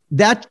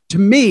 That, to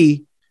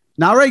me,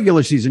 not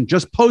regular season,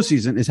 just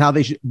postseason is how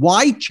they should.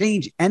 Why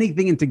change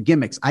anything into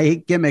gimmicks? I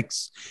hate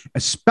gimmicks,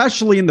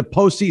 especially in the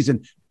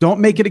postseason. Don't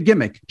make it a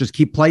gimmick. Just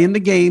keep playing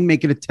the game.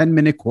 Make it a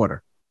 10-minute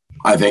quarter.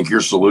 I think your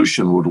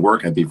solution would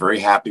work. I'd be very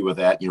happy with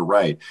that. You're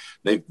right.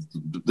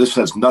 This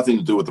has nothing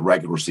to do with the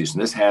regular season.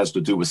 This has to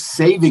do with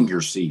saving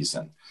your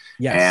season.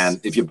 Yes.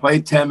 And if you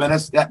play 10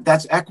 minutes,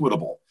 that's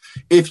equitable.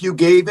 If you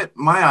gave it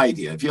my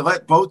idea, if you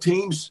let both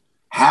teams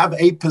have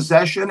a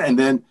possession, and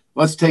then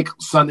let's take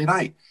Sunday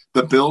night.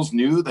 The Bills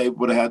knew they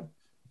would have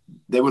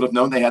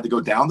known they had to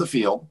go down the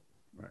field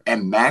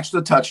and match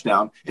the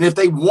touchdown. And if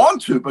they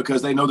want to,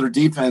 because they know their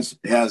defense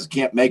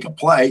can't make a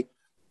play,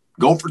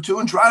 go for two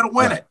and try to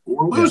win it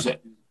or lose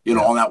it,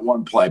 on that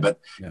one play.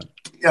 But,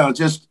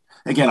 just,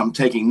 again, I'm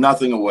taking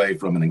nothing away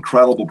from an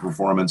incredible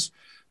performance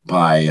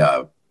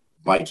by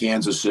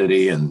Kansas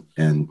City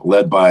and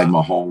led by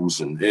Mahomes.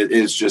 And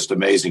it's just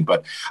amazing.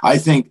 But I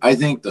think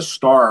the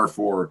star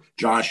for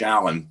Josh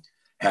Allen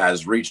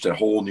has reached a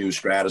whole new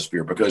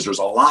stratosphere because there's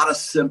a lot of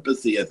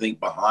sympathy, I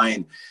think,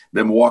 behind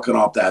them walking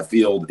off that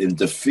field in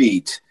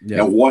defeat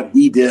and what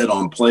he did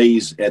on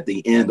plays at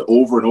the end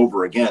over and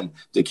over again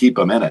to keep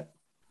them in it.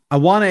 I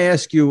want to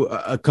ask you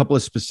a couple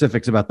of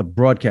specifics about the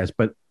broadcast,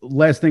 but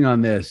last thing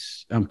on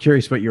this, I'm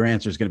curious what your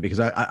answer is going to be because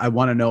I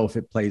want to know if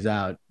it plays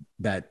out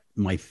that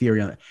my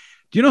theory on it.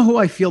 Do you know who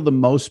I felt the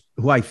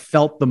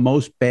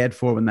most bad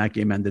for when that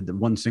game ended? The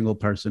one single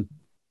person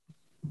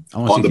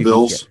on the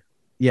Bills.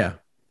 Yeah.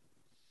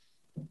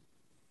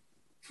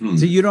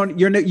 So you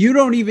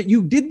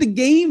did the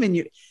game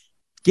and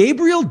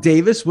Gabriel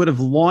Davis would have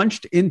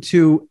launched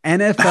into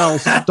NFL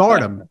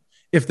stardom.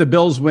 If the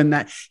Bills win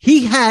that,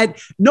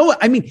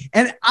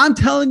 and I'm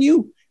telling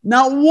you,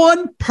 not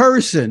one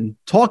person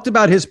talked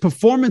about his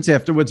performance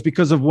afterwards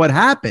because of what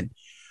happened.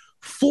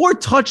 4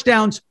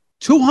 touchdowns,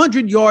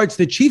 200 yards.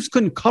 The Chiefs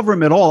couldn't cover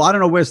him at all. I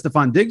don't know where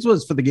Stephon Diggs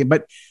was for the game,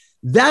 but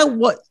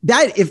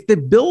if the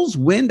Bills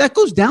win, that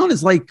goes down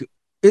as like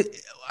a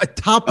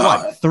top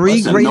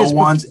three greatest. No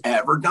one's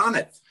ever done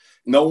it.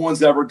 No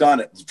one's ever done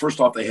it.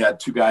 First off, they had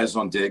two guys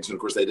on Diggs, and of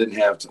course, they didn't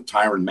have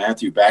Tyrann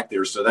Mathieu back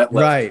there, so that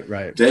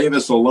left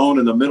Davis alone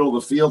in the middle of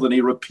the field, and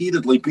he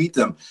repeatedly beat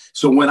them.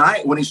 So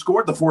when he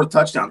scored the fourth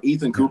touchdown,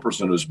 Ethan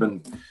Cooperson, who's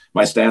been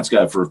my stats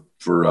guy for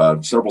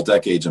several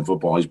decades in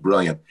football, he's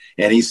brilliant,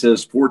 and he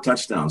says 4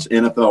 touchdowns,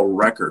 NFL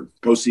record,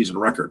 postseason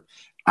record.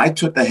 I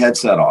took the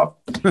headset off,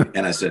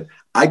 and I said,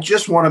 I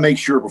just want to make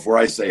sure before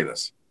I say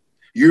this.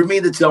 You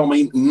mean to tell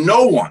me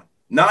no one,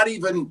 not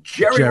even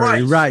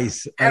Jerry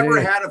Rice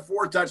ever had a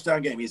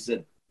 4-touchdown game? He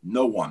said,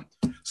 no one.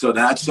 So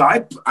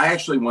I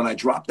actually, when I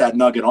dropped that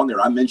nugget on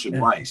there, I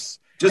mentioned Rice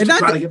just to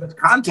try to give it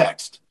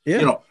context.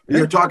 Yeah.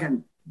 You're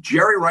talking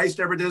Jerry Rice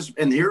never did,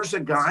 and here's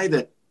a guy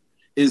that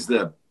is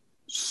the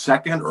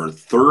second or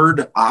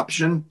third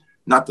option,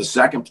 not the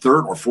second,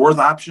 third, or fourth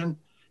option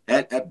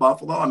at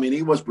Buffalo. I mean,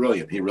 he was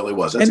brilliant. He really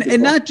was.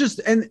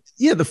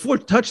 The 4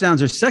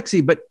 touchdowns are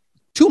sexy, but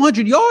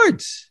 200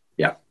 yards.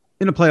 Yeah.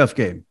 In a playoff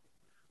game.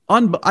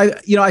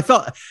 I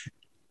thought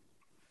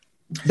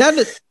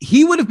that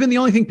he would have been the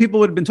only thing people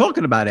would have been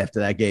talking about after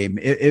that game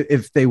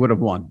if they would have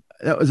won.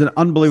 That was an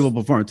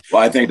unbelievable performance.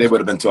 Well, I think they would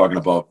have been talking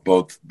about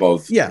both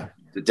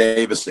the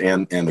Davis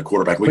and the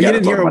quarterback. We got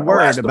to talk about the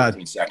last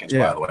 13 seconds,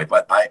 by the way.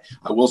 But I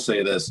will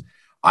say this.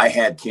 I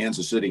had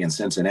Kansas City and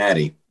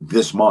Cincinnati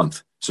this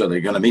month, so they're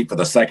going to meet for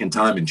the second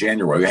time in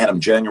January. We had them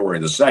January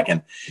the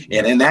 2nd.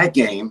 And in that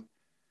game,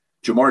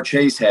 Jamar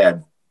Chase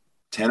had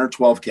 10 or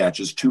 12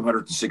 catches,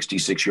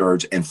 266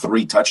 yards, and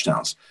 3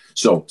 touchdowns.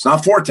 So it's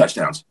not 4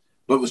 touchdowns,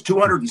 but it was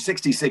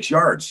 266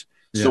 yards.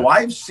 Yeah. So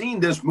I've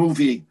seen this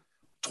movie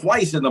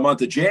twice in the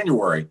month of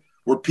January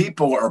where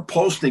people are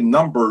posting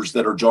numbers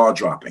that are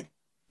jaw-dropping.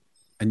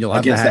 And you'll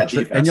have the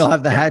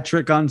hat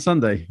trick on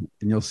Sunday,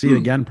 and you'll see it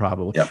again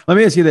probably. Yep. Let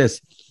me ask you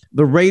this.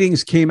 The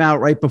ratings came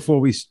out right before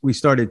we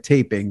started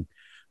taping.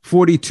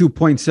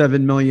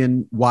 42.7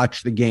 million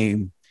watched the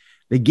game.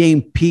 The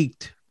game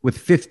peaked with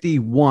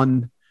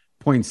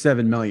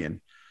 51.7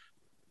 million.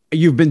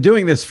 You've been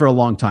doing this for a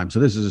long time,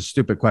 so this is a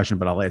stupid question,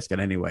 but I'll ask it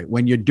anyway.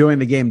 When you're doing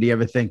the game, do you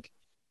ever think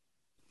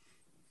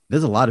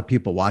there's a lot of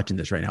people watching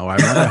this right now?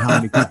 I wonder how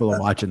many people are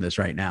watching this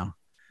right now.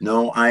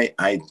 No, I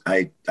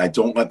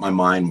don't let my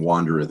mind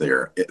wander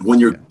there. When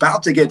you're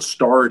about to get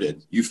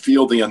started, you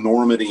feel the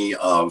enormity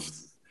of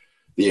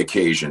the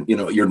occasion.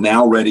 You're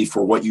now ready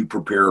for what you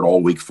prepared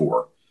all week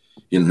for.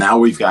 Now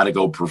we've got to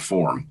go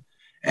perform.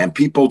 And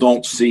people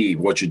don't see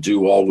what you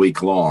do all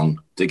week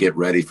long to get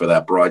ready for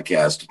that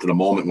broadcast to the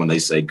moment when they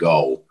say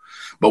go.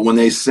 But when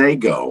they say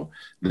go,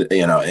 and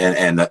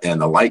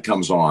the light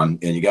comes on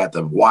and you got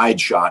the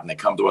wide shot and they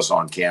come to us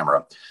on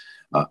camera.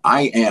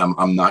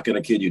 I'm not going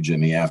to kid you,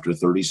 Jimmy, after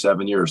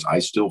 37 years, I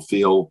still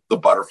feel the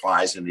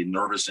butterflies and the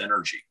nervous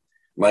energy.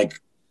 Like,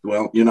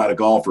 well, you're not a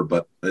golfer,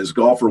 but as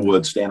golfer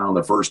would stand on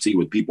the first tee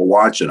with people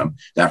watching them,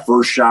 that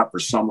first shot, for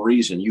some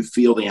reason, you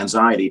feel the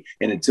anxiety.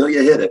 And until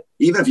you hit it,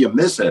 even if you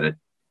miss it,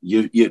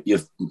 you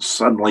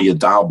suddenly you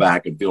dial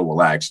back and feel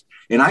relaxed.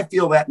 And I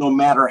feel that no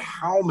matter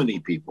how many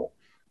people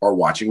are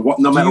watching,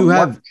 no matter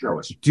what the show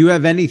is. Do you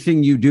have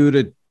anything you do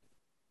to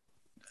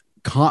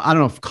I don't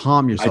know if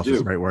calm yourself is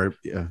the right word.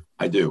 Yeah,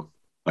 I do.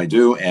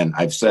 And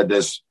I've said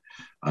this.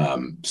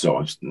 So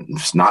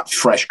it's not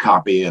fresh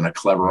copy and a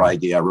clever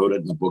idea. I wrote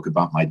it in the book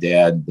about my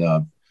dad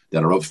that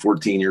I wrote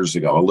 14 years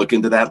ago. I look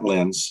into that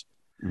lens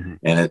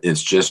and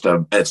it's just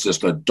a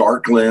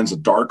dark lens, a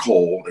dark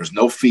hole. There's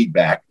no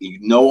feedback.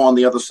 On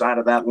the other side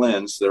of that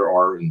lens, there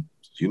are, as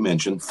you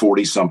mentioned,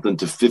 40 something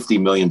to 50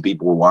 million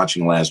people were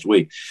watching last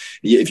week.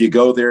 If you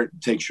go there,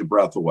 it takes your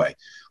breath away.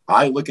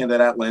 I look into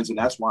that lens, and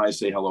that's why I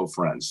say hello,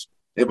 friends.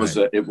 It was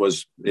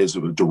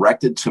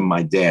directed to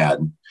my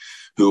dad,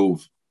 who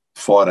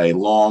fought a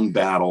long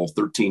battle,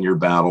 13-year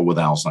battle with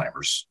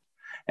Alzheimer's,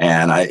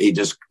 and he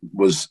just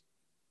was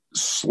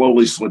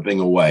slowly slipping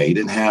away. He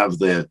didn't have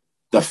the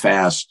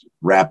fast,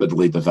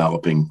 rapidly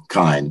developing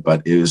kind,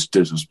 but it was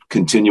just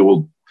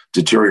continual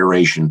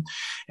deterioration.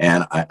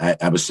 And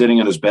I was sitting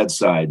at his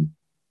bedside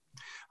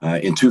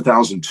in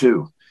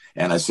 2002.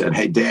 And I said,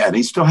 hey, Dad,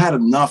 he still had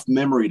enough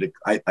memory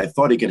I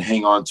thought he could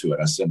hang on to it.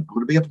 I said, I'm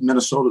going to be up in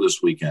Minnesota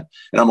this weekend.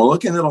 And I'm going to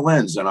look into the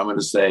lens and I'm going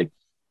to say,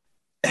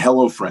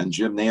 hello, friend,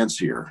 Jim Nantz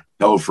here.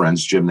 Hello,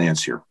 friends, Jim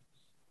Nantz here.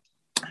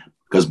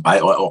 Because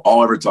all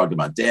I ever talked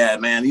about,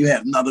 Dad, man, you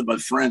have nothing but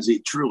friends.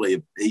 He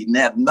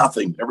had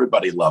nothing.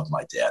 Everybody loved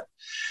my dad.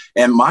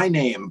 And my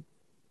name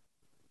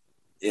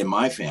in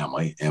my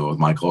family and with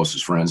my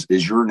closest friends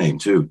is your name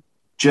too.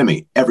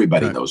 Jimmy.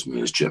 Everybody knows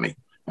me as Jimmy.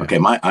 Okay,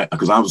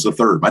 because I was the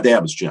third. My dad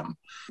was Jim.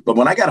 But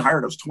when I got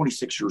hired, I was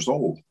 26 years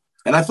old.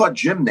 And I thought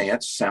Jim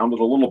Nantz sounded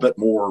a little bit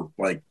more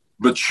like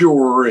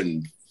mature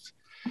and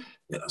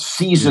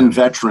seasoned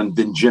veteran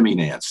than Jimmy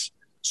Nantz.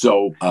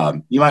 So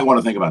you might want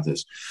to think about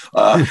this.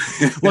 Well,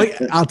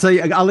 I'll tell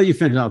you. I'll let you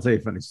finish. I'll tell you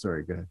a funny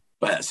story. Go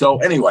ahead. So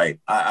anyway,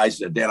 I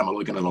said, Dad, I'm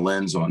looking at the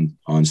lens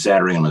on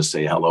Saturday. I'm going to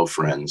say, hello,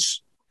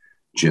 friends.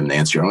 Jim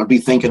Nantz here. I'm going to be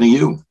thinking of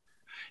you.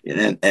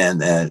 And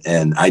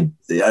I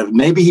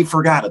maybe he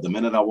forgot it the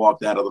minute I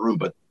walked out of the room,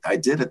 but I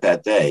did it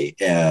that day.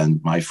 And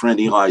my friend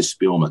Eli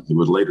Spielman, who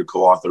would later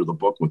co-author the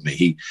book with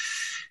me,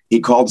 he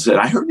called and said,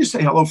 I heard you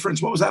say hello,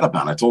 friends. What was that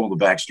about? I told him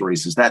the backstory. He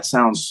says, that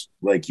sounds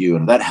like you,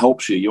 and that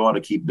helps you. You ought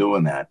to keep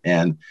doing that.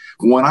 And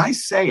when I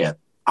say it,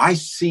 I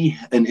see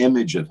an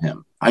image of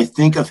him. I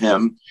think of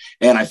him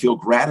and I feel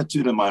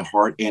gratitude in my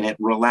heart, and it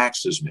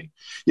relaxes me.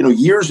 You know,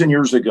 years and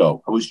years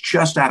ago, I was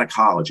just out of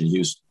college in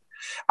Houston.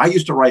 I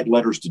used to write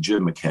letters to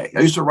Jim McKay.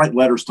 I used to write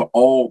letters to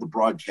all the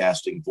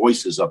broadcasting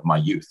voices of my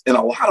youth, and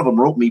a lot of them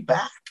wrote me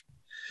back.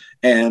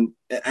 And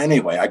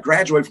anyway, I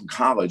graduated from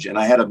college, and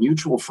I had a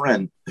mutual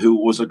friend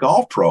who was a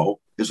golf pro,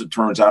 as it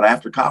turns out,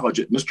 after college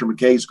at Mr.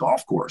 McKay's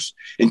golf course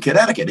in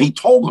Connecticut. He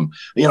told him,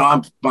 you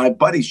know, my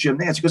buddy's Jim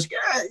Nantz. He goes,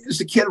 yeah,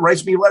 this a kid who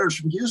writes me letters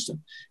from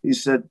Houston. He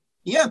said,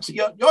 yeah,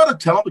 you ought to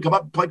tell him to come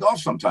up and play golf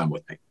sometime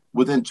with me.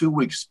 Within 2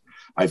 weeks,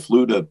 I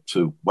flew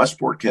to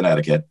Westport,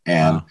 Connecticut,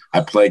 and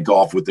I played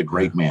golf with the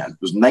great man.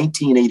 It was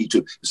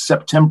 1982,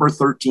 September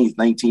 13th,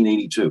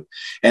 1982.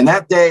 And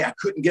that day, I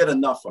couldn't get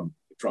enough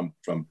from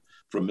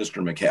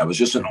Mr. McKay. I was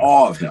just in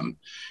awe of him.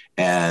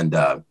 And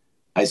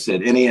I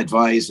said, any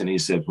advice? And he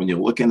said, when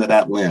you look into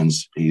that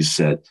lens, he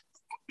said,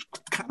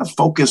 kind of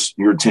focus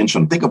your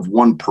attention. Think of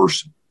one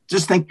person.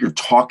 Just think you're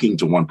talking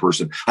to one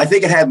person. I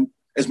think it had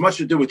as much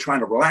to do with trying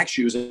to relax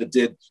you as it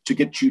did to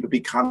get you to be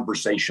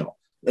conversational,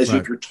 as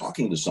if you're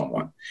talking to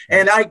someone.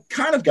 And I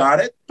kind of got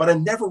it, but I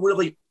never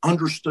really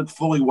understood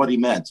fully what he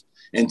meant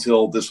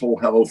until this whole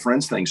Hello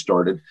Friends thing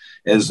started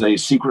as a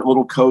secret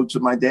little code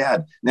to my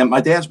dad. Now, my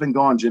dad's been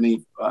gone,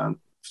 Jimmy,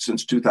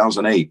 since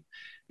 2008.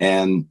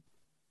 And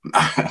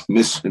I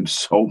miss him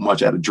so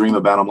much. I had a dream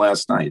about him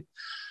last night.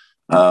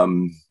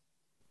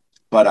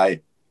 But I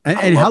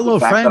Hello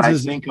Friends, I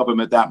think of him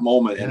at that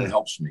moment, and it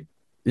helps me.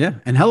 Yeah.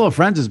 And Hello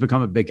Friends has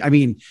become a big, I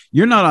mean,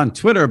 you're not on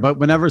Twitter, but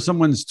whenever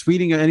someone's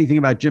tweeting anything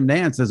about Jim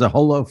Nantz, there's a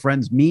Hello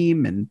Friends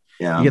meme, and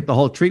you get the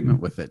whole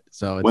treatment with it.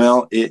 So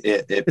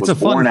it was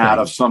born out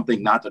of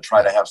something, not to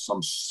try to have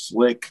some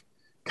slick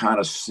kind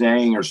of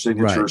saying or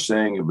signature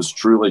saying. It was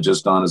truly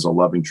just done as a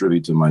loving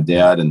tribute to my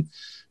dad. And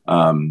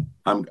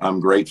I'm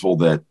grateful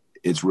that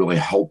it's really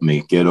helped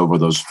me get over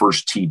those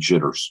first tee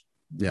jitters.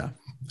 Yeah.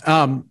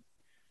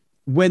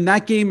 When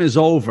that game is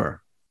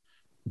over,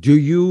 do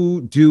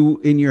you do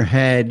in your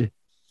head,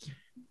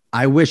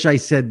 I wish I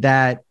said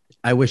that.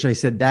 I wish I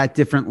said that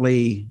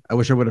differently. I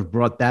wish I would have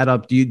brought that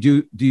up. Do you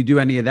do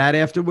any of that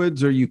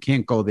afterwards, or you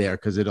can't go there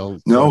because it'll?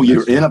 No,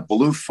 you're in a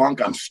blue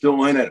funk. I'm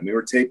still in it. We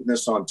were taping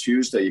this on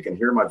Tuesday. You can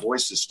hear my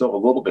voice is still a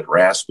little bit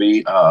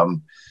raspy.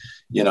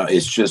 You know,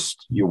 it's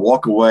just, you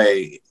walk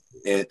away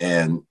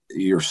and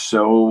you're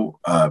so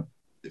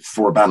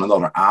for about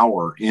another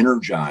hour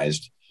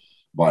energized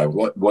by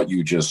what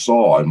you just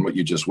saw and what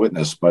you just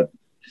witnessed. But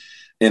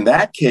in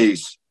that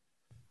case,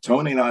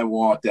 Tony and I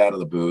walked out of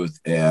the booth,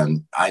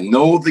 and I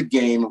know the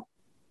game,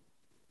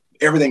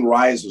 everything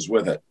rises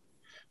with it.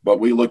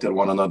 But we looked at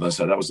one another and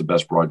said, that was the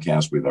best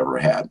broadcast we've ever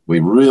had. We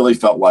really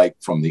felt like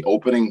from the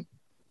opening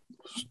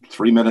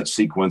 3-minute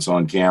sequence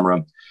on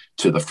camera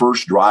to the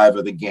first drive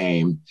of the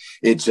game,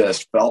 it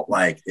just felt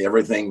like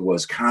everything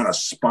was kind of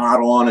spot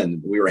on,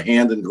 and we were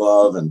hand in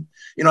glove. And,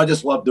 you know, I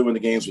just love doing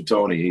the games with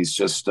Tony. He's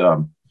just,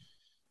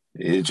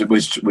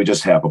 we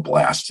just have a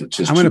blast. It's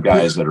just two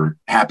guys that are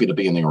happy to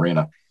be in the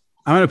arena.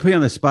 I'm going to put you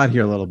on the spot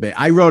here a little bit.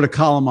 I wrote a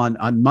column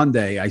on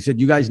Monday. I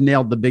said, you guys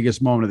nailed the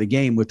biggest moment of the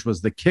game, which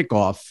was the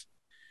kickoff,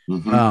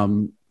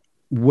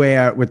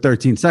 where with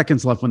 13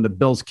 seconds left, when the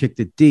Bills kicked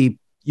it deep,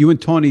 you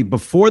and Tony,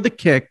 before the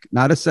kick,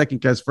 not a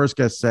second guess, first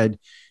guess, said,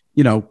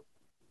 you know,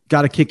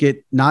 got to kick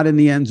it, not in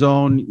the end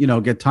zone, you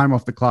know, get time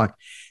off the clock.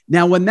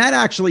 Now, when that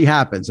actually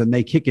happens and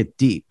they kick it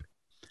deep,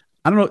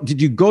 I don't know,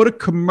 did you go to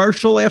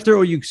commercial after,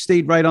 or you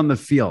stayed right on the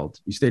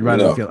field? You stayed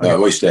right on the field. No,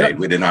 we stayed.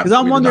 We did not. Because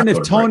I'm wondering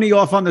if Tony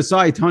off on the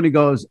side, Tony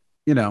goes,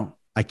 you know,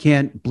 I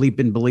can't bleep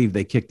and believe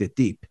they kicked it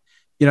deep.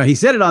 You know, he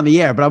said it on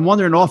the air, but I'm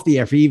wondering off the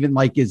air if he even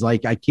is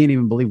like, I can't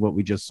even believe what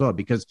we just saw,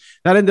 because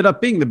that ended up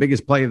being the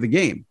biggest play of the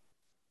game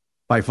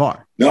by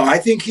far. No, I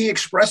think he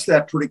expressed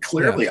that pretty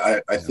clearly.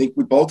 Yeah. I think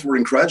we both were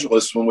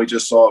incredulous when we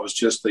just saw it was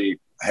just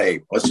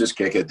hey, let's just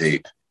kick it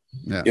deep.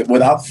 Yeah.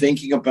 Without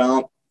thinking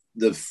about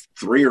the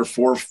 3 or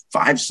 4,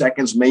 5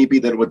 seconds maybe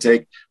that it would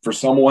take for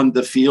someone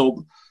to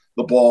field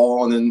the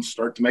ball and then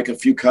start to make a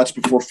few cuts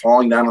before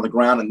falling down on the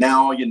ground. And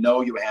now, you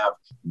know, you have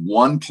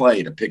one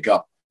play to pick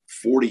up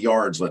 40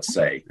 yards, let's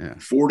say,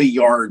 40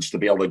 yards to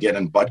be able to get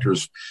in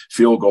Butker's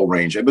field goal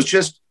range. It was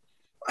just,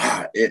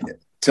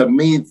 to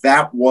me,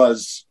 that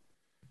was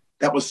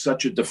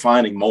such a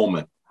defining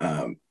moment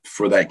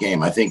for that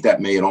game. I think that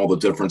made all the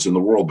difference in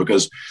the world,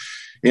 because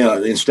you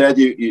know, instead,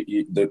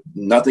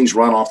 nothing's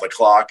run off the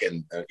clock,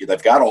 and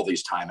they've got all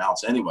these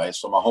timeouts anyway.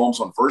 So Mahomes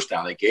on first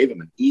down, they gave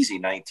him an easy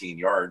 19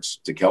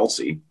 yards to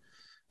Kelsey.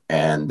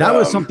 And that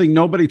was something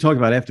nobody talked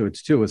about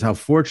afterwards, too, was how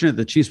fortunate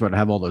the Chiefs were to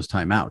have all those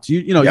timeouts.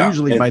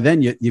 Usually by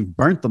then you've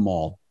burnt them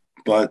all.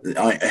 But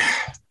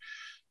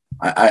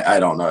I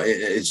don't know.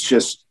 It's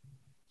just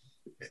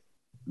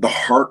the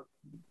heart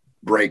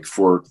break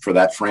for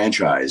that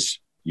franchise.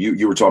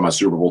 You were talking about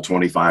Super Bowl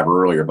 25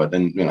 earlier, but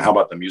then, how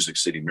about the Music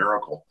City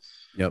Miracle?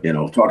 Yep.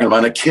 Talking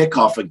about a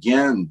kickoff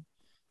again,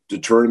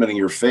 determining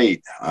your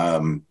fate.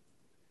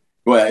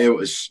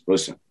 It's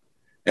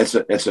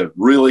a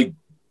really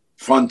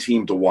fun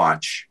team to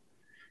watch.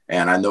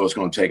 And I know it's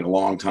going to take a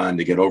long time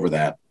to get over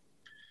that,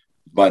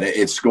 but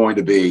it's going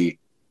to be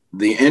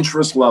the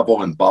interest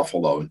level in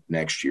Buffalo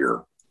next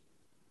year.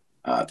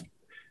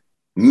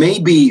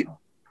 Maybe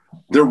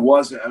there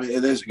was,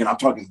 I'm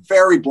talking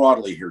very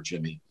broadly here,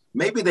 Jimmy.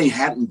 Maybe they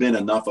hadn't been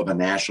enough of a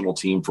national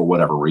team for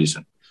whatever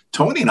reason.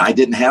 Tony and I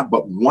didn't have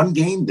but one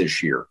game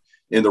this year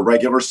in the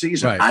regular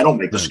season. Right. I don't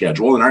make the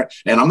schedule, and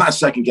I'm not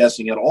second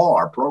guessing at all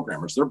our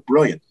programmers. They're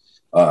brilliant,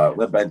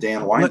 led by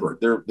Dan Weinberg.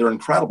 They're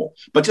incredible.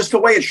 But just the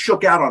way it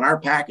shook out on our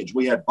package,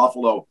 we had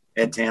Buffalo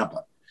and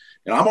Tampa.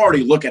 And I'm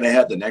already looking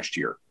ahead to next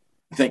year,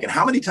 thinking,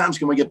 how many times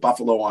can we get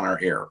Buffalo on our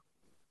air?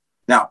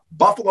 Now,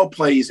 Buffalo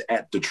plays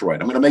at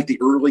Detroit. I'm going to make the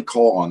early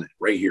call on it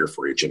right here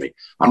for you, Jimmy.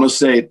 I'm going to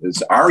say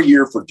it's our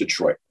year for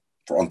Detroit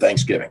on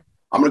Thanksgiving.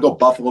 I'm going to go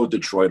Buffalo,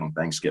 Detroit on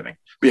Thanksgiving.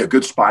 Be a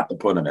good spot to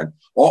put them in.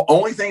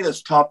 Only thing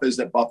that's tough is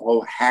that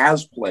Buffalo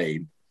has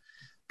played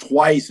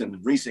twice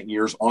in recent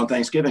years on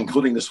Thanksgiving,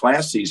 including this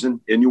last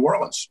season in New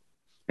Orleans.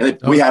 And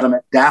we had them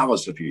at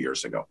Dallas a few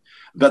years ago.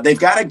 But they've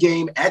got a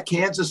game at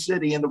Kansas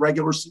City in the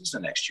regular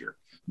season next year.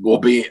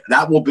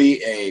 That will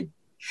be a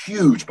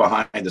huge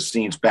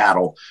behind-the-scenes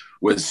battle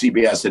with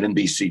CBS and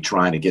NBC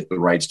trying to get the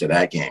rights to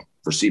that game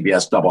for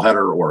CBS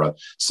doubleheader or a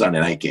Sunday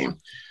night game.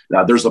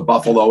 Now, there's a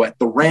Buffalo at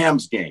the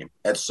Rams game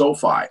at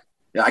SoFi.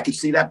 Yeah, I could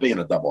see that being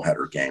a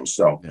doubleheader game.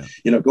 So,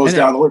 it goes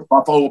down the list.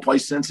 Buffalo will play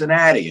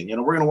Cincinnati,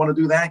 and, we're going to want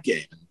to do that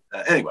game.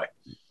 Anyway.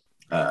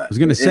 I was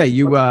going to say,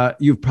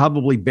 you've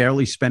probably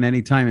barely spent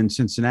any time in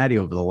Cincinnati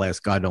over the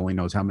last God only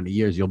knows how many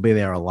years. You'll be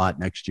there a lot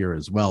next year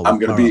as well. I'm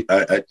going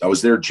to be I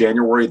was there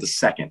January the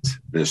 2nd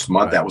this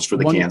month. Right. That was for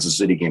the Kansas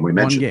City game we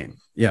mentioned. One game.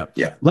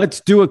 Yeah.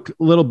 Let's do a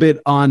little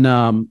bit on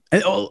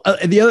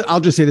the other. I'll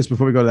just say this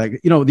before we go to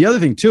that. The other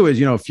thing too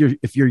is,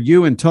 if you're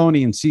you and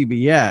Tony and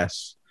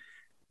CBS,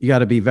 you got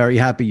to be very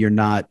happy you're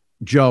not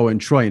Joe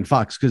and Troy and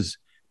Fox, because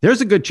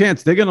there's a good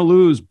chance they're going to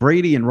lose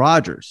Brady and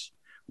Rodgers,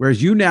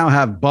 whereas you now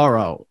have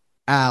Burrow,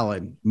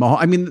 Allen, Mahomes.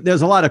 I mean,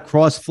 there's a lot of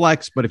cross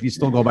flex, but if you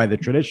still go by the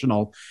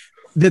traditional,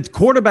 the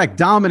quarterback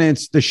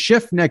dominance, the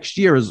shift next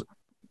year is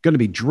going to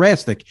be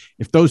drastic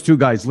if those two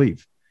guys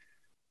leave.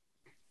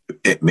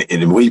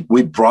 And we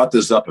brought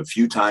this up a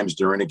few times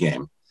during the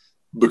game,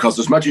 because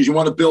as much as you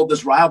want to build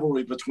this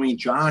rivalry between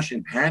Josh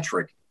and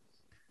Patrick,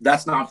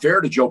 that's not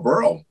fair to Joe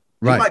Burrow.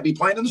 Right. He might be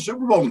playing in the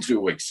Super Bowl in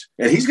 2 weeks,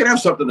 and he's going to have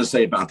something to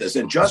say about this.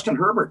 And Justin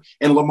Herbert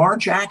and Lamar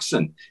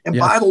Jackson. And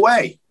by the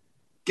way,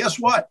 guess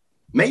what?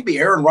 Maybe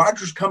Aaron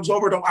Rodgers comes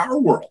over to our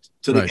world,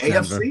 to the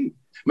AFC.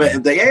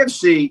 Man, the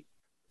AFC,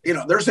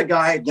 there's a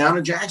guy down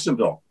in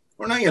Jacksonville.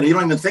 You don't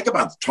even think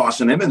about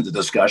tossing him into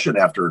discussion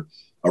after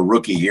a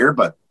rookie year.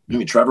 But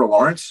Trevor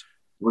Lawrence,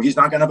 where he's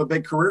not going to have a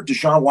big career.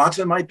 Deshaun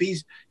Watson might be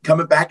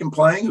coming back and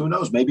playing. Who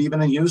knows? Maybe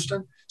even in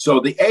Houston. So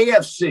the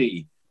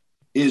AFC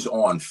is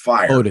on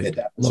fire at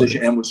that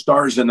position, and with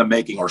stars in the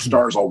making, or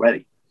stars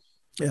already.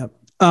 Yeah.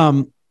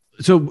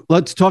 So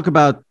let's talk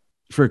about,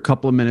 for a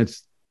couple of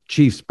minutes,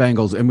 Chiefs,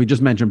 Bengals, and we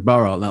just mentioned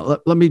Burrow. Now,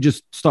 let me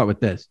just start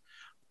with this.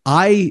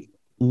 I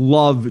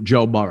love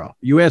Joe Burrow.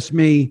 You ask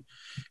me,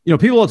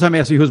 people all the time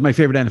ask me who's my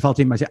favorite NFL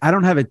team. I say, I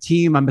don't have a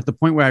team. I'm at the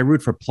point where I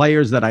root for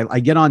players that I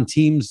get on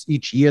teams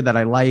each year that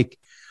I like.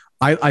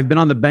 I've been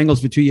on the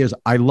Bengals for 2 years.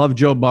 I love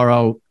Joe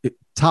Burrow.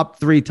 Top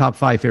 3, top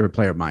 5 favorite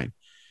player of mine.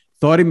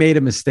 Thought he made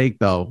a mistake,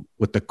 though,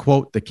 with the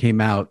quote that came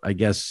out, I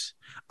guess.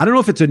 I don't know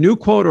if it's a new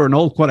quote or an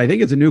old quote. I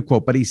think it's a new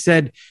quote, but he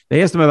said,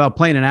 they asked him about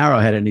playing an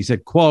Arrowhead, and he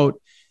said, quote,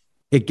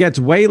 "It gets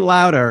way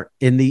louder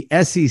in the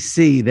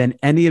SEC than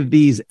any of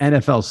these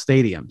NFL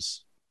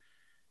stadiums."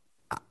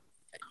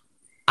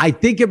 I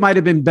think it might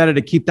have been better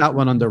to keep that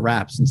one under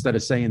wraps instead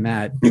of saying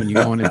that when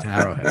you're going into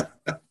Arrowhead.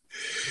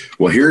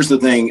 Well, here's the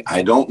thing.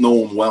 I don't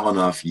know him well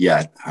enough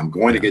yet. I'm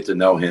going to get to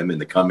know him in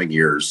the coming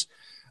years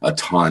a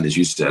ton. As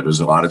you said, there's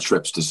a lot of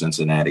trips to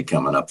Cincinnati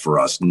coming up for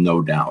us,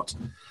 no doubt.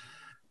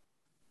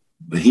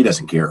 But he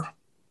doesn't care.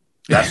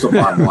 That's the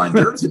bottom line.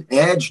 There's an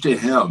edge to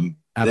him.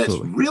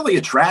 Absolutely. That's really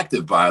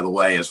attractive, by the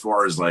way, as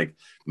far as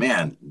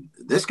man,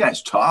 this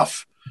guy's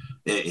tough.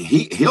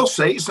 He'll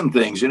say some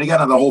things, and he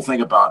got the whole thing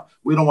about,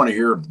 we don't want to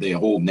hear the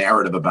whole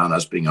narrative about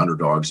us being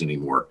underdogs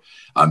anymore.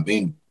 I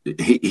mean,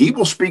 he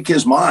will speak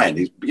his mind.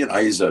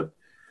 He's a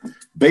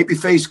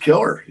babyface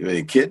killer.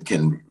 The kid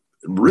can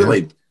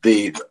really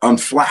be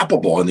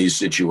unflappable in these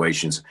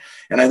situations.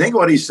 And I think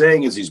what he's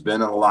saying is he's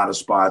been in a lot of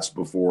spots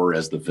before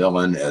as the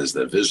villain, as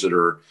the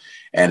visitor,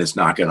 and it's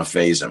not going to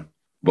faze him.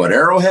 But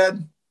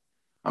Arrowhead,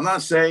 I'm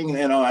not saying,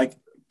 I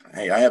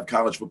have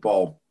college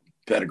football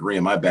pedigree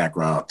in my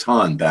background, a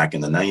ton back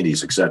in the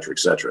 90s, et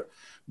cetera,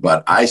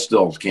 but I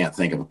still can't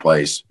think of a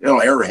place.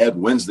 Arrowhead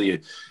wins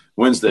the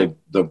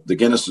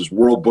Guinness's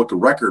World Book of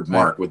Record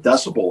mark with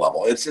decibel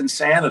level. It's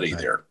insanity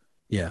there.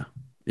 Yeah.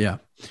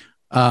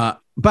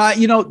 But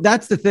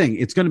that's the thing.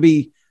 It's going to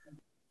be,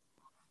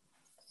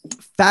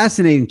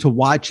 fascinating to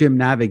watch him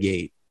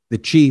navigate the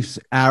Chiefs,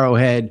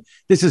 Arrowhead.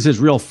 This is his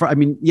real.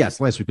 Yes,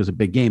 last week was a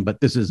big game, but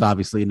this is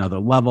obviously another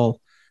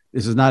level.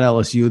 This is not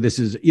LSU. This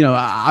is,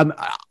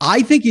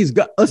 I think he's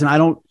got. Listen, I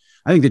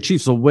think the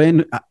Chiefs will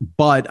win,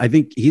 but I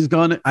think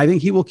I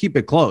think he will keep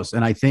it close,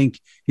 and I think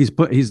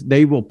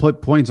they will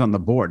put points on the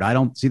board. I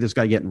don't see this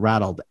guy getting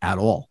rattled at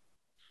all.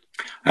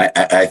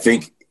 I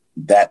think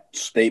that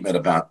statement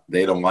about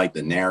they don't like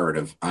the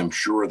narrative. I'm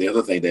sure the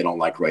other thing they don't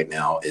like right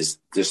now is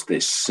just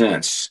this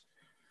sense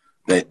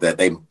that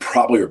they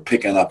probably are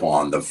picking up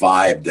on the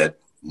vibe that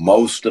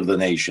most of the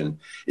nation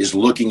is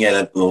looking at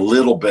it a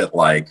little bit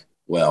like,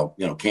 well,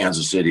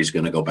 Kansas City is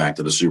going to go back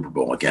to the Super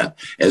Bowl again,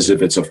 as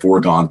if it's a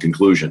foregone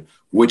conclusion,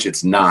 which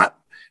it's not,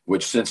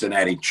 which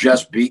Cincinnati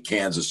just beat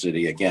Kansas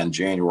City again,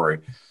 January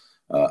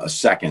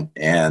 2nd.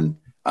 And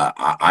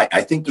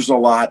I think there's a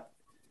lot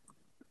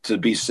to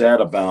be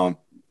said about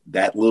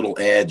that little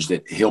edge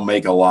that he'll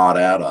make a lot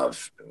out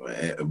of,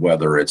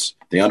 whether it's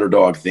the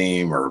underdog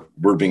theme or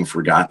we're being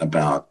forgotten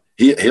about.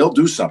 He'll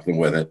do something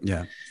with it.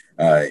 Yeah.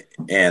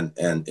 And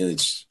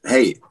it's,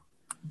 hey,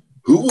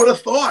 who would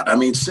have thought? I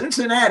mean,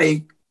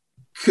 Cincinnati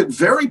could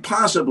very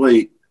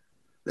possibly,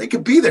 they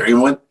could be there.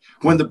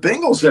 When the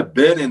Bengals have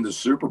been in the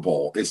Super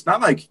Bowl, it's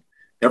not like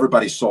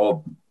everybody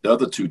saw the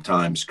other two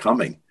times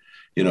coming.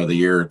 The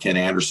year Ken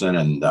Anderson,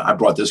 and I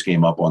brought this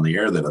game up on the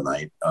air the other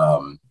night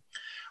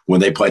when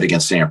they played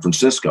against San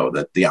Francisco,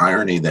 that the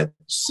irony that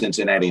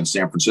Cincinnati and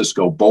San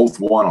Francisco both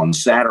won on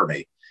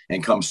Saturday,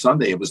 and come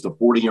Sunday, it was the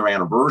 40-year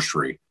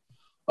anniversary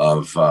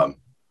of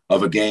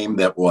a game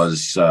that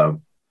was a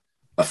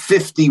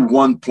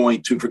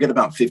 51.2, forget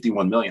about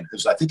 51 million. It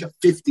was, I think, a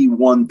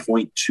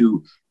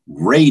 51.2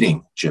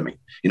 rating, Jimmy.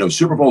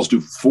 Super Bowls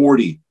do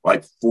 40,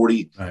 like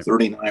 40, right.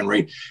 39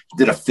 rate.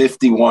 Did a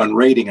 51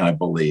 rating, I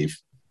believe.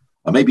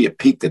 Maybe it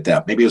peaked at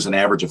that. Maybe it was an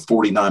average of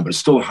 49, but it's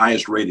still the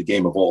highest rated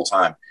game of all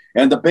time.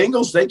 And the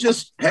Bengals,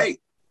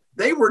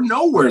 they were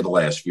nowhere the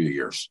last few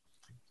years.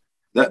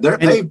 They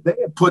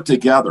have put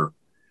together.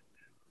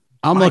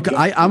 I'm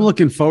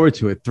looking forward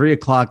to it.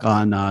 3:00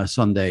 on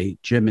Sunday,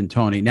 Jim and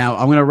Tony. Now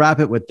I'm going to wrap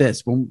it with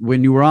this.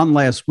 When you were on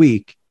last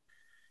week,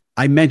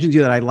 I mentioned to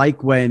you that I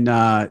like when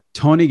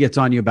Tony gets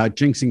on you about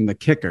jinxing the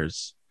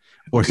kickers,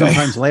 or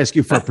sometimes he'll ask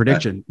you for a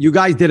prediction. You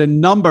guys did a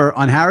number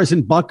on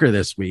Harrison Butker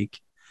this week.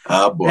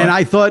 Oh, boy. And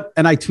I thought,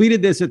 and I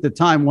tweeted this at the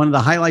time, one of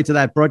the highlights of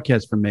that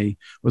broadcast for me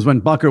was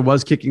when Butker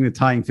was kicking the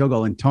tying field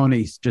goal and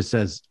Tony just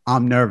says,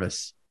 I'm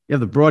nervous. You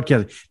have the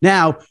broadcast.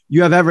 Now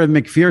you have Everett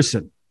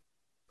McPherson.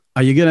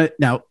 Are you going to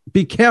now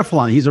be careful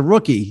on him? He's a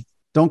rookie.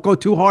 Don't go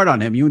too hard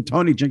on him. You and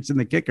Tony jinxing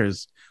the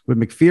kickers with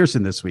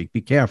McPherson this week.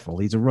 Be careful.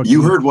 He's a rookie.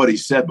 You heard what he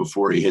said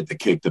before he hit the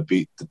kick to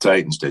beat the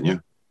Titans, didn't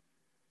you?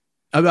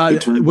 We're going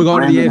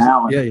to the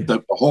Allen, yeah.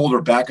 The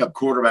holder, backup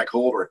quarterback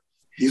holder.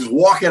 He's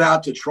walking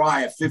out to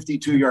try a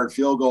 52-yard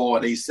field goal,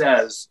 and he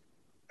says,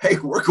 hey,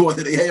 we're going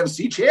to the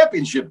AFC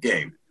Championship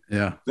game.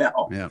 Yeah.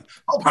 Now, yeah.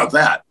 How about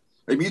that?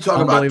 I mean, you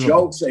talk about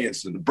Joe saying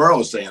some,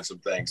 Burrow saying some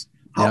things.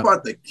 How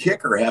about the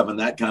kicker having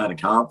that kind of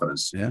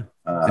confidence? Yeah.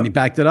 And he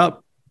backed it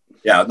up.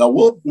 Yeah. No,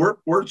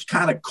 we're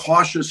kind of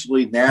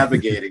cautiously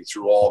navigating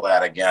through all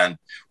that again.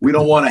 We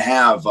don't want to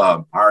have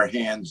our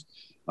hands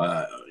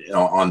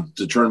on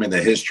determining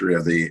the history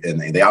of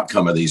the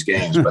outcome of these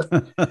games.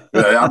 But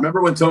I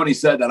remember when Tony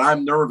said that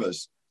I'm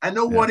nervous. I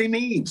know what he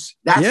means.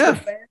 That's the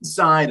fan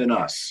side in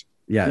us.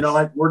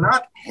 Yeah. We're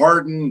not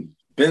hardened,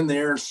 been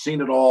there,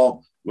 seen it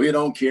all. We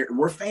don't care.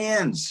 We're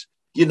fans.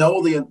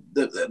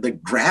 The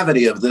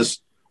gravity of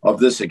this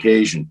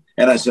occasion.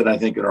 And I said, I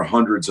think there are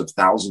hundreds of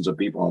thousands of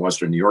people in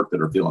Western New York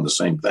that are feeling the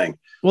same thing.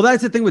 Well,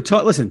 that's the thing with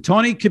Tony. Listen,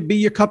 Tony could be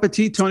your cup of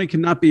tea. Tony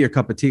cannot be your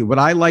cup of tea. What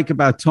I like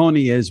about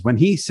Tony is when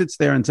he sits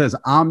there and says,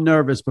 I'm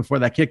nervous before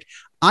that kick,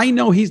 I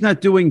know he's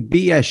not doing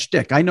BS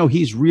shtick. I know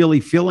he's really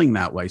feeling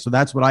that way. So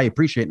that's what I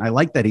appreciate. And I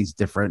like that he's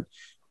different.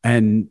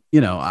 And,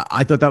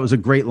 I thought that was a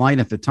great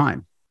line at the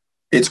time.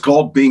 It's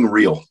called being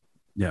real.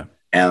 Yeah.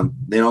 And,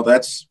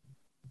 that's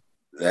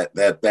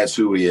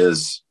who he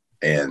is,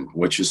 and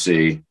what you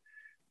see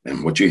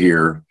and what you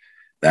hear.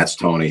 That's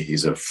Tony.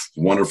 He's a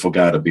wonderful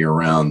guy to be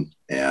around.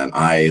 And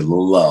I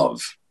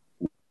love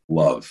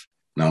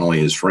not only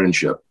his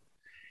friendship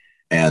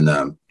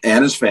and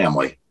his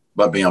family,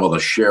 but being able to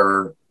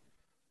share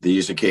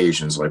these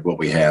occasions like what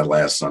we had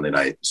last Sunday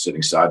night,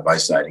 sitting side by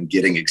side and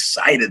getting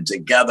excited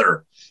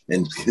together,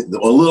 and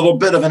a little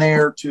bit of an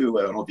air too.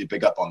 I don't know if you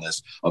pick up on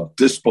this, of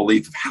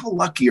disbelief of how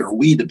lucky are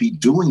we to be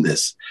doing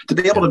this, to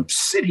be able to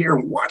sit here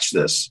and watch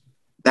this.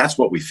 That's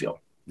what we feel.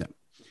 Yeah.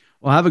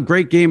 Well, have a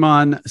great game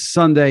on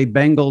Sunday.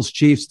 Bengals,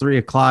 Chiefs,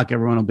 3:00.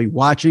 Everyone will be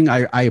watching.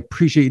 I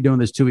appreciate you doing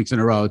this 2 weeks in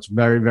a row. It's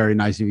very, very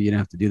nice of you. You didn't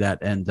have to do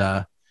that. And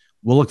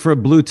we'll look for a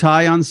blue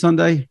tie on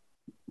Sunday.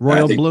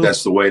 Royal blue.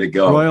 That's the way to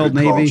go. Royal Good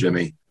Navy. call,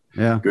 Jimmy.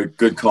 Yeah.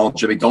 Good call,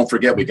 Jimmy. Don't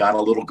forget, we got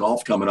a little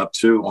golf coming up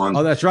too on.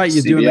 Oh, that's right.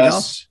 You're CBS. doing the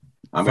golf.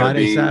 I'm going to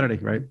be Saturday,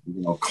 right?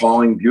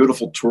 Calling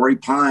beautiful Torrey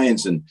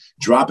Pines and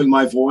dropping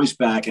my voice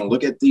back and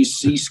look at these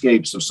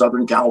seascapes of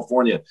Southern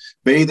California,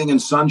 bathing in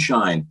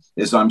sunshine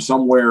as I'm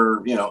somewhere,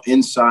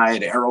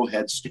 inside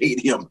Arrowhead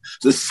Stadium,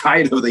 the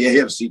site of the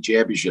AFC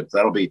Championship.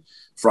 That'll be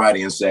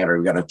Friday and Saturday.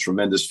 We've got a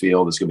tremendous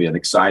field. It's going to be an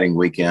exciting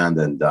weekend.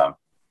 And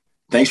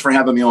thanks for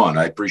having me on.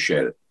 I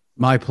appreciate it.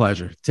 My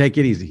pleasure. Take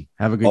it easy.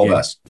 Have a good All game.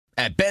 best.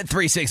 At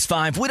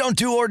Bet365, we don't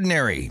do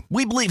ordinary.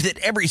 We believe that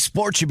every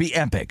sport should be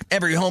epic.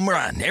 Every home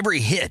run, every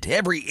hit,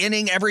 every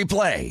inning, every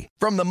play.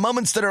 From the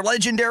moments that are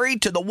legendary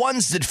to the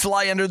ones that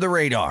fly under the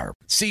radar.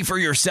 See for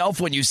yourself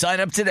when you sign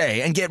up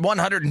today and get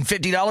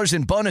 $150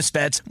 in bonus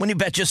bets when you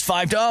bet just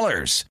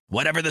 $5.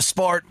 Whatever the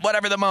sport,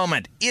 whatever the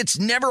moment, it's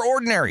never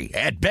ordinary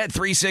at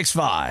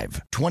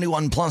Bet365.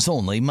 21 plus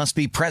only. Must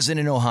be present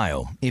in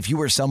Ohio. If you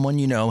or someone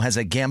you know has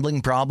a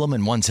gambling problem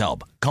and wants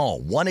help,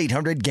 call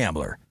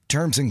 1-800-GAMBLER.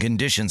 Terms and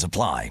conditions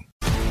apply.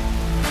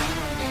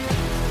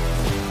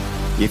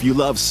 If you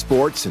love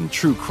sports and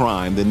true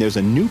crime, then there's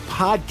a new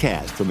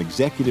podcast from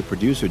executive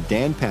producer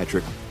Dan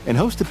Patrick and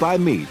hosted by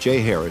me,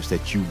 Jay Harris,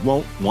 that you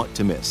won't want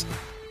to miss.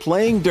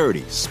 Playing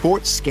Dirty: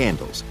 Sports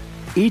Scandals.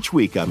 Each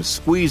week, I'm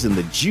squeezing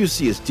the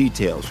juiciest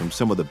details from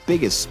some of the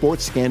biggest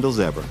sports scandals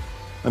ever.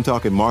 I'm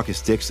talking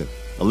Marcus Dixon,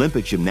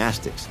 Olympic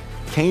gymnastics,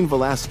 Cain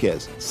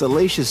Velasquez,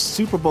 salacious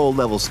Super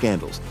Bowl-level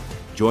scandals.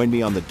 Join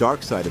me on the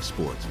dark side of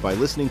sports by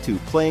listening to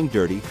Playing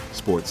Dirty: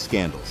 Sports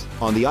Scandals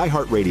on the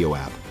iHeartRadio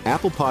app,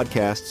 Apple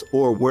Podcasts,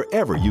 or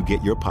wherever you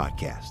get your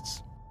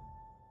podcasts.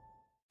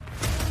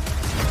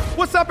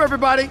 What's up,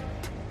 everybody?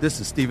 This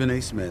is Stephen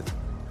A. Smith.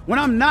 When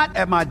I'm not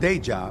at my day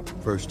job,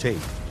 First Take,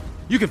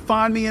 you can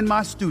find me in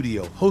my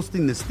studio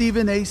hosting the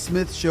Stephen A.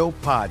 Smith Show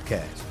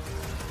podcast.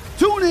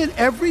 Tune in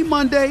every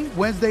Monday,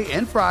 Wednesday,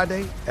 and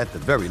Friday, at the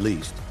very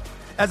least,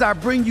 as I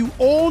bring you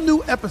all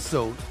new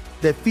episodes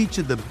that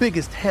feature the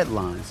biggest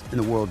headlines in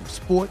the world of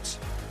sports,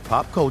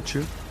 pop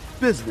culture,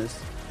 business,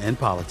 and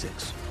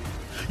politics.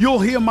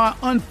 You'll hear my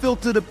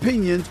unfiltered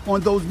opinions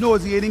on those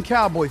nauseating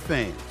Cowboy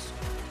fans,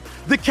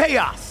 the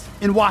chaos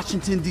in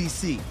Washington,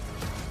 D.C.,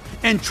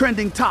 and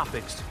trending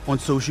topics on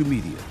social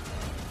media,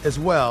 as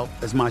well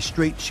as my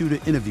straight shooter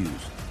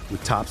interviews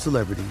with top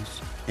celebrities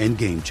and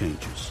game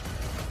changers.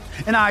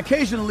 And I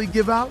occasionally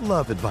give out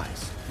love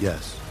advice.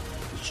 Yes,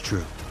 it's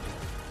true.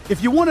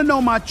 If you want to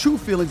know my true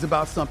feelings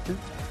about something,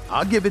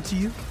 I'll give it to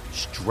you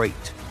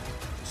straight.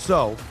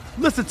 So,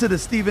 listen to the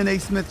Stephen A.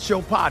 Smith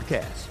Show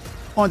podcast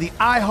on the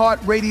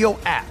iHeartRadio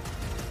app,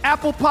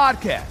 Apple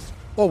Podcasts,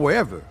 or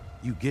wherever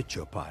you get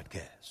your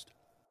podcast.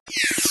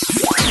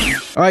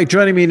 All right,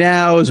 joining me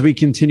now as we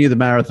continue the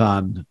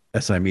Marathon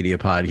SI Media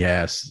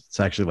podcast. It's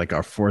actually like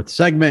our fourth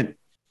segment,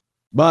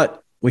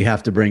 but we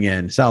have to bring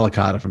in Sal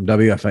Licata from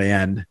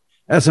WFAN,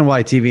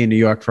 SNY TV in New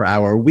York for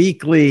our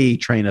weekly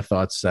Train of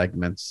Thought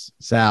segments.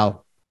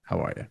 Sal, how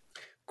are you?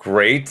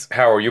 Great.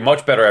 How are you?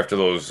 Much better after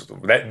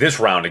this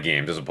round of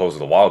games as opposed to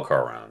the wild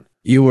card round.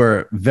 You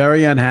were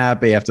very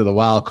unhappy after the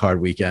wild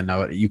card weekend.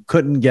 Now, you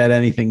couldn't get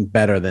anything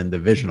better than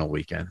divisional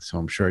weekend, so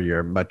I'm sure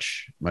you're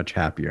much, much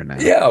happier now.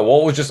 Yeah,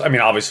 well, it was just,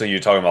 obviously you're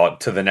talking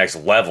about to the next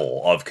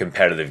level of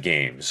competitive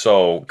games.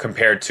 So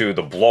compared to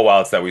the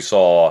blowouts that we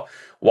saw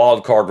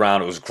wild card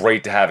round, it was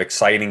great to have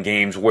exciting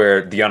games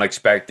where the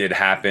unexpected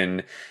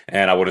happened.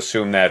 And I would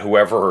assume that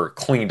whoever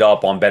cleaned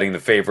up on betting the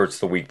favorites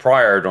the week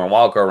prior during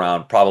wild card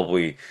round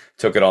probably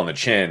took it on the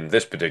chin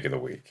this particular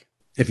week.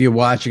 If you're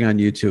watching on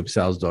YouTube,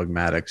 Sal's dog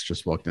Maddox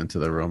just walked into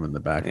the room in the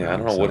background. Yeah, I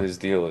don't know what his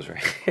deal is,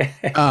 right?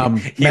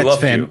 He Mets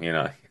loves fan, you,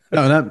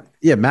 No,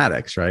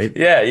 Maddox, right?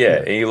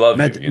 Yeah, he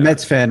loves you.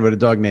 Mets fan with a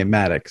dog named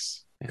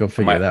Maddox. Go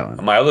figure that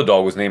one. My other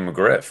dog was named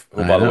McGriff,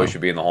 who, by the way, should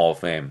be in the Hall of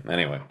Fame.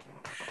 Anyway.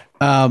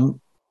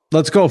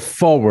 Let's go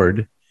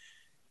forward.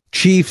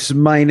 Chiefs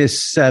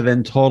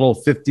 -7, total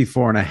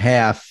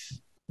 54.5.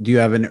 Do you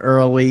have an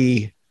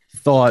early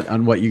thought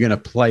on what you're going to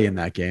play in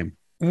that game?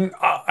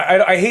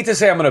 I hate to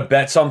say I'm going to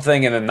bet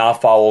something and then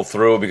not follow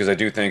through, because I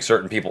do think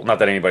certain people, not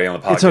that anybody on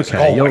the podcast, it's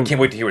okay. I can't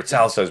wait to hear what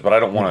Sal says, but I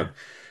don't want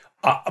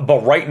to.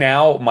 But right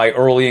now, my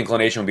early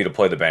inclination would be to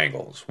play the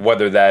Bengals,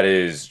 whether that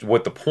is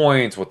with the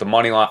points, with the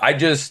money line.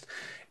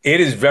 It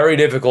is very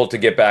difficult to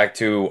get back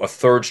to a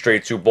third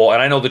straight Super Bowl.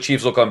 And I know the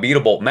Chiefs look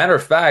unbeatable. Matter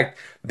of fact,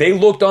 they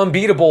looked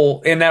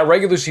unbeatable in that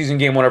regular season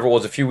game, whenever it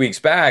was a few weeks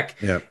back.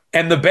 Yep.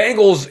 And the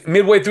Bengals,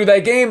 midway through that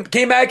game,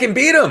 came back and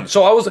beat them.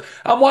 So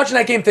I'm watching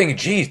that game thinking,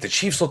 geez, the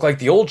Chiefs look like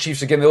the old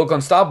Chiefs again. They look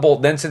unstoppable.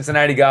 Then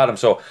Cincinnati got them.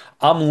 So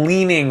I'm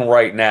leaning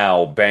right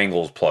now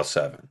Bengals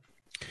 +7.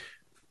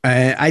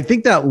 I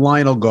think that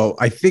line will go.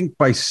 I think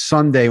by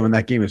Sunday when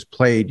that game is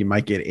played, you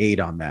might get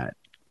 8 on that,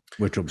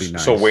 which will be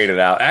nice. So wait it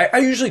out. I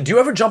usually, do you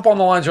ever jump on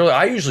the lines early?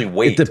 I usually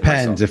wait. It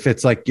depends. If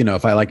it's like,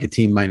 if I like a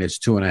team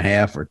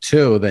 -2.5 or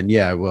 2, then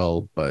yeah, I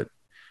will. But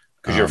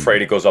because you're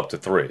afraid it goes up to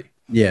 3.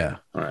 Yeah.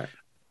 All right.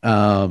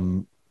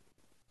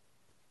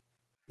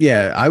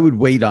 Yeah, I would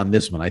wait on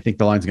this one. I think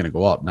the line's going to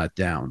go up, not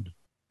down.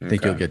 I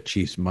think you'll get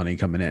Chiefs money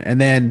coming in.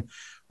 And then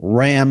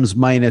Rams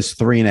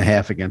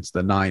 -3.5 against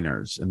the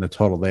Niners, and the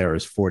total there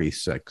is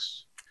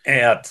 46.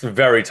 Yeah, it's a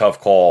very tough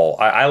call.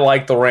 I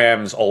like the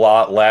Rams a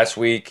lot last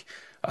week.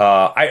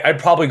 I'd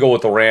probably go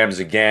with the Rams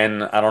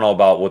again. I don't know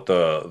about what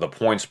the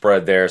point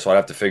spread there, so I'd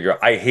have to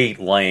figure. I hate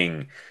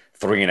laying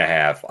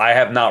 3.5. I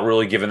have not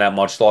really given that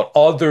much thought,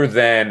 other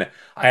than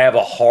I have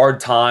a hard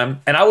time.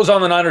 And I was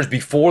on the Niners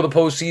before the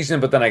postseason,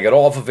 but then I get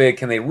off of it.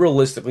 Can they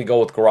realistically go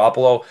with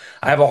Garoppolo?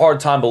 I have a hard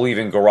time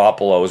believing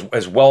Garoppolo,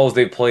 as well as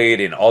they've played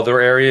in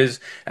other areas,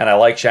 and I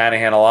like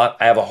Shanahan a lot.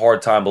 I have a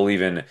hard time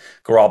believing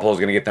Garoppolo is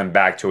going to get them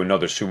back to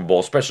another Super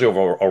Bowl, especially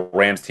over a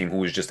Rams team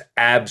who is just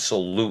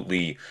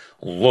absolutely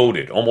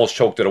loaded, almost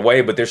choked it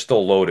away, but they're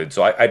still loaded.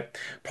 So I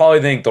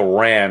probably think the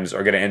Rams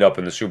are going to end up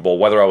in the Super Bowl.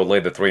 Whether I would lay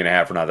the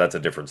 3.5 or not, that's a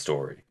different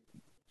story.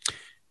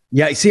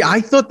 Yeah, see,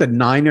 I thought the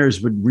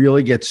Niners would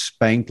really get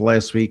spanked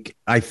last week.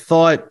 I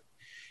thought,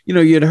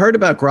 you'd heard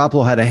about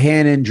Garoppolo had a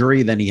hand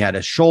injury, then he had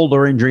a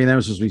shoulder injury, and then it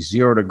was supposed to be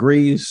 0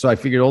 degrees. So I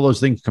figured all those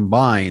things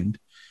combined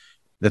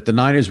that the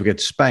Niners would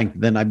get spanked.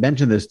 Then I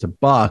mentioned this to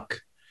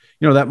Buck,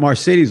 that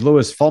Mercedes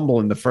Lewis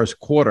fumble in the first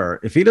quarter.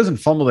 If he doesn't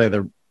fumble there,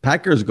 the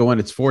Packers go in,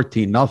 it's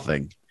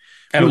 14-0.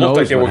 And it looked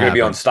like they were going to be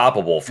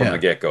unstoppable from the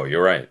get-go.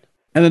 You're right.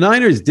 And the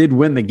Niners did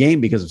win the game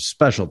because of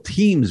special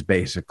teams,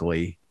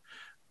 basically.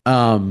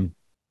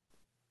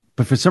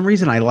 But for some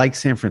reason, I like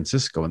San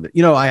Francisco. And,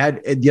 I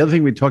had the other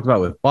thing we talked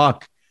about with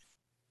Buck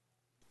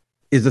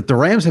is that the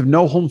Rams have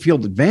no home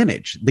field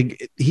advantage.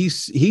 He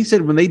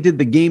said when they did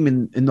the game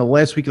in the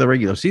last week of the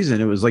regular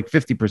season, it was like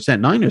 50%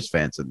 Niners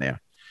fans in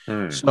there.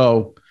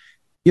 So,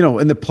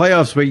 in the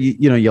playoffs where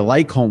you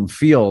like home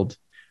field,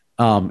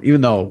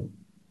 even though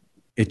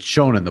it's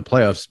shown in the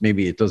playoffs,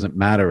 maybe it doesn't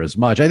matter as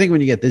much. I think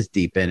when you get this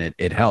deep in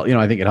it helped.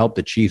 I think it helped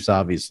the Chiefs,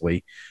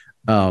 obviously.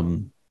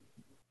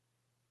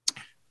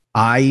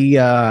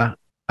 I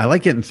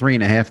like getting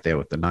 3.5 there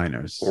with the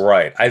Niners.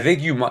 Right. I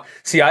think you might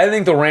see. I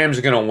think the Rams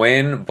are going to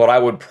win, but I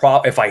would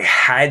probably, if I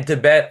had to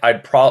bet,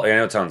 I'd probably. I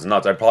know it sounds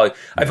nuts. I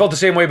felt the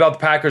same way about the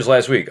Packers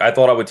last week. I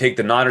thought I would take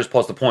the Niners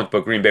plus the points,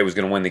 but Green Bay was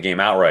going to win the game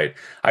outright.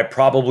 I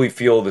probably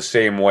feel the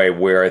same way,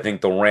 where I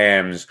think the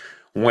Rams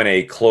win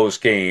a close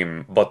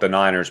game, but the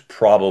Niners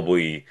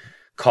probably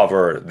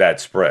cover that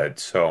spread.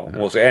 So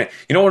we'll see. And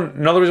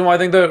another reason why I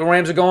think the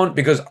Rams are going,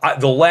 because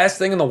the last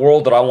thing in the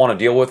world that I want to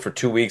deal with for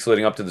 2 weeks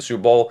leading up to the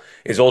Super Bowl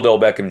is Odell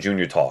Beckham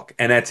Jr. talk,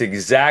 and that's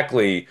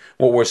exactly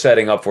what we're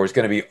setting up for. It's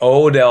going to be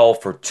Odell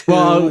for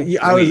 2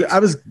 weeks. I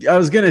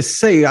was going to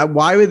say,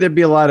 why would there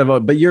be a lot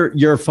of, but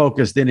you're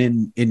focused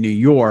in New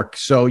York,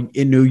 so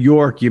in New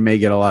York you may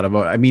get a lot of.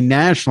 I mean,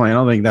 nationally, I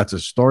don't think that's a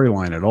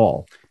storyline at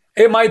all.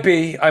 It might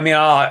be. I mean,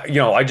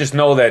 I just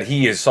know that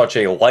he is such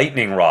a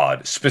lightning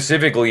rod,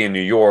 specifically in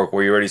New York,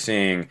 where you're already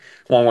seeing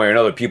one way or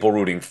another people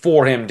rooting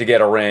for him to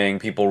get a ring,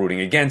 people rooting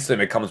against him.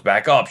 It comes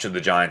back up should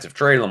the Giants have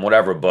traded him,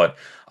 whatever. But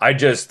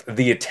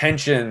the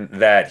attention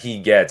that he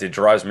gets, it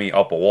drives me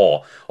up a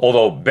wall.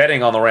 Although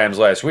betting on the Rams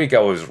last week, I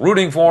was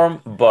rooting for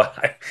him, but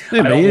I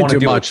don't want to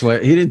do much.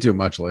 He didn't do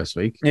much last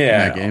week. Yeah,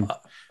 in that game.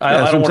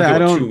 I don't want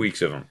to do 2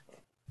 weeks of him.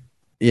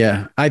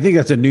 Yeah, I think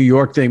that's a New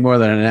York thing more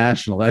than a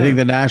national. I think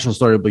the national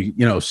story will be,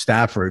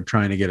 Stafford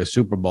trying to get a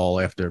Super Bowl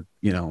after,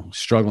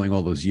 struggling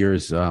all those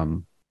years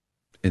in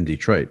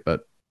Detroit,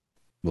 but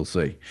we'll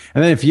see.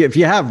 And then if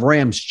you have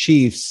Rams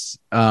Chiefs,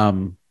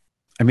 Niners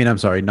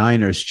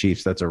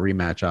Chiefs, that's a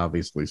rematch,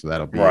 obviously. So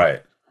that'll be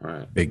right.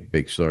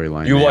 Big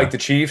storyline. You like the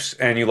Chiefs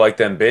and you like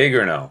them big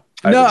or no?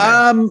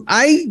 No,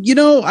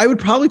 I would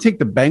probably take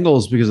the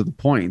Bengals because of the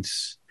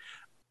points.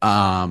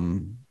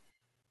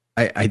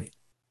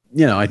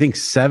 I think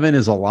 7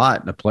 is a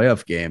lot in a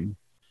playoff game.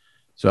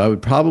 So I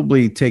would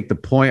probably take the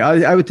point.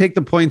 I would take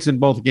the points in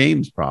both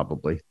games,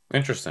 probably.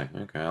 Interesting.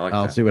 Okay.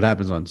 I'll see what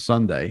happens on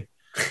Sunday.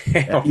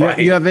 Right.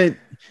 You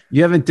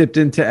haven't dipped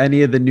into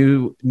any of the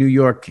New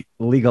York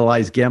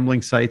legalized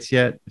gambling sites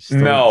yet?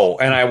 No,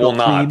 and I will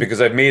not, because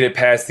I've made it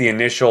past the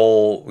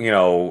initial,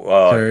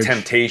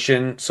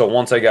 temptation. So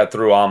once I got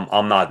through,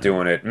 I'm not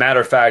doing it. Matter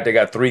of fact, I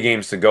got 3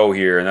 games to go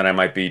here, and then I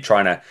might be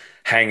trying to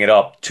hang it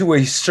up to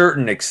a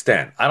certain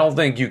extent. I don't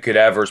think you could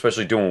ever,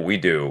 especially doing what we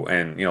do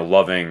and,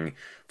 loving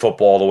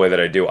football the way that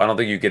I do, I don't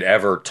think you could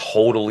ever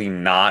totally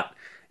not,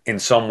 in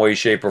some way,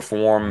 shape, or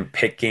form,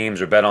 pick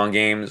games or bet on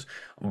games.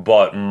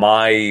 But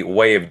my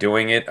way of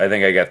doing it, I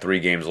think I got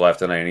 3 games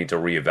left and I need to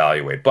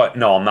reevaluate. But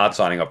no, I'm not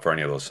signing up for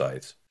any of those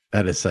sites.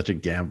 That is such a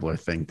gambler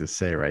thing to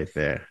say right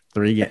there.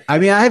 3 games. I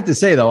mean, I have to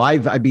say though,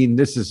 I've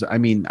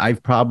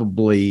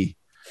probably,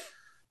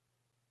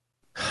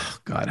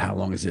 God, how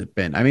long has it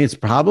been? I mean, it's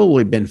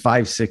probably been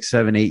 5, 6,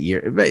 7, 8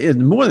 years. It's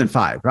more than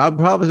 5.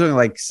 Probably something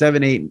like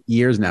 7, 8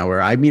 years now.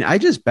 Where I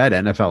just bet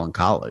NFL in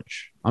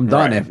college. I'm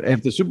done. Right.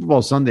 If the Super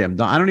Bowl Sunday, I'm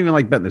done. I don't even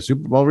like betting the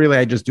Super Bowl. Really,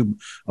 I just do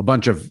a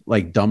bunch of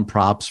like dumb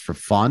props for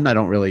fun. I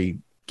don't really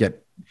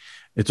get.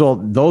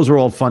 Those are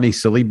all funny,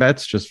 silly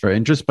bets just for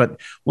interest.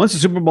 But once the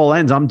Super Bowl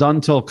ends, I'm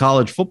done till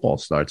college football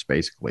starts,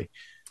 basically.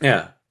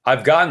 Yeah.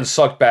 I've gotten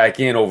sucked back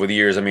in over the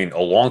years. I mean, a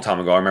long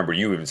time ago, I remember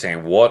you even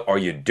saying, "What are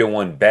you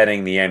doing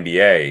betting the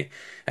NBA?"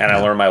 And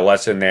I learned my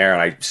lesson there,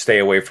 and I stay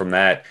away from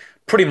that.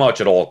 pretty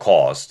much at all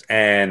costs.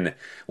 And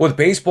with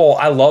baseball,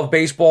 I love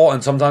baseball,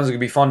 and sometimes it can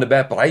be fun to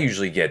bet, but I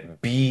usually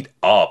get beat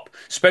up,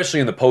 especially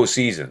in the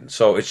postseason.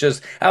 So it's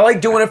just, I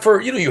like doing it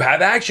for, you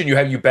have action,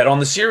 you bet on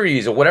the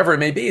series or whatever it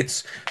may be.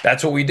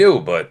 That's what we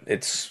do, but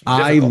it's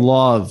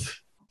difficult.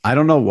 I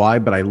don't know why,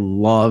 but I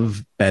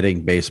love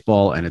betting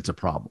baseball, and it's a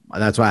problem.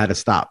 That's why I had to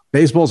stop.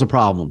 Baseball's a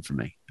problem for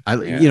me.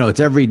 It's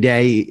every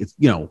day. It's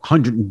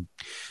 100.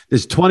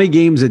 There's 20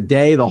 games a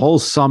day the whole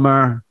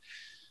summer.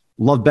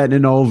 Love betting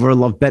it over,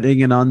 love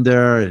betting it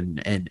under,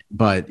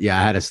 but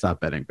I had to stop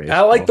betting baseball.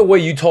 I like the way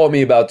you told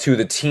me about too.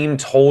 The team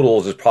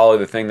totals is probably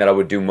the thing that I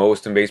would do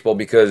most in baseball,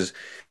 because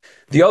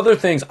the other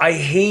things, I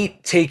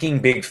hate taking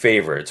big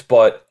favorites,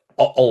 but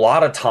a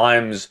lot of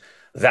times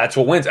that's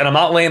what wins. And I'm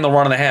not laying the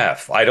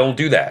 1.5. I don't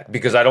do that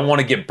because I don't want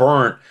to get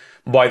burnt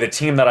by the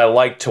team that I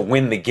like to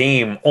win the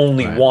game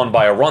only won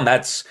by a run.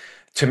 That's,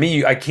 to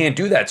me, I can't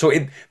do that. So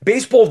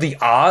baseball, the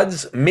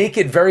odds make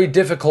it very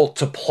difficult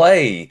to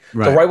play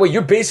the right way.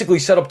 You're basically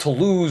set up to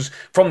lose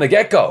from the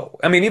get-go.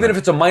 I mean, even if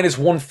it's a minus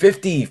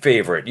 150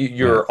 favorite,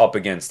 you're up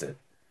against it.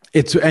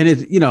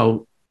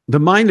 The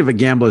mind of a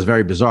gambler is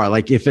very bizarre.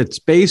 Like if it's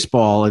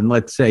baseball and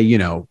let's say,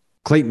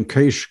 Clayton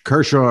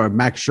Kershaw or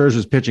Max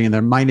Scherzer's pitching and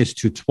they're minus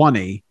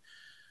 220,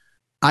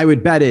 I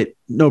would bet it,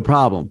 no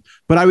problem.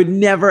 But I would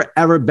never,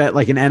 ever bet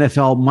like an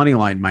NFL money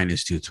line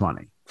minus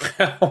 220.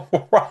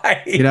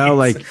 Right.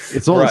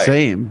 It's all the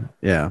same.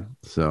 Yeah.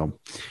 So,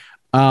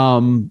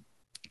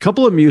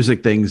 couple of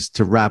music things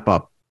to wrap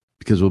up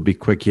because we'll be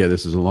quick here.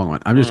 This is a long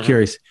one. I'm just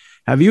curious.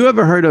 Have you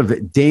ever heard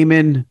of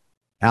Damon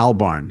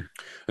Albarn?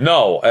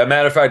 No. As a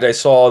matter of fact, I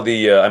saw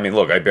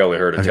I barely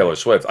heard of Taylor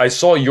Swift. I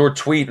saw your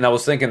tweet and I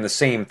was thinking the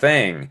same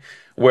thing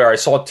where I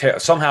saw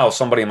somehow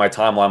somebody in my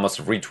timeline must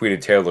have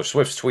retweeted Taylor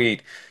Swift's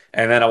tweet.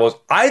 And then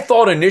I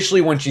thought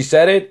initially when she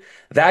said it,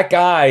 that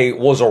guy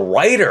was a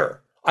writer.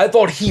 I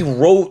thought he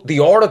wrote the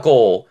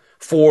article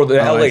for the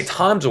LA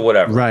Times or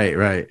whatever.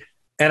 Right.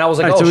 And I was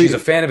like, she's a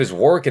fan of his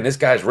work and this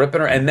guy's ripping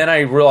her. And then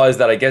I realized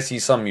that I guess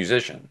he's some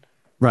musician.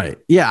 Right.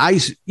 Yeah.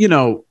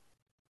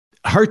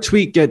 Her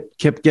tweet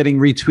kept getting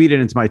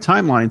retweeted into my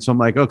timeline. So I'm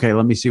like, okay,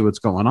 let me see what's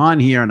going on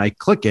here. And I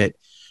click it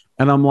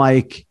and I'm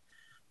like,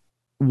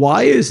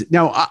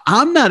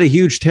 I'm not a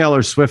huge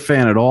Taylor Swift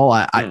fan at all.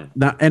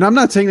 And I'm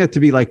not saying that to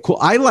be like cool.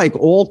 I like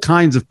all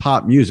kinds of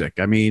pop music.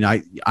 I mean,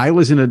 I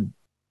listen to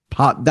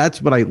pop.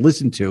 That's what I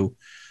listen to.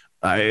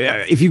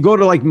 If you go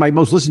to like my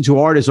most listened to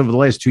artist over the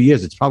last 2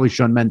 years, it's probably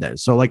Shawn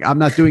Mendes. So like, I'm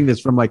not doing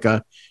this from like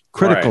a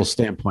critical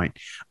standpoint.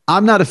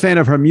 I'm not a fan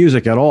of her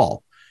music at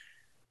all.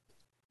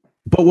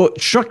 But what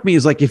struck me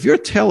is like, if you're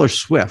Taylor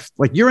Swift,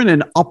 like you're in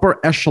an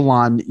upper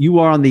echelon, you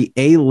are on the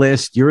A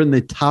list, you're in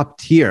the top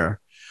tier.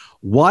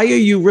 Why are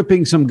you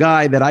ripping some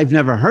guy that I've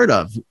never heard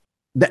of?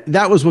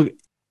 That was what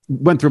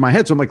went through my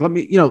head. So I'm like, let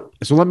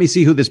me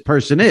see who this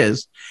person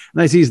is.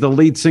 And I see he's the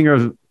lead singer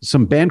of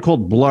some band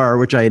called Blur,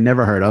 which I had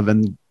never heard of,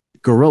 and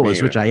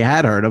Gorillaz, which I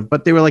had heard of,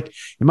 but they were like,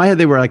 in my head,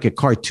 they were like a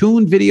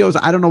cartoon videos.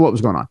 I don't know what was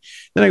going on.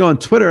 Then I go on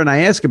Twitter and I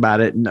ask about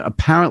it. And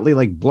apparently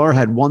like Blur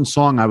had one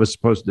song I was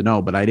supposed to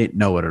know, but I didn't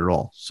know it at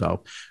all.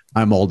 So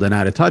I'm old and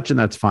out of touch and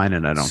that's fine.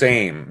 And I don't.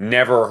 Same.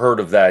 Never heard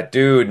of that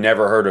dude.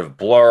 Never heard of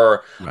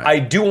Blur. Right. I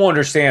do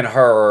understand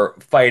her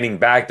fighting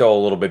back though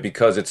a little bit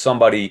because it's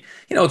somebody,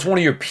 it's one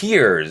of your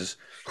peers.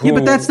 Yeah,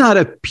 but that's not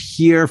a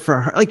peer for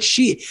her.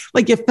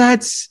 If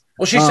that's.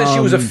 Well, she says she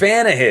was a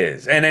fan of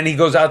his, and then he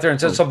goes out there and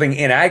says something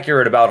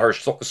inaccurate about her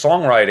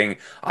songwriting.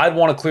 I'd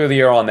want to clear the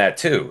air on that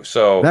too.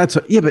 So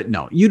but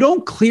no, you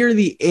don't clear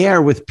the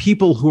air with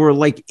people who are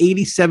like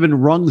 87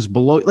 rungs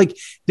below. Like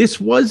this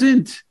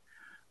wasn't,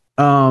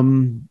 I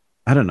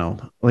don't know.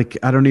 Like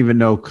I don't even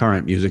know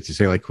current music to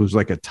say like who's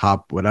like a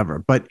top whatever.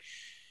 But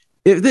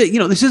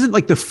this isn't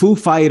like the Foo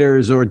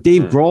Fighters or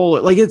Dave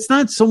Grohl. Like it's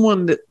not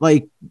someone that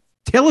like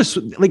Taylor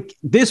Swift. Like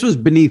this was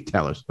beneath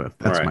Taylor Swift.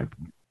 That's my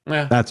point.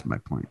 Yeah. That's my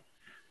point.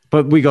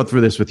 But we go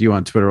through this with you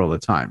on Twitter all the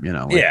time,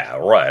 yeah,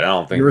 right. I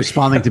don't think you're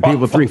responding to people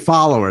with 3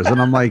 followers,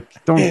 and I'm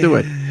like, don't do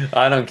it.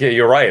 I don't care.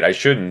 You're right. I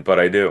shouldn't, but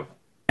I do.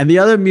 And the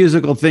other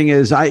musical thing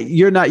is,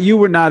 you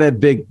were not a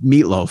big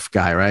Meatloaf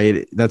guy,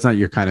 right? That's not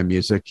your kind of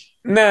music.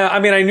 Nah,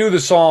 I mean, I knew the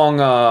song,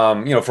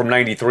 from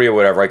 '93 or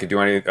whatever.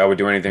 I would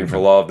do anything for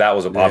love. That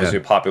was obviously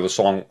a popular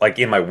song, like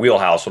in my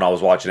wheelhouse when I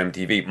was watching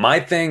MTV.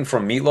 My thing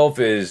from Meatloaf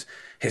is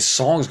his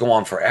songs go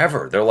on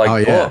forever. They're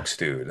like books,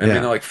 dude. I mean,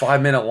 they're like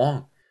 5-minute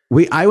long.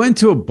 I went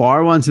to a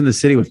bar once in the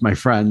city with my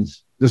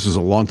friends. This was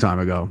a long time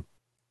ago.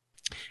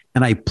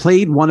 And I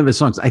played one of his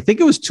songs. I think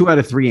it was 2 Out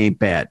of 3 Ain't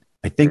Bad.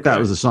 I think that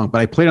was the song,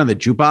 but I played on the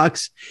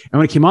jukebox. And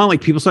when it came on,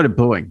 like people started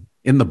booing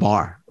in the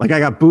bar. Like I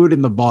got booed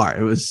in the bar.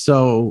 It was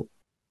so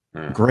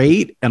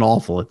great and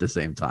awful at the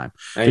same time.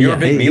 And you're a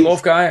big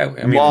Meatloaf guy?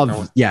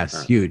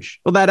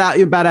 Huge. Well, Bat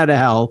Out of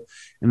Hell.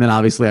 And then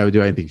obviously I would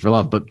do anything for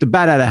love. But the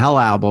Bat Out of Hell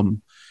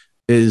album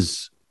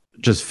is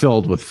just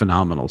filled with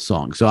phenomenal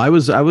songs. So I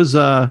was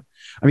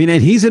and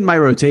he's in my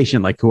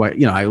rotation, like who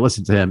I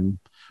listen to him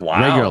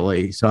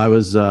regularly. So I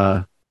was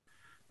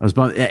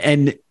bummed.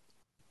 And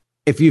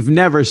if you've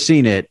never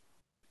seen it,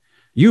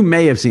 you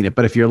may have seen it,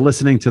 but if you're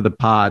listening to the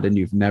pod and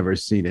you've never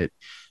seen it,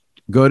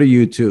 go to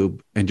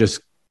YouTube and just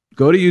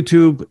go to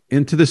YouTube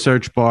into the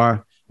search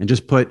bar and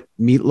just put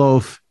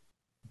Meatloaf,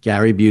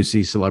 Gary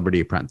Busey, Celebrity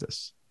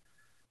Apprentice.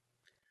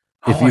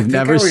 If you've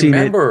never seen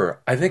it,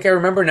 I think I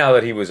remember now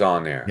that he was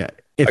on there. Yeah.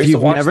 If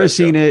you've never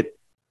seen it,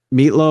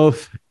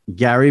 Meatloaf,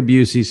 Gary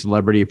Busey,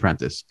 Celebrity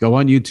Apprentice. Go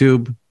on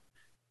YouTube.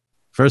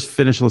 First,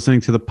 finish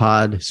listening to the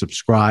pod,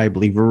 subscribe,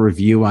 leave a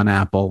review on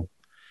Apple,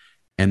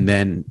 and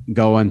then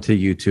go onto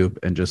YouTube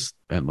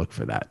and look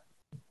for that.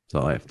 That's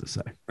all I have to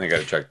say. I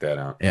got to check that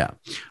out. Yeah.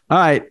 All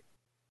right.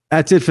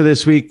 That's it for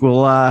this week.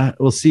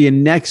 We'll see you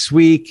next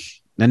week.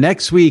 Now,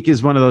 next week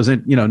is one of those,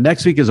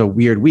 next week is a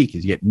weird week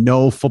because you get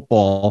no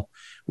football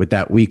with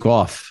that week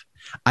off.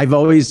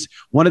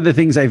 One of the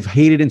things I've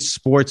hated in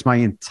sports my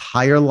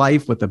entire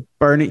life with the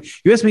burning,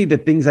 you ask me the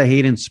things I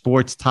hate in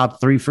sports, top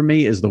 3 for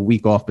me is the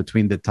week off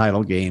between the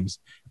title games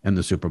and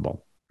the Super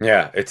Bowl.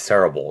 Yeah, it's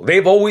terrible.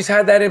 They've always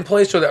had that in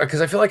place,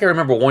 because I feel like I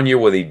remember one year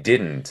where they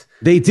didn't.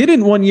 They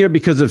didn't one year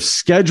because of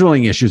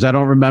scheduling issues. I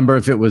don't remember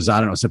if it was,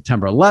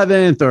 September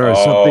 11th or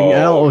something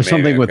else, or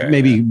something with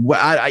maybe,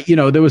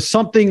 there was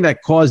something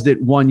that caused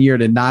it one year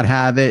to not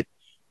have it.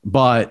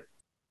 But,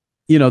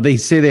 they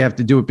say they have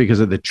to do it because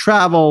of the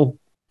travel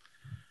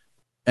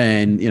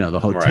and, the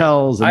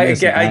hotels.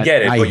 Right. And I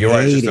get it, but you're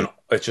right.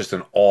 It's just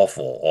an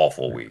awful,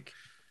 awful week.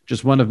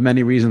 Just one of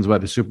many reasons why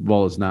the Super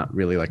Bowl is not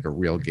really like a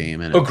real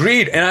game.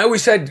 Agreed. And I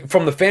always said,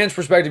 from the fans'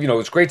 perspective,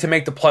 it's great to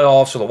make the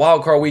playoffs or the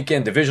wild card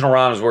weekend. Divisional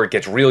round is where it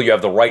gets real. You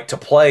have the right to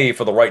play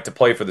for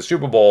the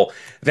Super Bowl.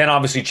 Then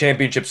obviously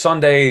Championship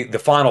Sunday, the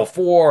Final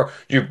Four,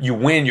 you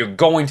win, you're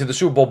going to the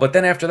Super Bowl. But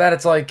then after that,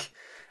 it's like,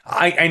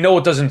 I know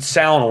it doesn't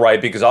sound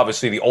right because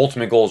obviously the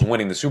ultimate goal is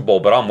winning the Super Bowl,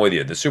 but I'm with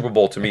you. The Super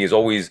Bowl to me is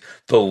always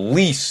the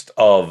least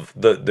of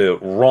the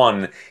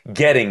run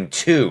getting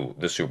to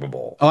the Super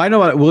Bowl. Oh, I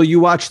know. Will you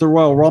watch the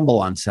Royal Rumble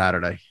on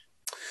Saturday?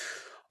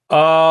 It's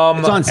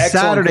on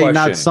Saturday, question.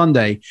 Not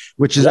Sunday,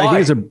 which is, Why?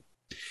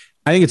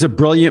 I think it's a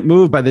brilliant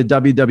move by the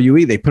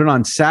WWE. They put it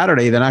on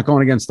Saturday. They're not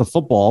going against the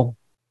football.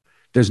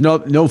 There's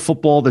no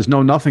football. There's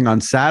no nothing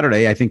on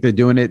Saturday. I think they're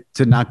doing it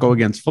to not go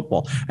against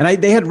football.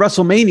 And they had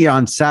WrestleMania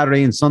on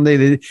Saturday and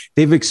Sunday.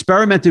 They've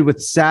experimented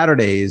with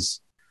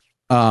Saturdays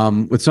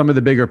with some of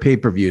the bigger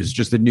pay-per-views,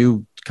 just a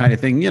new kind of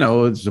thing,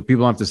 so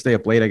people don't have to stay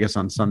up late, I guess,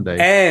 on Sunday.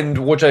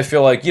 And which I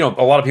feel like, a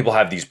lot of people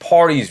have these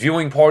parties,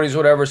 viewing parties,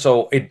 whatever.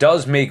 So it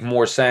does make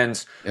more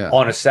sense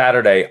on a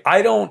Saturday.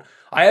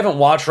 I haven't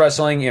watched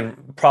wrestling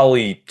in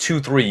probably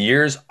 2-3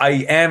 years.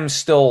 I am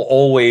still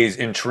always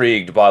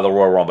intrigued by the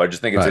Royal Rumble. I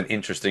just think it's an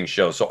interesting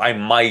show. So I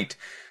might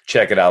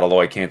check it out,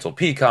 although I canceled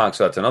Peacock,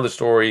 so that's another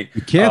story.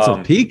 You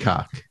canceled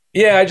Peacock?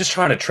 Yeah, I'm just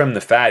trying to trim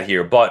the fat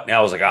here. But I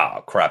was like,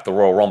 crap, the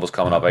Royal Rumble's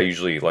coming up. I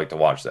usually like to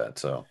watch that.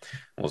 So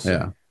we'll see.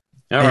 Yeah.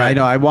 All right. I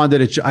know. I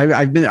wanted to.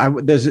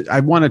 I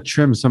want to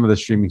trim some of the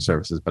streaming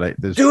services,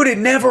 but dude, it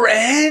never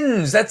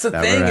ends. That's the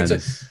thing.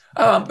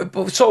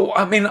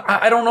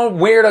 I don't know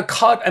where to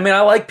cut.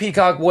 I like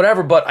Peacock,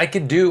 whatever, but I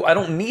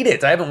don't need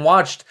it. I haven't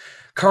watched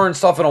current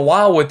stuff in a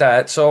while with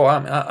that, so I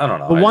don't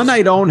know. The one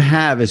I don't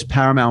have is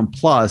Paramount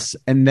Plus,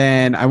 and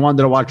then I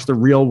wanted to watch the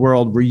Real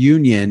World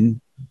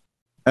Reunion.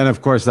 And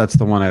of course, that's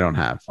the one I don't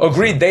have.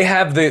 Agreed.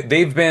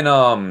 They've been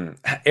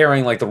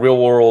airing like the Real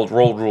World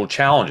Road Rule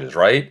challenges,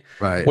 right?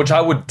 Right. Which I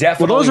would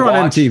definitely. Well, those are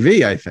on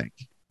MTV, I think.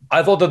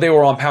 I thought that they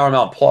were on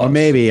Paramount Plus. Or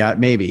maybe I don't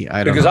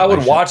know. Because I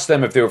would watch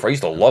them if they were. I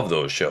used to love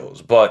those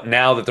shows, but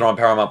now that they're on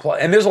Paramount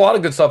Plus, and there's a lot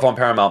of good stuff on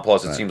Paramount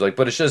Plus, it seems like.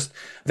 But it's just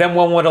then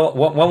when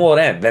will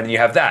it end? Then you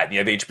have that. You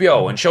have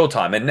HBO and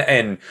Showtime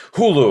and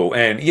Hulu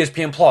and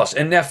ESPN Plus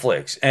and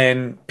Netflix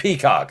and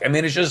Peacock.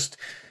 It's just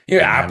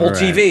Apple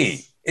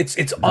TV. It's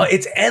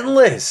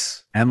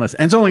endless. Endless.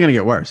 And it's only going to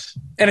get worse.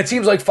 And it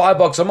seems like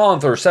 $5 a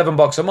month or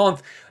 $7 a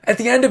month. At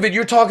the end of it,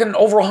 you're talking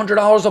over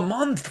 $100 a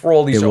month for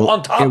all these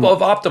on top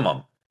of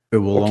Optimum. It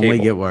will only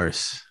get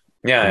worse.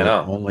 Yeah, I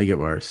know. Only get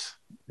worse.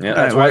 Yeah,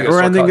 that's why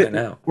we're ending it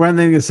now. We're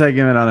ending the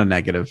segment on a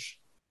negative.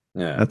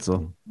 Yeah, that's all.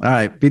 All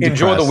right.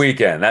 Enjoy the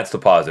weekend. That's the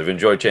positive.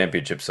 Enjoy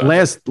Championship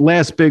Sunday.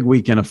 Last big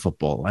weekend of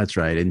football. That's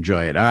right.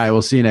 Enjoy it. All right.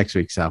 We'll see you next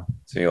week, Sal.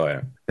 See you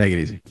later. Take it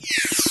easy.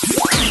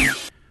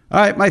 All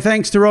right. My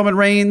thanks to Roman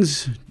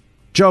Reigns,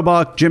 Joe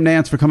Buck, Jim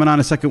Nance for coming on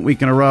a second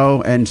week in a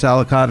row, and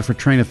Sal Licata for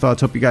Train of Thoughts.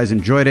 Hope you guys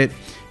enjoyed it.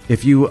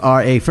 If you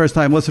are a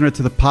first-time listener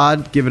to the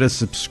pod, give it a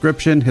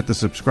subscription. Hit the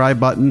subscribe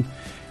button.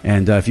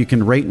 And if you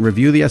can rate and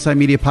review the SI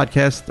Media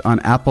Podcast on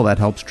Apple, that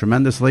helps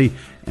tremendously.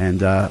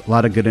 And a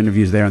lot of good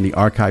interviews there in the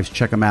archives.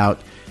 Check them out.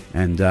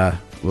 And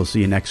we'll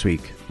see you next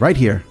week right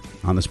here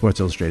on the Sports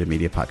Illustrated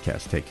Media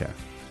Podcast. Take care.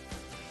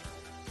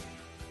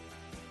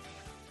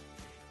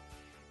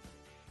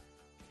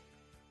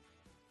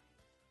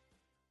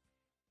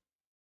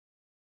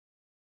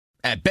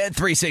 At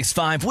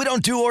Bet365, we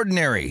don't do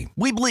ordinary.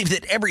 We believe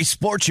that every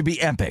sport should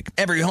be epic.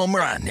 Every home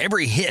run,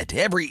 every hit,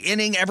 every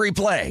inning, every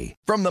play.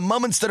 From the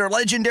moments that are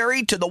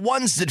legendary to the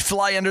ones that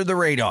fly under the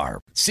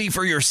radar. See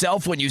for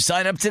yourself when you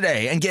sign up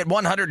today and get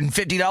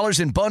 $150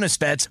 in bonus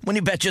bets when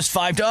you bet just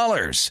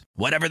 $5.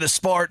 Whatever the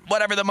sport,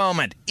 whatever the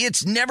moment,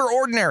 it's never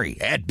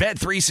ordinary at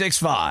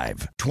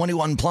Bet365.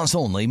 21 plus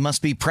only.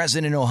 Must be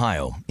present in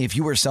Ohio. If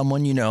you or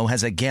someone you know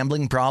has a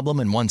gambling problem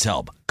and wants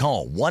help,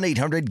 call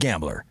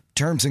 1-800-GAMBLER.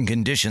 Terms and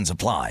conditions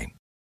apply.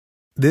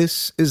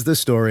 This is the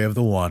story of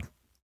the one.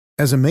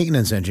 As a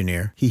maintenance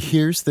engineer, he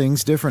hears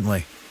things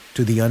differently.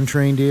 To the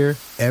untrained ear,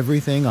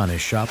 everything on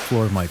his shop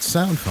floor might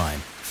sound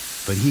fine,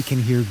 but he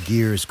can hear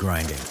gears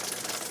grinding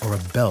or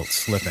a belt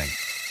slipping.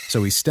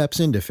 So he steps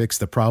in to fix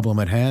the problem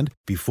at hand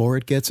before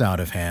it gets out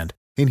of hand.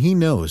 And he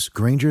knows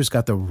Grainger's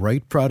got the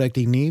right product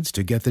he needs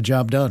to get the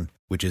job done,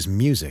 which is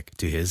music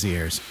to his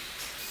ears.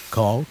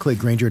 Call, click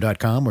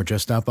Grainger.com, or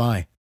just stop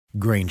by.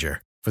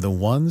 Grainger, for the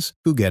ones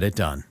who get it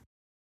done.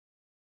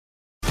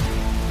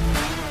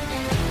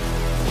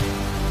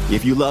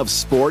 If you love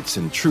sports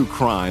and true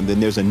crime, then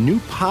there's a new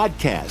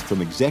podcast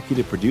from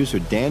executive producer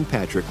Dan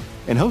Patrick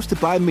and hosted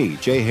by me,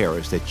 Jay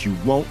Harris, that you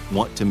won't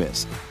want to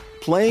miss.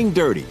 Playing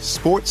Dirty: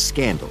 Sports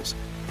Scandals.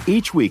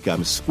 Each week,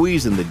 I'm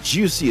squeezing the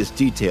juiciest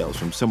details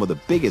from some of the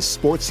biggest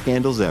sports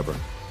scandals ever.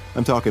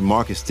 I'm talking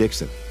Marcus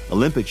Dixon,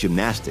 Olympic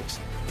gymnastics,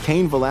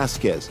 Cain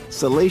Velasquez,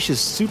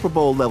 salacious Super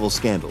Bowl-level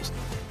scandals.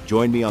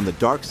 Join me on the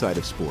dark side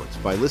of sports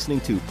by listening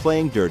to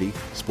Playing Dirty: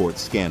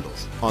 Sports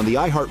Scandals on the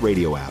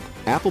iHeartRadio app,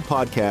 Apple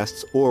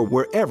Podcasts, or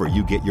wherever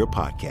you get your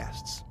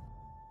podcasts.